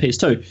maybe in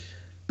PS2.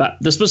 But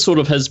this was sort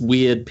of his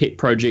weird pet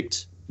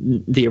project,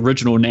 the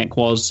original Knack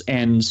was,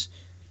 and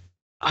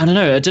I don't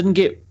know, it didn't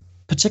get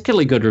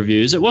particularly good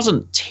reviews. It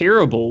wasn't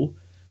terrible,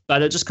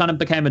 but it just kind of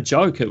became a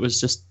joke. It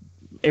was just,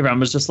 everyone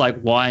was just like,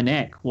 why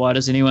Knack? Why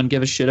does anyone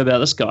give a shit about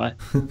this guy?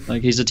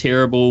 Like, he's a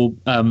terrible,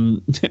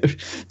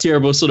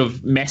 terrible sort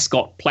of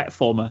mascot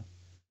platformer.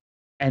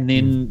 And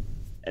then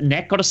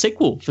Knack got a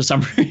sequel for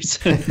some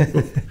reason.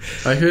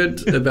 I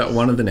heard about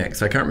one of the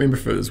Knacks. I can't remember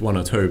if it was 1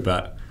 or 2,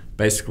 but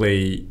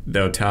basically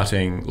they were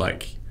touting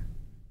like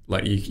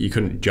you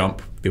couldn't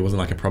jump. There wasn't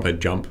like a proper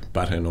jump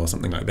button or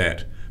something like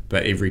that.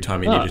 But every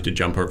time you needed to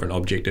jump over an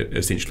object, it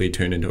essentially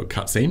turned into a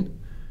cutscene.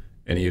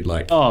 And you'd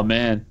like, oh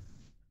man,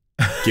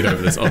 get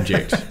over this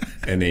object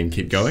and then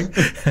keep going.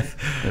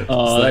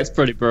 That's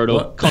pretty brutal.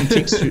 What?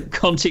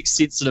 Context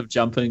sensitive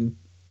jumping.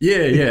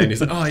 Yeah, and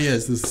he's like, oh yeah,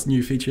 it's this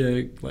new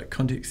feature, like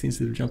context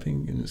sensitive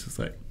jumping, and it's just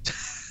like,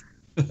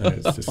 no,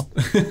 it's just,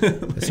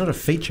 it's not a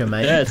feature,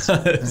 mate. Yeah,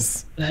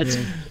 that's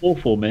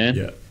awful, man.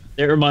 Yeah,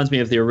 it reminds me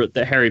of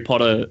the Harry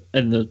Potter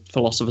and the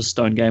Philosopher's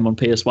Stone game on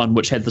PS1,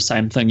 which had the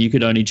same thing. You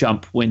could only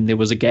jump when there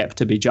was a gap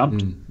to be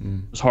jumped.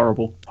 It was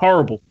horrible.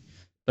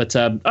 But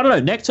I don't know.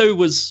 Knack 2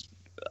 was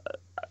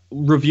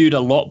reviewed a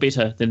lot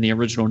better than the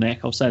original Knack.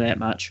 I'll say that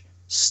much.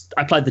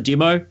 I played the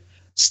demo,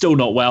 still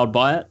not wowed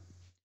by it,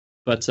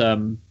 but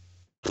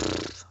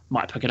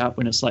might pick it up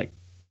when it's like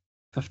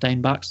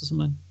 $15 or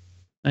something,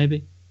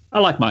 maybe. I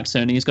like Mark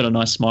Cerny. He's got a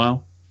nice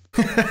smile.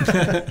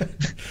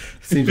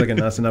 Seems like a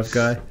nice enough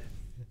guy.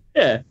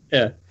 Yeah.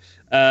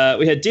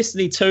 We had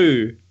Destiny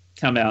 2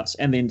 come out,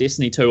 and then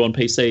Destiny 2 on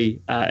PC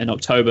in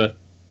October.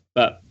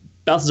 But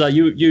Balthazar,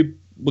 you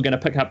were going to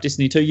pick up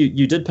Destiny 2.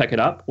 You did pick it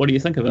up. What do you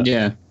think of it?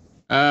 Yeah.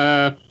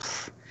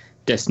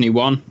 Destiny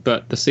 1,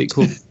 but the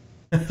sequel.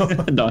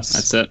 Nice.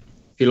 That's it.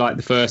 If you like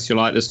the first, you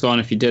like this one.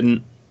 If you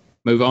didn't,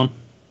 move on.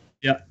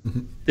 Yeah.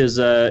 There's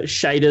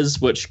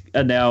shaders, which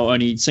are now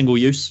only single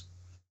use.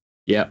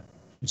 Yeah.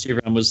 Which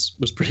everyone was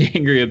pretty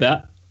angry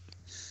about.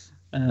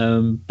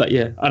 But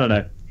yeah, I don't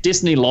know.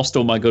 Destiny lost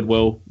all my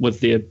goodwill with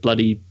their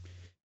bloody,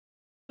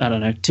 I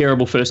don't know,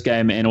 terrible first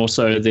game, and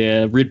also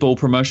their Red Bull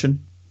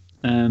promotion.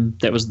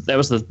 That was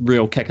the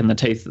real kick in the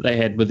teeth that they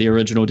had with the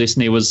original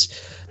Destiny. Was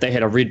they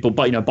had a Red Bull,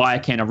 but buy a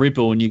can of Red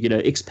Bull and you get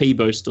an XP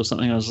boost or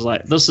something. I was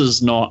like, this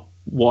is not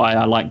why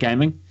I like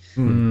gaming.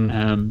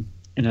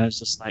 It's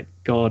just like,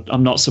 God,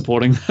 I'm not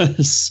supporting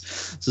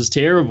this. This is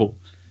terrible.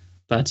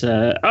 But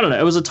I don't know.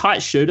 It was a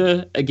tight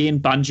shooter. Again,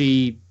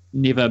 Bungie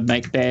never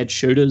make bad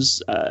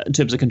shooters in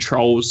terms of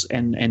controls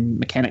and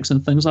mechanics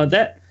and things like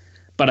that.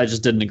 But I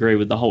just didn't agree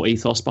with the whole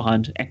ethos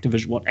behind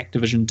Activision, what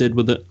Activision did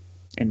with it,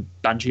 and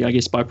Bungie, I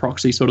guess, by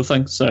proxy sort of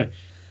thing. So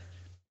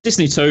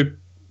Destiny 2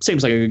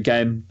 seems like a good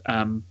game.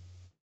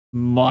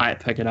 Might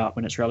pick it up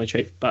when it's really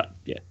cheap, but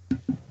yeah.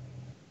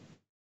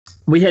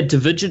 We had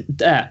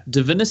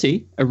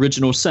Divinity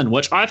Original Sin,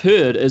 which I've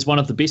heard is one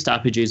of the best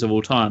RPGs of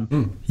all time.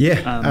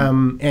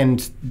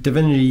 And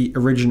Divinity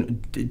Original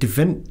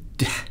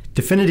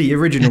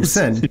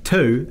Sin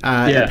 2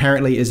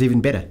 apparently is even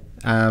better.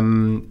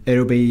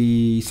 It'll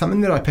be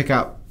something that I pick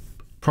up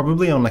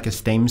probably on like a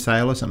Steam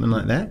sale or something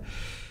like that.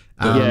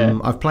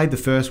 I've played the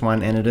first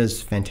one and it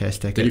is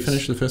fantastic. Did you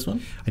finish the first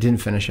one? I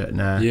didn't finish it,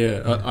 no.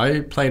 Yeah,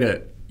 I played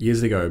it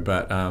years ago,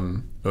 but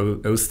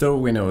it was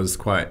still when it was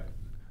quite...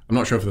 I'm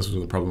not sure if this was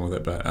the problem with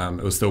it, but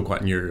it was still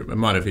quite new. It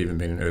might have even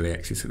been in early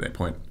access at that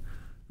point.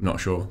 I'm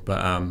not sure. But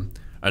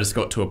I just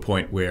got to a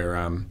point where,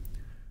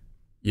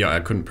 I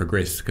couldn't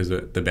progress because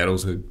the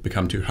battles had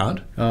become too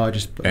hard.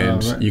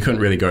 You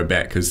couldn't really go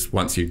back because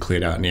once you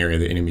cleared out an area,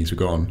 the enemies were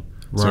gone.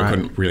 Right. So I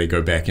couldn't really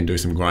go back and do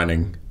some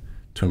grinding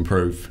to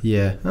improve.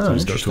 Yeah. So I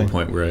just got to a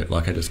point where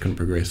I just couldn't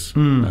progress.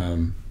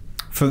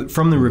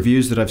 From the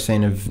reviews that I've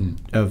seen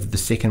of the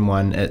second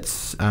one,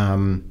 it's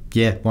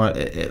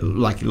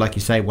like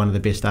you say, one of the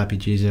best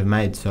RPGs ever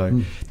made.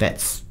 So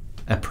that's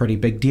a pretty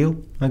big deal,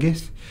 I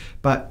guess.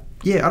 But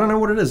yeah, I don't know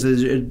what it is.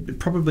 It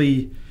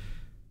probably,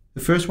 the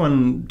first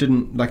one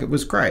didn't, like, it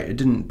was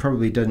great. It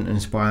probably didn't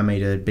inspire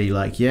me to be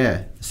like,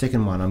 the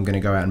second one, I'm going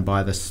to go out and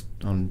buy this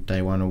on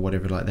day one or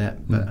whatever like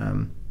that. But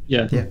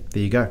there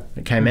you go.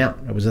 It came out.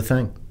 It was a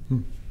thing.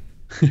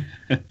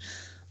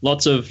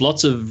 Lots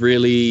of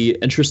really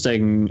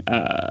interesting.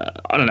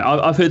 I don't know.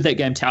 I've heard that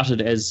game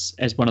touted as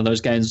one of those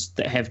games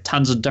that have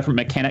tons of different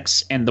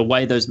mechanics, and the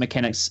way those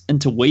mechanics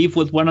interweave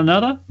with one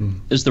another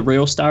is the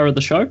real star of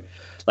the show.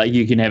 Like,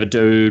 you can have a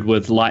dude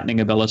with lightning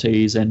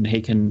abilities, and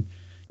he can,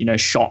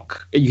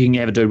 shock. You can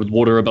have a dude with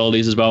water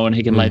abilities as well, and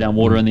he can lay down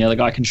water, and the other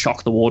guy can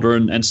shock the water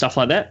and stuff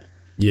like that.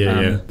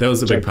 Yeah, that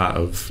was a big part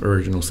of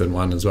Original Sin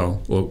 1 as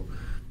well. Well,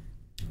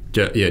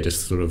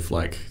 just sort of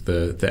like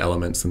the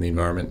elements and the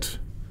environment.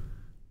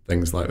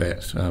 Things like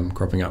that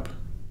cropping up.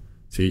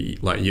 So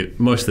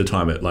most of the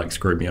time it like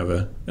screwed me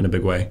over in a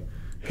big way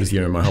because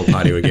my whole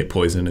party would get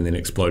poisoned and then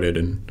exploded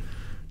and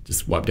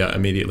just wiped out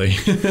immediately.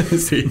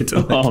 So you had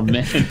to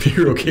be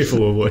real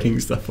careful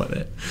avoiding stuff like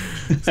that.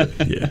 So,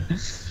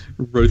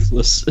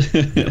 Ruthless.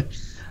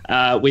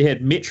 We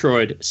had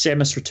Metroid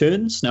Samus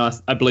Returns. Now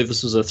I believe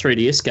this was a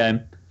 3DS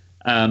game.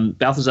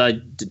 Balthazar,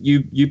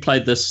 you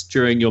played this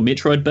during your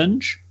Metroid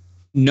binge?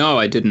 No,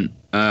 I didn't.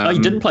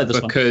 You didn't play this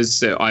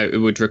because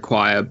it would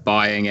require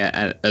buying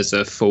it as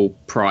a full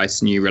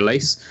price new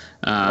release,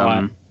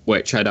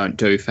 which I don't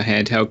do for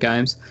handheld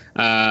games.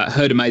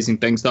 Heard amazing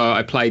things though.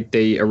 I played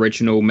the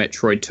original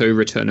Metroid 2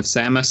 Return of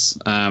Samus,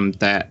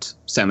 that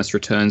Samus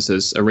Returns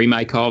is a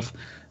remake of,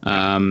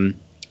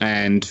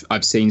 and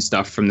I've seen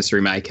stuff from this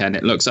remake, and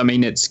it looks,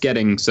 it's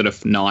getting sort of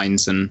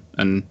 9s and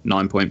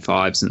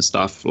 9.5s and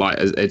stuff. Like,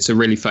 it's a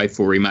really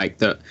faithful remake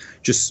that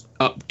just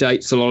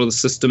updates a lot of the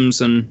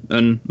systems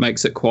and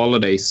makes it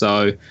quality.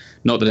 So,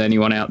 not that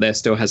anyone out there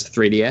still has a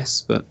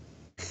 3DS, but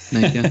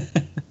there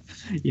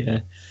you go.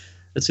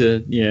 It's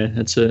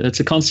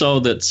a console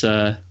that's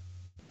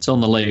it's on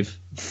the leave,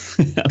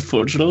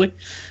 unfortunately,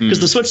 because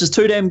the Switch is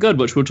too damn good,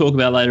 which we'll talk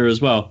about later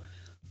as well.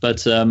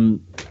 But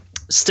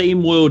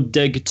Steam World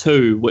Dig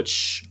 2,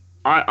 which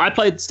I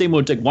played Steam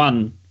World Dig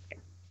 1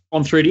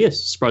 on 3DS,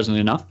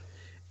 surprisingly enough,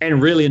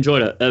 and really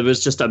enjoyed it. It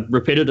was just a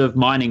repetitive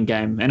mining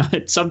game,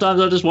 and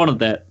sometimes I just wanted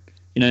that,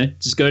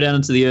 just go down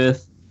into the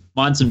earth,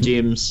 mine some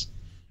gems,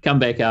 come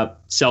back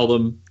up, sell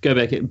them, go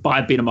back,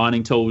 buy better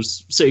mining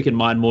tools so you can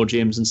mine more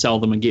gems and sell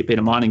them and get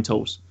better mining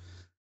tools.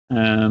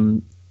 I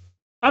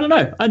don't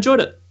know. I enjoyed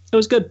it. It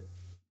was good.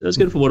 It was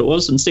good for what it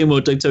was. And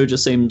SteamWorld Dig 2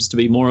 just seems to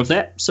be more of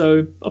that.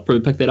 So I'll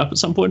probably pick that up at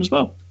some point as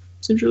well.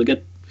 Seems really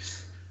good.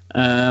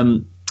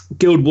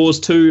 Guild Wars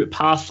 2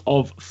 Path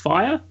of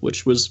Fire,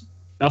 which was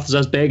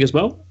Balthazar's bag as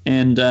well.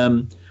 And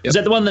is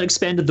that the one that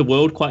expanded the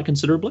world quite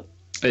considerably?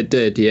 It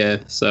did, yeah.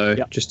 So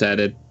just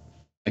added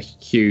a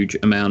huge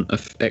amount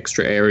of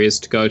extra areas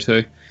to go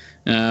to.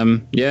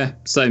 Yeah,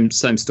 same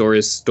story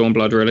as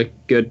Stormblood, really.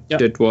 Good.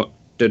 Yep.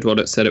 Did what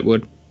it said it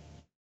would.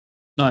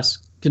 Nice.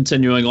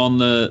 Continuing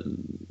on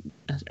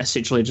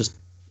essentially just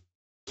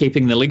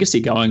keeping the legacy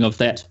going of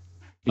that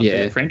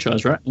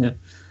franchise, right? Yeah.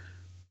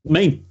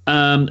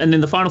 And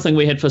then the final thing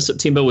we had for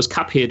September was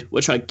Cuphead,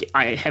 which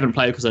I haven't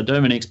played because I don't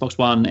have an Xbox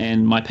One,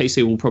 and my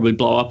PC will probably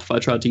blow up if I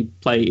try to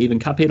play even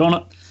Cuphead on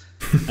it.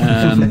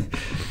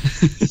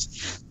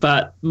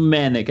 But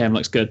man, that game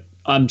looks good.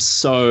 I'm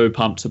so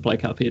pumped to play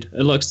Cuphead.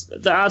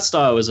 The art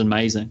style is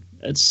amazing.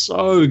 It's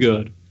so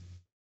good.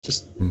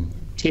 Just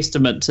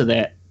testament to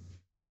that,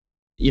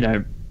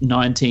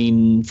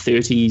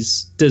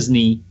 1930s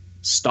Disney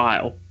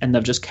style, and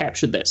they've just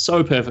captured that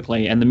so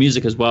perfectly, and the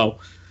music as well.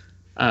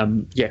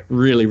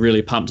 Really,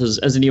 really pumped.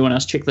 Has anyone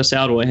else checked this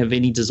out or have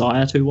any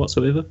desire to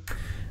whatsoever?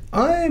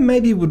 I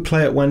maybe would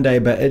play it one day,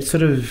 but it's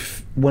sort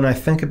of, when I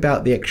think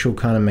about the actual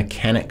kind of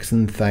mechanics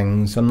and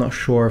things, I'm not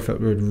sure if it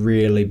would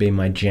really be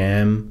my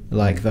jam.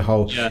 Like the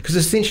whole, because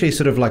essentially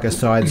sort of like a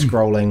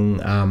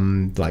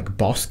side-scrolling like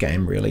boss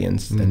game, really,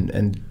 and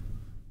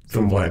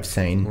from what I've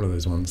seen. What are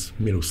those ones?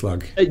 Metal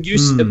Slug. It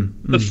used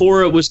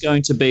before it was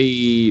going to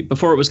be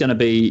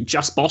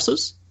just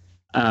bosses.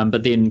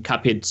 But then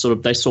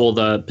Cuphead they saw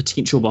the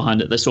potential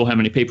behind it. They saw how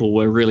many people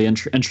were really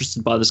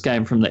interested by this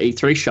game from the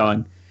E3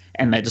 showing,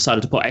 and they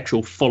decided to put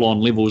actual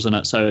full-on levels in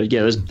it. So I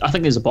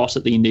think there's a boss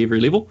at the end of every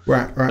level.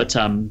 Right. But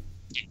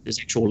there's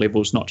actual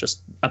levels, not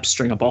just a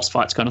string of boss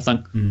fights kind of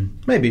thing.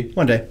 Maybe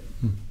one day.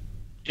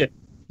 Yeah,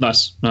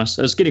 nice.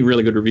 It's getting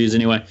really good reviews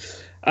anyway.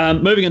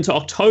 Moving into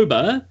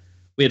October,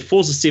 we had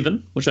Forza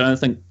 7, which I don't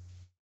think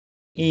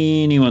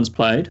anyone's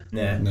played.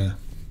 No.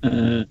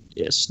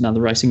 Yes,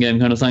 another racing game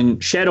kind of thing.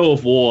 Shadow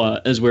of War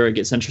is where it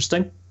gets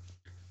interesting,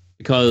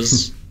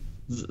 because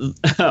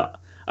I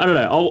don't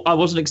know. I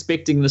wasn't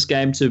expecting this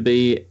game to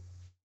be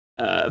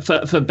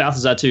for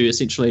Balthazar to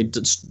essentially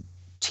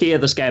tear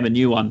this game a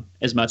new one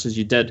as much as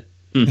you did.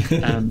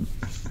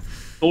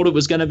 Thought it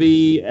was going to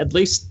be at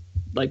least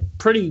like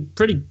pretty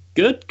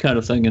good kind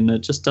of thing, and it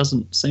just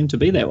doesn't seem to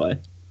be that way.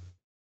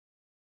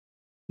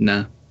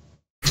 Nah.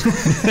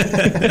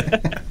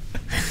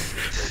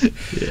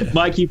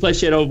 Mike, you play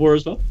Shadow of War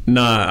as well?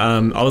 No,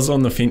 I was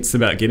on the fence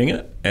about getting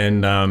it,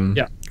 and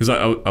because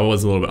I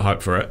was a little bit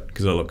hyped for it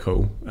because it looked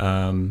cool.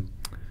 And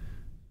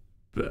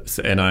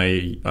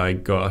I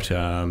got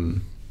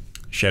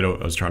Shadow.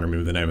 I was trying to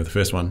remember the name of the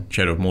first one,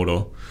 Shadow of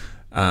Mordor.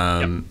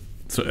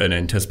 So in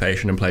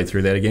anticipation, and played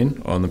through that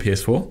again on the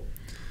PS4.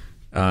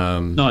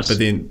 Nice.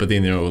 But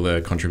then there are all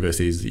the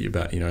controversies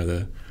about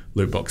the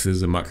loot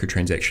boxes and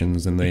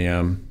microtransactions and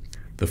the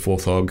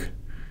Forthog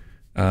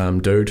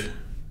dude,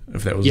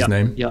 if that was his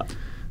name. Yeah.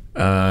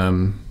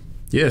 So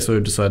I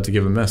decided to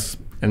give it a miss,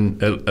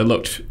 and it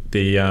looked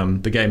the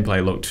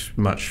gameplay looked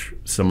much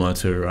similar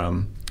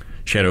to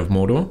Shadow of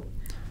Mordor,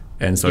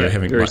 and so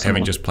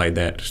having just played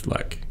that,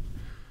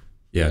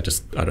 I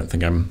don't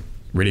think I'm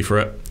ready for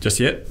it just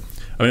yet.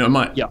 I mean, I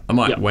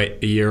might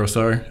wait a year or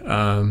so.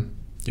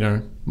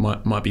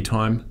 Might be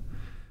time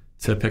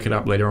to pick it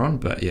up later on,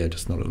 but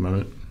just not at the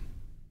moment.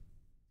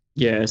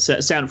 Yeah,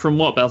 sound from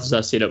what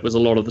Balthazar said, it was a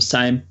lot of the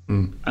same,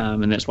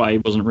 and that's why he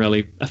wasn't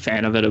really a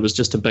fan of it. It was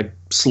just a big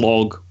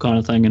slog kind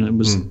of thing, and it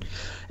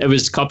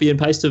was copy and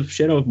paste of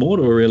Shadow of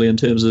Mordor, really, in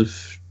terms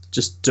of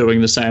just doing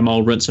the same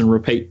old rinse and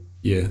repeat.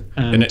 Yeah,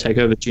 and take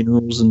over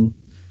generals and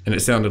it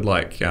sounded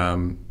like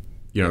from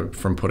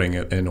putting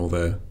it in all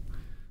the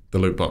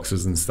loot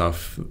boxes and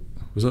stuff.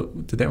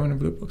 Did that one have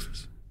loot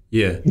boxes?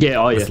 Yeah. Yeah.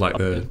 Oh, yeah. It's like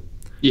the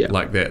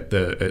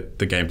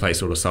gameplay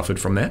sort of suffered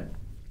from that.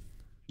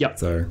 Yeah.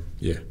 So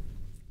yeah.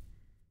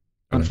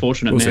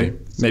 Unfortunate, we'll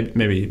man. See.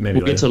 Maybe we'll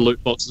later. get to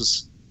loot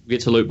boxes. We'll get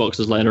to loot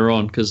boxes later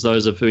on, because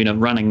those have been a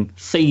running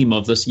theme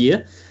of this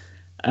year.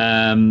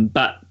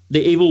 But The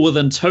Evil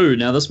Within 2.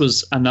 Now, this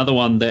was another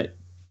one that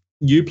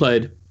you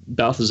played,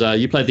 Balthazar.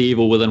 You played The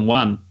Evil Within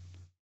 1,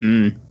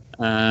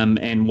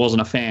 and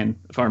wasn't a fan,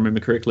 if I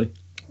remember correctly.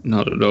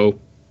 Not at all.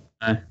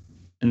 And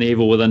The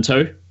Evil Within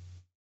 2.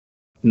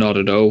 Not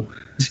at all.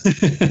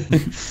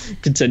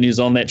 Continues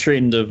on that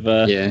trend of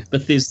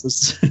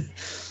Bethesda's.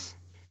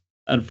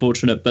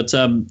 Unfortunate, but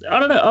I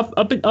don't know.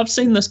 I've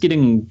seen this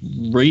getting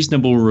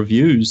reasonable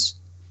reviews.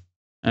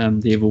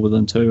 The Evil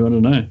Within 2. I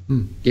don't know.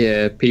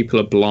 Yeah, people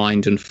are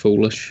blind and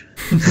foolish.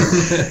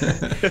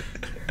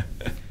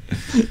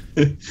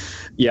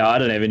 Yeah, I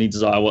don't have any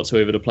desire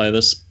whatsoever to play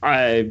this.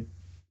 I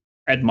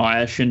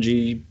admire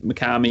Shinji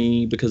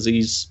Mikami because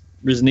he's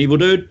Resident Evil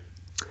dude,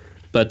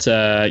 but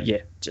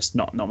just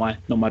not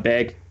my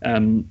bag.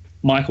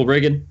 Michael,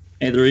 Reagan,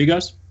 either of you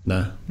guys?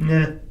 No.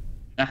 Yeah.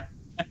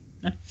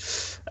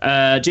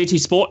 GT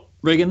Sport,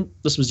 Regan,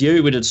 this was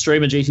you. We did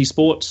stream of GT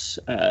Sport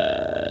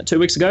 2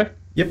 weeks ago.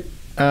 Yep.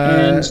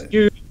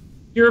 And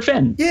you're a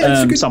fan,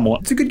 yeah,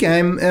 somewhat. It's a good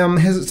game.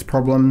 Has its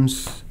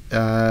problems.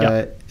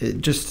 It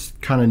just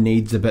kind of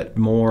needs a bit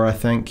more, I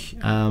think.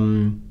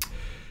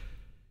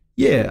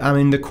 Yeah, I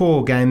mean, the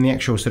core game, the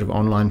actual sort of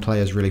online play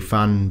is really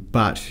fun,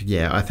 but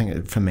yeah, I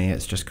think for me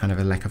it's just kind of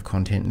a lack of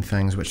content and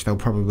things, which they'll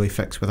probably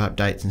fix with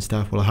updates and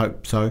stuff. Well, I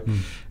hope so.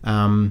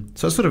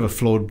 So it's sort of a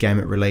flawed game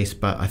at release,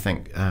 but I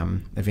think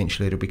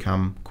eventually it'll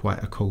become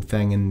quite a cool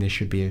thing, and there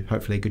should be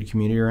hopefully a good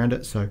community around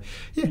it. So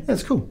yeah,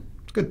 that's cool.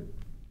 It's good.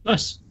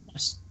 Nice.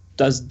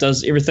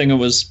 Does everything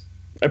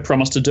it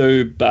promised to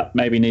do, but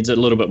maybe needs a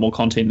little bit more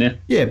content there.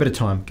 Yeah, a bit of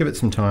time. Give it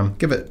some time.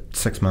 Give it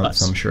 6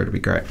 months. Nice. I'm sure it'll be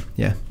great.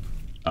 Yeah.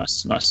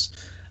 Nice.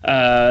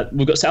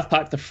 We've got South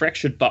Park: The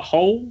Fractured But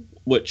Whole,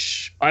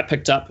 which I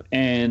picked up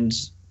and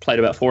played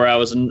about 4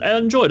 hours and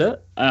enjoyed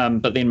it.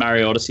 But then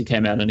Mario Odyssey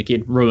came out and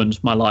again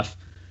ruined my life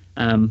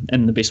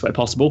in the best way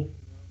possible.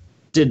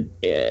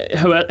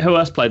 Who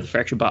else played The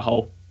Fractured But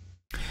Whole?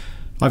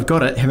 I've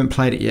got it. Haven't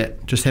played it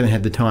yet. Just haven't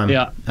had the time.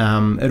 Yeah.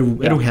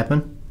 It'll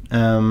happen.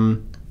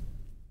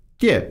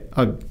 Yeah.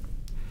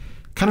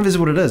 Kind of is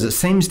what it is. It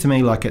seems to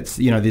me like it's,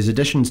 there's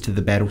additions to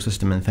the battle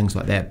system and things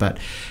like that, but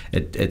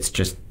it's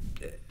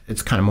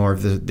kind of more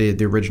of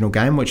the original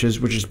game, which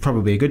is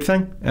probably a good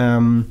thing.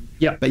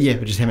 But yeah,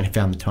 we just haven't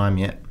found the time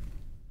yet.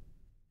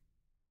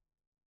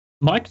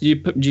 Mike, do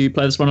you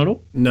play this one at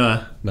all?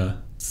 No.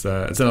 It's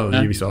another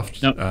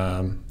Ubisoft. Nope.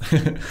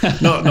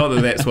 Not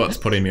that that's what's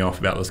putting me off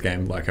about this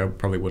game. Like, I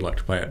probably would like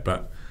to play it,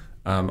 but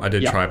I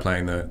did try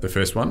playing the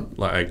first one.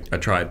 Like, I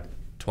tried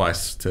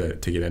twice to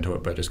get into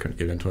it, but just couldn't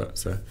get into it.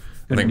 So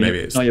I think maybe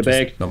it's not your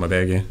bag. Not my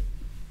bag, yeah.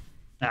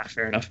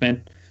 Fair enough,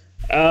 man.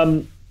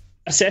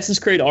 Assassin's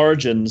Creed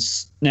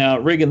Origins. Now,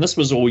 Regan, this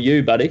was all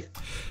you, buddy.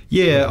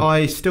 Yeah,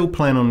 I still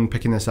plan on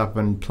picking this up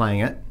and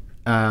playing it.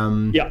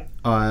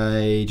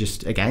 I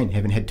just, again,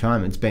 haven't had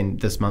time.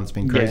 This month's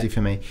been crazy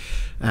for me.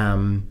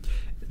 I'm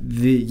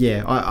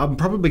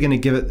probably going to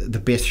give it the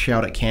best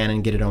shout it can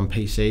and get it on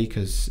PC,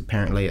 because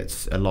apparently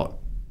it's a lot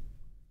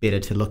better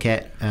to look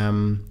at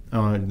than.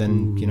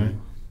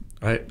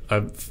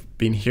 I've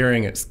been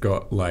hearing it's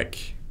got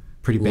like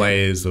pretty bad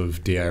layers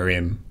of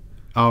DRM.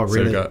 Oh, really?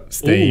 So we've got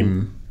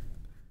Steam,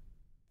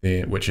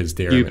 which is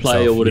DRM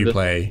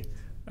Uplay,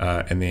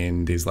 and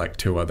then there's like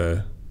 2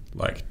 other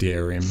like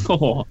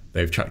DRM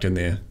they've chucked in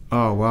there.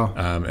 Oh, wow.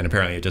 And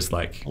apparently it just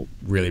like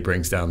really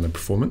brings down the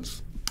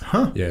performance.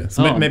 Huh. Yeah.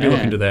 So maybe look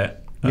into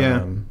that.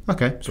 Yeah.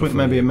 Okay. Sweet.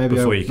 Maybe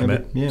before you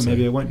commit.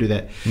 Maybe I won't do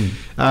that.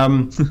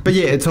 But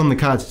yeah, it's on the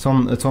cards. It's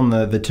on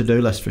the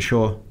to-do list for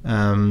sure.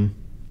 I'm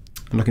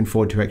looking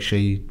forward to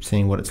actually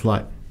seeing what it's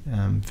like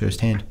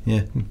firsthand.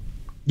 Yeah.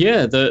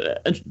 Yeah,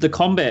 the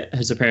combat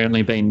has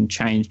apparently been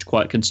changed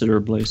quite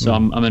considerably. So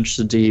I'm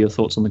interested to hear your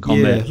thoughts on the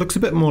combat. Yeah, it looks a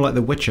bit more like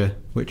The Witcher,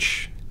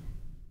 which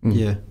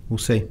we'll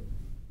see.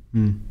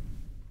 I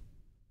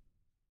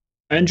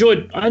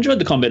enjoyed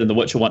the combat in The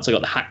Witcher once I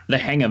got the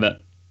hang of it.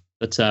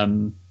 But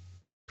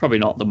probably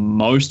not the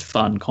most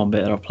fun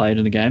combat that I've played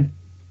in the game.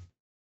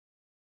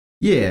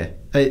 Yeah,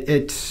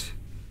 I'd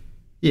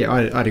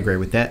agree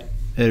with that.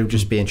 It'll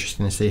just be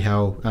interesting to see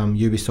how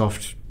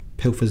Ubisoft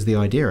pilfers the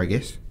idea, I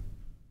guess.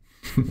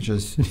 Which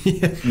is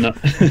no.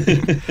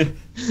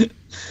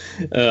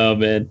 Oh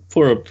man,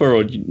 poor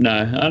old. No,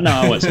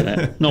 I won't say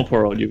that. Not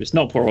poor old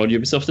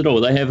Ubisoft at all.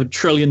 They have $1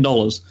 trillion.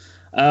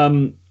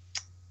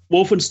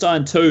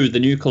 Wolfenstein 2, the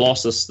new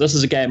Colossus. This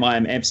is a game I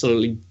am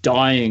absolutely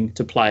dying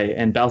to play,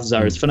 and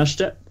Balthazar has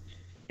finished it,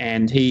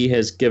 and he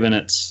has given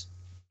it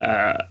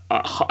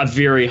a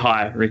very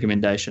high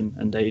recommendation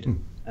indeed.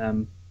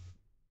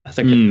 I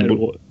think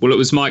well, it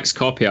was Mike's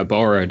copy I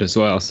borrowed as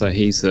well, so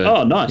he's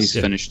nice. He's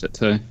finished it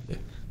too. Yeah.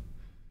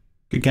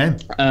 Good game.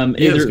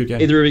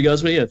 Either of you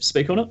guys want to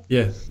speak on it?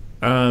 Yeah.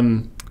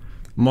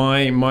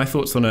 My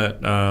thoughts on it.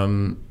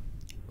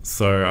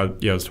 So I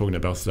was talking to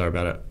Balthazar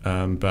about it.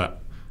 But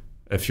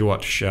if you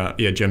watch,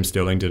 Jim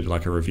Sterling did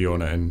like a review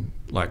on it, and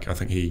like I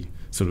think he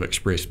sort of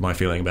expressed my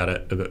feeling about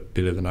it a bit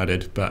better than I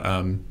did. But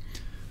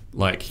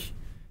like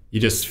you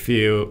just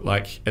feel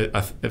like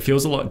it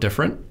feels a lot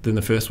different than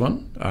the first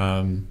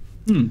one.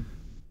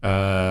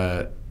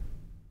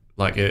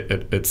 Like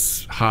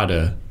it's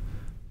harder.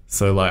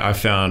 So like I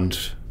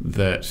found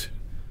that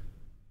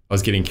I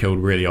was getting killed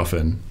really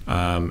often.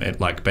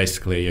 Like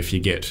basically if you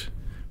get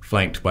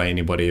flanked by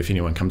anybody, if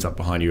anyone comes up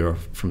behind you or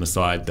from the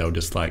side, they'll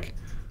just like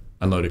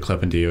unload a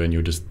clip into you and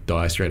you'll just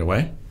die straight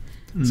away.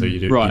 So you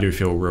do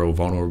feel real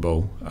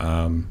vulnerable,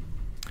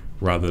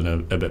 rather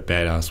than a bit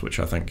badass, which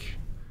I think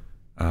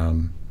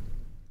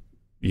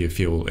you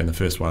feel in the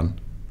first one.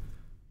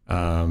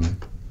 So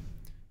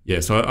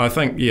I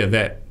think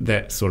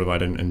that sort of I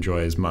didn't enjoy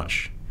as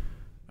much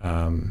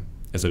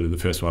as I did the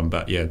first one,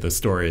 but yeah, the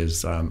story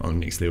is on the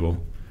next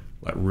level.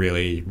 Like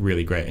really,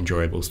 really great,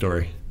 enjoyable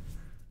story.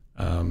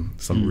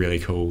 Some really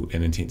cool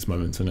and intense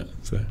moments in it.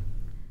 So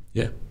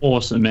yeah,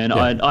 awesome, man.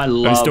 I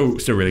love still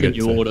really good.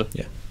 New Order.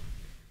 Yeah,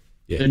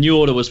 The New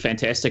Order was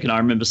fantastic, and I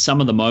remember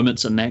some of the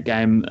moments in that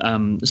game,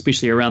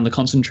 especially around the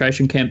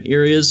concentration camp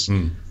areas,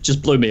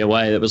 just blew me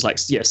away. It was like,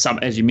 some,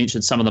 as you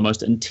mentioned, some of the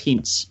most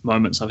intense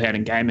moments I've had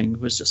in gaming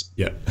was just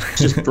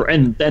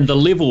and the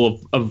level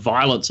of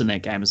violence in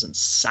that game is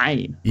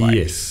insane. Like,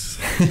 yes.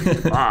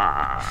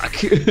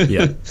 Fuck.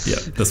 yeah.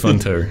 This one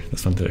too.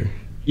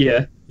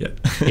 Yeah. Yeah.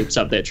 Keeps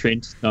up that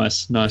trend.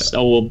 Nice. Yeah.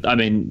 Oh, well, I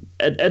mean,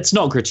 it's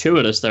not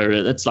gratuitous, though.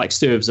 It's like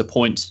serves a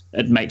point.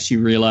 It makes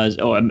you realize,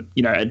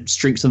 it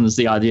strengthens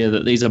the idea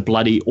that these are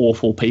bloody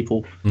awful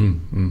people.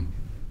 Kind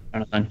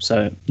of thing.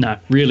 So, no,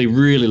 really,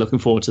 really looking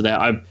forward to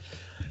that. I'm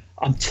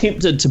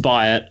tempted to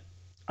buy it.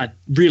 I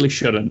really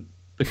shouldn't,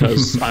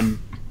 because I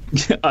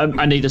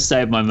need to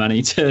save my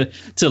money to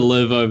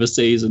live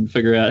overseas and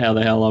figure out how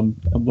the hell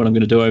what I'm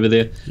going to do over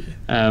there.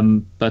 I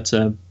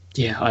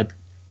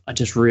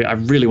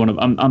really want to.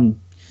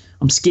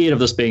 I'm scared of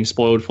this being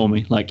spoiled for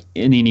me, like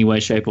in any way,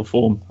 shape, or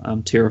form.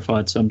 I'm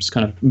terrified, so I'm just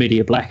kind of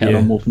media blackout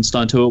on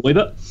Wolfenstein 2 a wee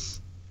bit.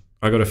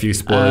 I got a few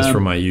spoilers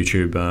from my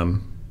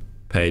YouTube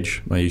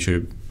page, my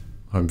YouTube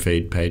home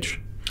feed page.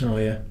 Oh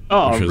yeah.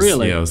 Oh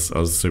really? Yeah, I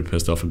was super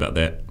pissed off about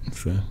that.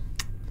 So.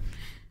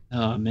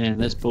 Oh man,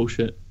 that's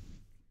bullshit.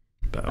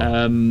 But,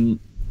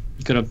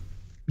 gotta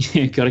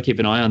keep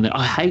an eye on that.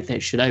 I hate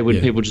that shit, when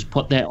people just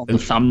put that on the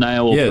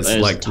thumbnail. Yeah, it's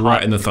like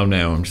right in the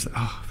thumbnail. I'm just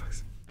like,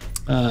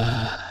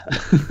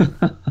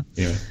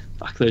 yeah.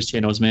 Fuck those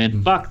channels,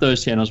 man. Fuck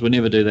those channels. We'll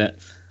never do that.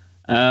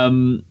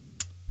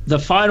 The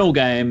final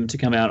game to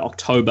come out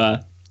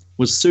October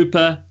was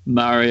Super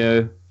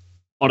Mario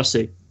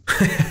Odyssey.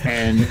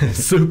 And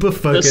Super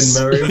fucking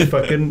Mario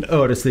fucking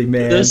Odyssey,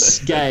 man. This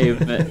game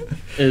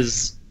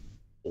is...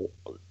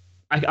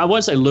 I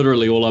won't say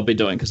literally all I'll be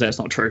doing, because that's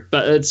not true,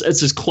 but it's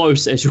as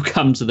close as you'll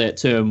come to that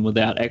term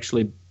without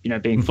actually,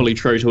 being fully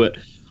true to it.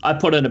 I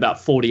put in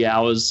about 40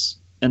 hours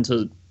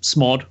into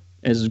SMOD,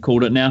 as it's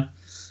called it now,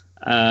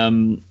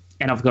 and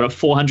I've got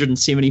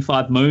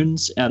 475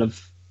 moons out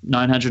of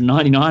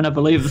 999, I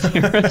believe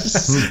there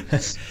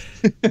is.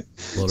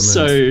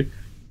 So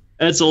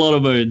it's a lot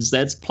of moons.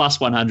 That's plus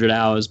 100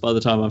 hours by the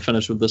time I'm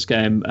finished with this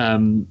game.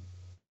 I'm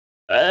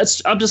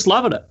just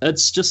loving it.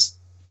 It's just,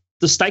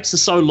 the stakes are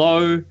so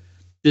low.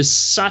 There's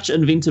such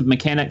inventive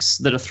mechanics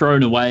that are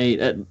thrown away,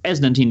 as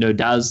Nintendo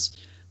does.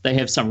 They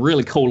have some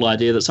really cool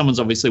idea that someone's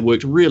obviously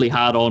worked really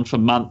hard on for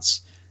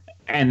months,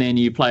 and then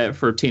you play it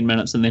for 10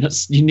 minutes, and then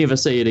you never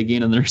see it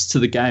again in the rest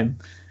of the game.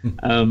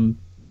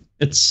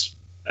 It's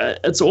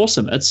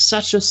awesome. It's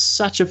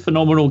such a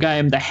phenomenal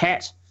game. The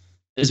hat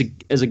is a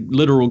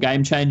literal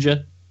game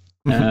changer.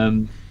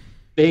 Being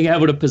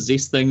able to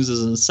possess things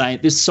is insane.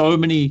 There's so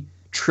many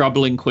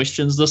troubling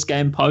questions this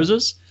game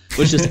poses,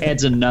 which just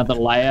adds another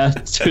layer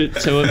to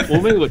it for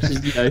me, which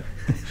is,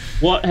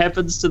 what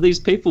happens to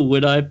these people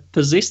when I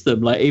possess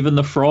them? Like, even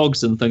the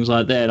frogs and things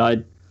like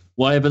that.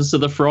 What happens to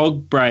the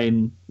frog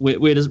brain?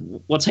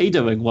 What's he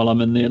doing while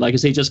I'm in there? Like,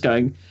 is he just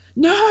going,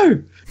 no,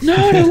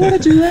 I don't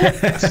want to do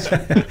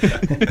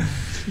that?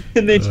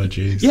 And then,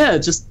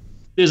 just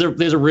there's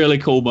a really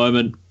cool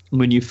moment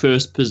when you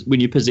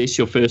possess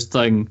your first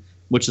thing,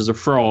 which is a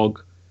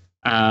frog.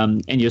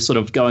 And you're sort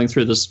of going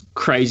through this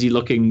crazy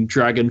looking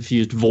drug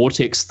infused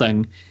vortex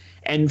thing,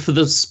 and for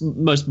this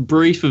most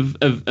brief of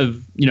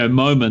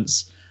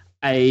moments,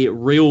 a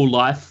real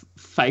life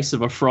face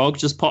of a frog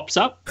just pops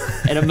up,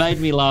 and it made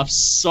me laugh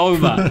so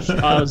much.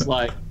 I was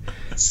like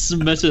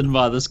smitten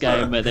by this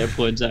game at that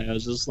point. I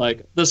was just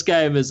like, this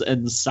game is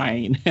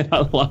insane, and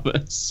I love it.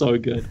 It's so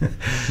good.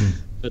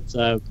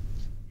 But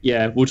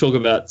we'll talk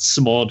about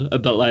SMOD a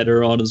bit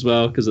later on as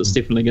well, because it's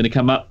definitely going to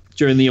come up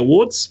during the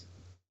awards.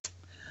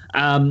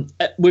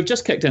 We've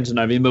just kicked into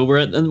November.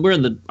 We're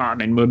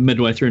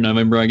midway through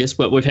November, I guess.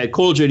 But we've had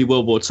Call of Duty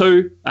World War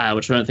II,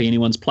 which I don't think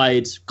anyone's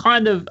played.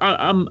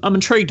 I'm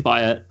intrigued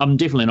by it. I'm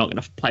definitely not going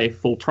to play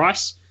full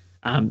price.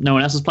 No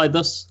one else has played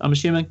this, I'm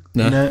assuming.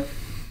 No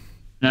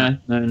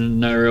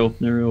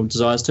real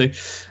desires to.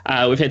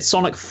 We've had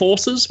Sonic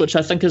Forces, which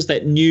I think is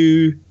that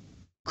new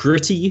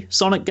gritty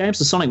Sonic game.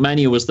 So Sonic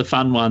Mania was the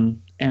fun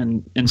one,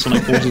 and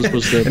Sonic Forces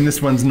was the... And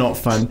this one's not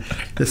fun.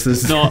 This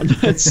is... not.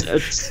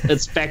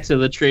 It's back to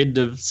the trend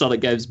of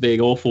Sonic games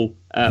being awful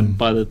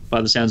by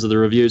the sounds of the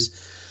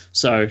reviews.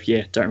 So,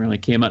 yeah, don't really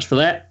care much for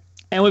that.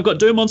 And we've got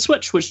Doom on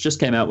Switch, which just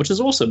came out, which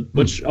is awesome,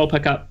 which I'll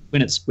pick up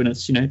when it's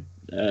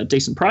a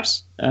decent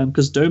price,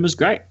 because Doom is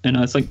great. And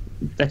I think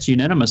that's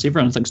unanimous.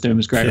 Everyone thinks Doom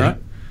is great, right?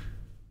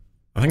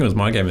 I think it was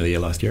my game of the year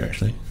last year,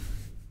 actually.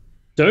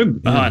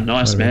 Doom? Yeah,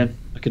 nice, man.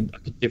 I could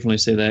definitely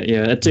see that.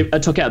 Yeah, it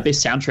took out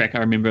best soundtrack, I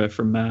remember,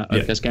 from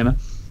Overcast Gamer.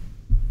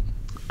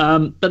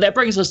 But that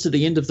brings us to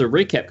the end of the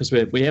recap, because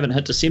we haven't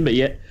hit December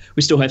yet.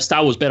 We still have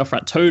Star Wars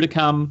Battlefront 2 to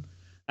come,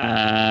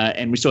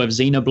 and we still have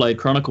Xenoblade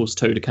Chronicles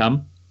 2 to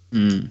come.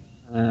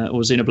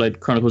 Or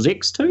Xenoblade Chronicles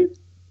X 2?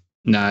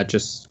 Nah,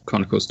 just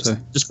Chronicles 2.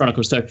 Just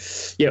Chronicles 2.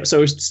 Yeah, so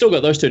we've still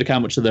got those two to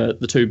come, which are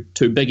the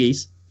two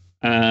biggies.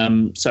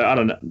 So I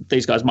don't know.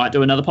 These guys might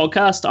do another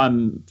podcast.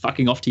 I'm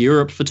fucking off to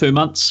Europe for 2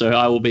 months, so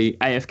I will be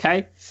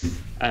AFK.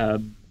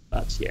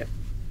 But yeah,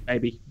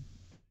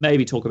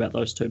 maybe talk about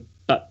those two.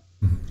 But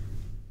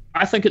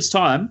I think it's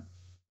time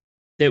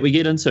that we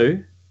get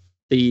into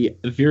the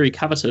very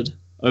coveted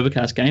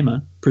Overcast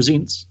Gamer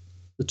presents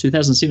the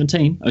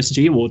 2017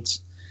 OCG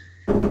Awards.